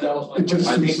easy. I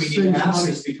think we need to ask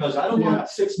this because I don't want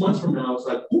 6 months from now, it's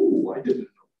like, ooh, I didn't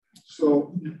know.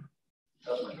 So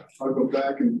I'll go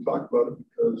back and talk about it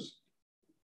because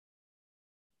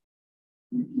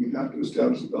we have to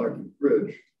establish the value of the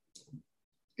bridge.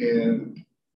 And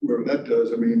wherever that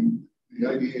does, I mean, the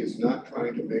idea is not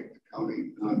trying to make the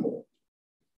county non-whole.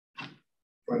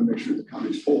 Trying to make sure the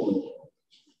county's whole.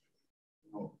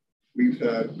 You know, we've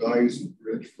had values of the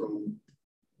bridge from,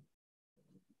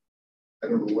 I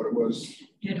don't know what it was.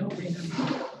 I don't remember.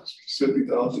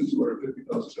 $50,000 to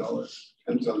 $250,000.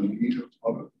 Depends on the need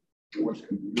of it and what's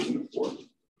going to be using it for.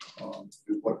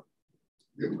 And what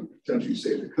it would potentially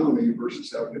save the county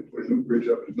versus having to put a new bridge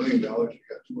up at $1 million. You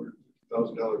got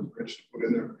 $250,000 bridge to put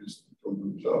in there because from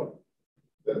themselves.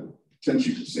 That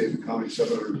potentially could save the county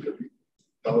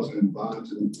 $750,000 in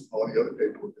bonds and all the other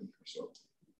paperwork in there. So,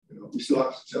 you know, we still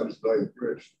have to establish the value of the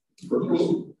bridge.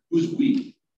 Who's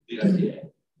we? The idea.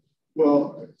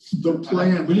 Well, the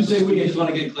plan. When you say we, I just want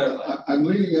to get clarified. I'm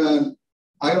leaning on.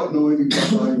 I don't know anything about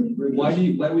valuing the bridge. Why do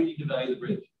we need to value the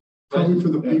bridge? Probably for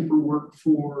the paperwork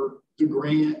for the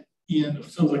grant and it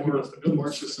sounds like you want the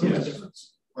Marcia yes.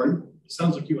 Difference. Pardon? It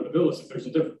sounds like you want to bill us if there's a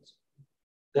difference.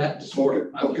 That's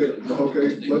okay.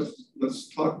 Let's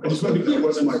talk about that. That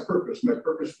wasn't my purpose. My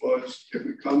purpose was if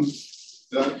it comes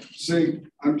that say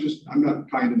I'm not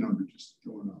kind of number just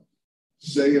throwing out.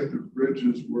 Say if the bridge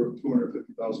is worth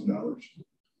 $250,000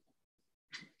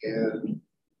 and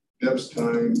Deb's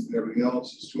time and everything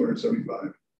else is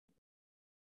 $275,000.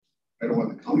 I don't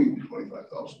want the county to be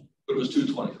 $25,000. But it was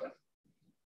 $225,000.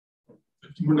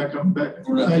 We're not coming back.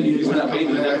 We're not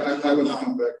paying that. I wouldn't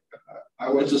come back.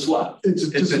 It's a swap. It's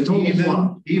an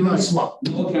even swap.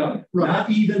 No accounting. Right. Not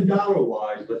even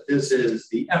dollar-wise, but this is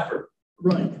the effort.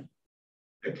 Right.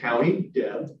 The county,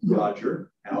 Deb,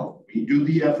 Roger, Al, we do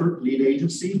the effort, lead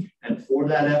agency, and for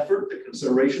that effort, the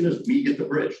consideration is we get the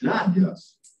bridge. Not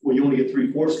yes. Well, you only get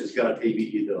 3/4 because you got to pay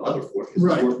me the other 4 because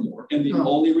right. it's worth more. And the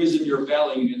only reason you're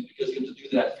valuing is because you have to do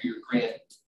that for your grant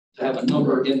to have a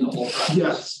number in the whole process.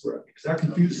 Yes. Right. Because that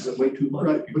confuses it way too much.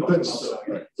 Right. But that's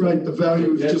right. The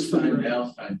value is just for the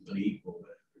Al's time to equal.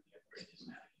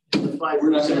 The 5% we're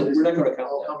not going to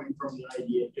count coming from the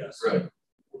idea. Yes. Right.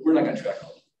 We're not going to track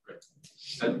all that. Right.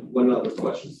 And one other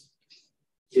question.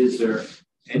 Is there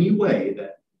any way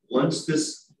that once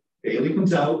this Bailey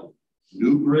comes out,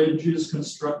 new bridge is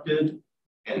constructed,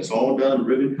 and it's all done,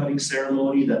 ribbon cutting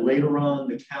ceremony, that later on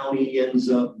the county ends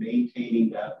up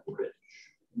maintaining that bridge?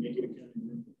 Make it a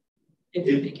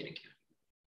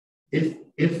county.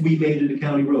 If we made it a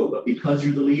county road, but because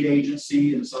you're the lead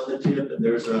agency and it's on the tip and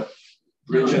there's a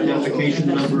bridge identification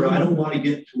number, I don't want to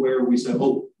get to where we say,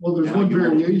 oh. Well, there's one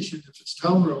variation. If it's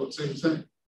town road, same thing.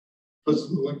 Because of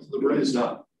the length of the bridge. It's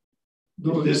not.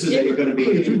 No, this is going to be.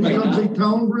 If it becomes a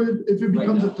town bridge, if it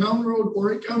becomes a town road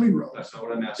or a county road. That's not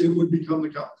what I'm asking. It would become the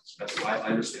county's. That's why I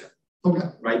understand. Okay.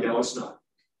 Right now it's not.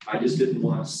 I just didn't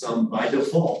want some by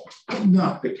default.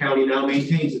 No. The county now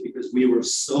maintains it because we were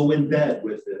so in bed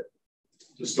with it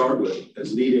to start with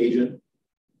as lead agent.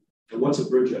 And what's a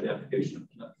bridge identification?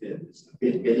 Not bin. It's a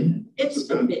bin. It's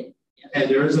a bin.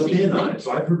 And there is a bin on it.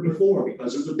 So I've heard before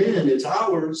because there's a bin, it's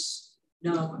ours.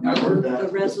 No, I heard that. The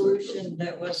resolution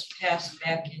that was passed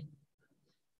back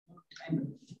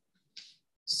in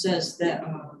says that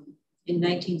in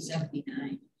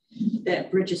 1979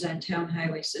 that bridges on town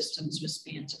highway systems with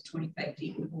spans of 25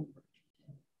 feet or over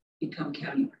become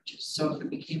county bridges. So if it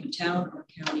became a town or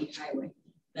county highway,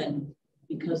 then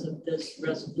because of this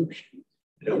resolution,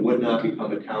 it would not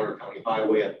become a town or county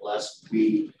highway unless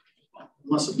we.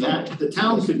 Unless the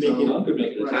town could make it. The town could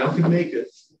make it. The town could make it.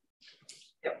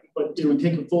 Yep. But it would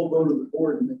take a full vote of the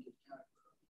board and make it county.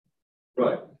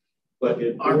 Right. But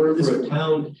in order for a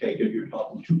town to take it, you're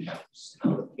talking two towns,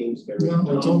 town of Kingsbury.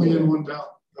 No, it's only in one town.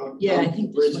 Yeah, I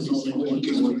think this one is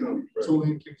It's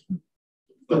only in Kingsbury.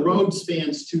 The road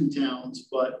spans two towns,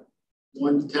 but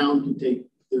one town can take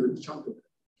their chunk of it.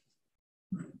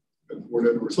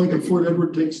 It's like if Fort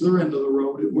Edward takes their end of the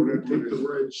road, it wouldn't take the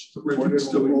bridge. The bridge would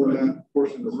still be on that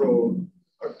portion of the road,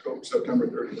 September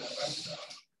 30th.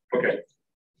 Okay.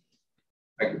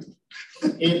 Thank you.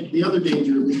 And the other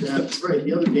danger with that, right?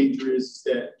 The other danger is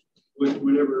that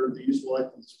whenever the useful life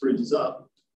of this bridge is up,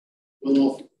 we'll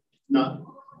all not.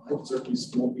 I certainly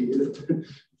won't be here.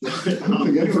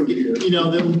 You know,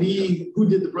 there will be who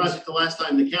did the project the last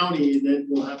time, the county, and then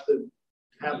we'll have to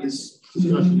have this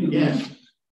discussion again.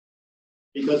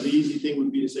 Because the easy thing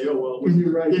would be to say, oh, well,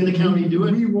 didn't the county do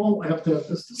it? We won't have to have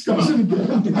this discussion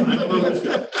again.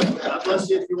 God bless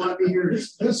you if you want to be here.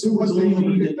 This was the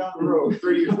lead down the road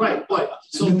 30 years. Right, but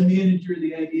so the manager of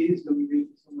the IDA is going to be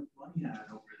making so much money on it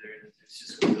over there. It's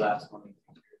just going to last money.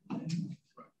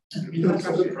 That's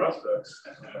a good prospect.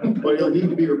 But it'll need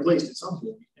to be replaced at some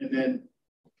point. And then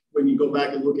when you go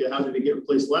back and look at how did it get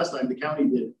replaced last time, the county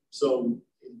did it. So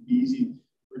it'd be easy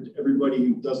for everybody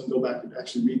who doesn't go back and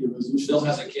actually read the resolution. Still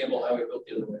has a Campbell Highway built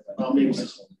the other way. Maybe.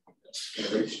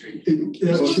 Very straight. It's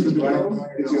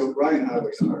the O'Brien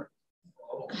Highway.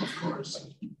 Of course.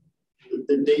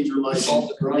 The danger lies.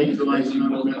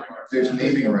 There's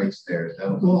naming rights there.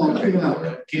 Well,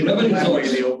 yeah.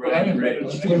 The O'Brien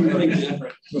Bridge.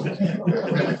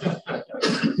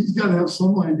 He's got to have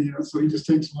some idea, so he just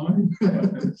takes mine.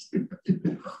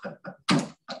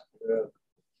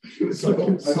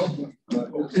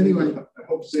 Anyway, I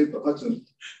hope Save the Hudson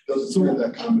doesn't hear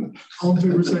that comment. All in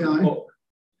favor, say aye.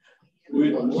 We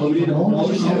need a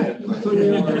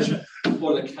motion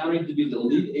for the county to be the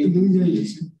lead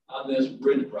agency on this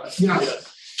bridge project.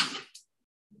 Yes.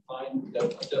 Fine,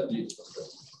 definitely.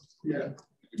 Yeah. You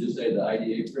could just say the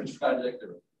IDA bridge project,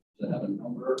 or does it have a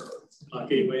number?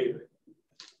 Gateway.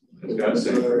 I don't know the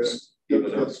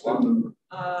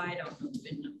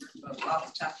VIN number, but off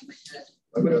the top of my head.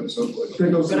 I bet it's someplace. That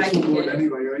goes to But the I school can board get it.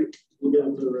 anyway, right? We'll get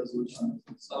into the resolution.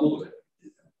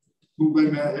 Moved by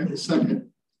Matt,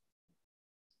 second.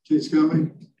 Jay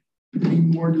Scully. Any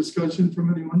more discussion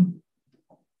from anyone?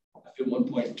 I feel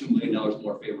 $1.2 million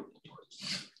more favorable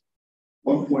towards.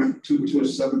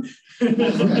 1.227.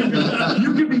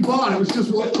 You can be bought. It was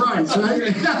just one price,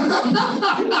 right?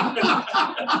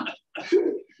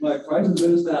 My price has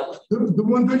been established. The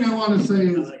one thing I want to say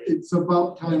is it's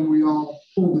about time we all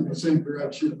pulled in the same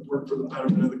direction and work for the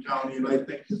betterment of the county, and I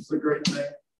think it's a great thing.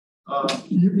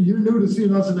 You're new to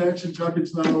seeing us in action, Chuck.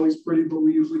 It's not always pretty, but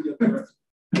we usually get there.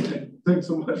 And thanks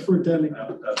so much for attending.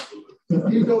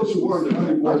 He goes to work.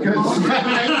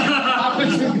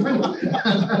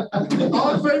 All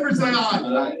in favor, say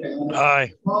aye.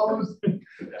 Aye. Opposed?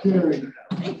 Carried.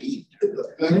 Thank you.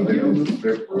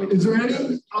 Is there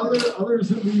any others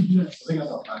that we've missed?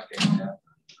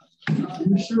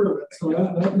 You're sure of it, so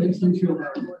that makes me feel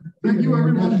better. Thank you,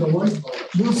 everyone.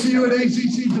 We'll see you at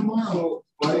ACC tomorrow.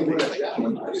 We're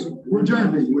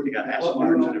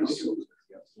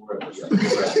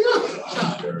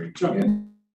adjourned.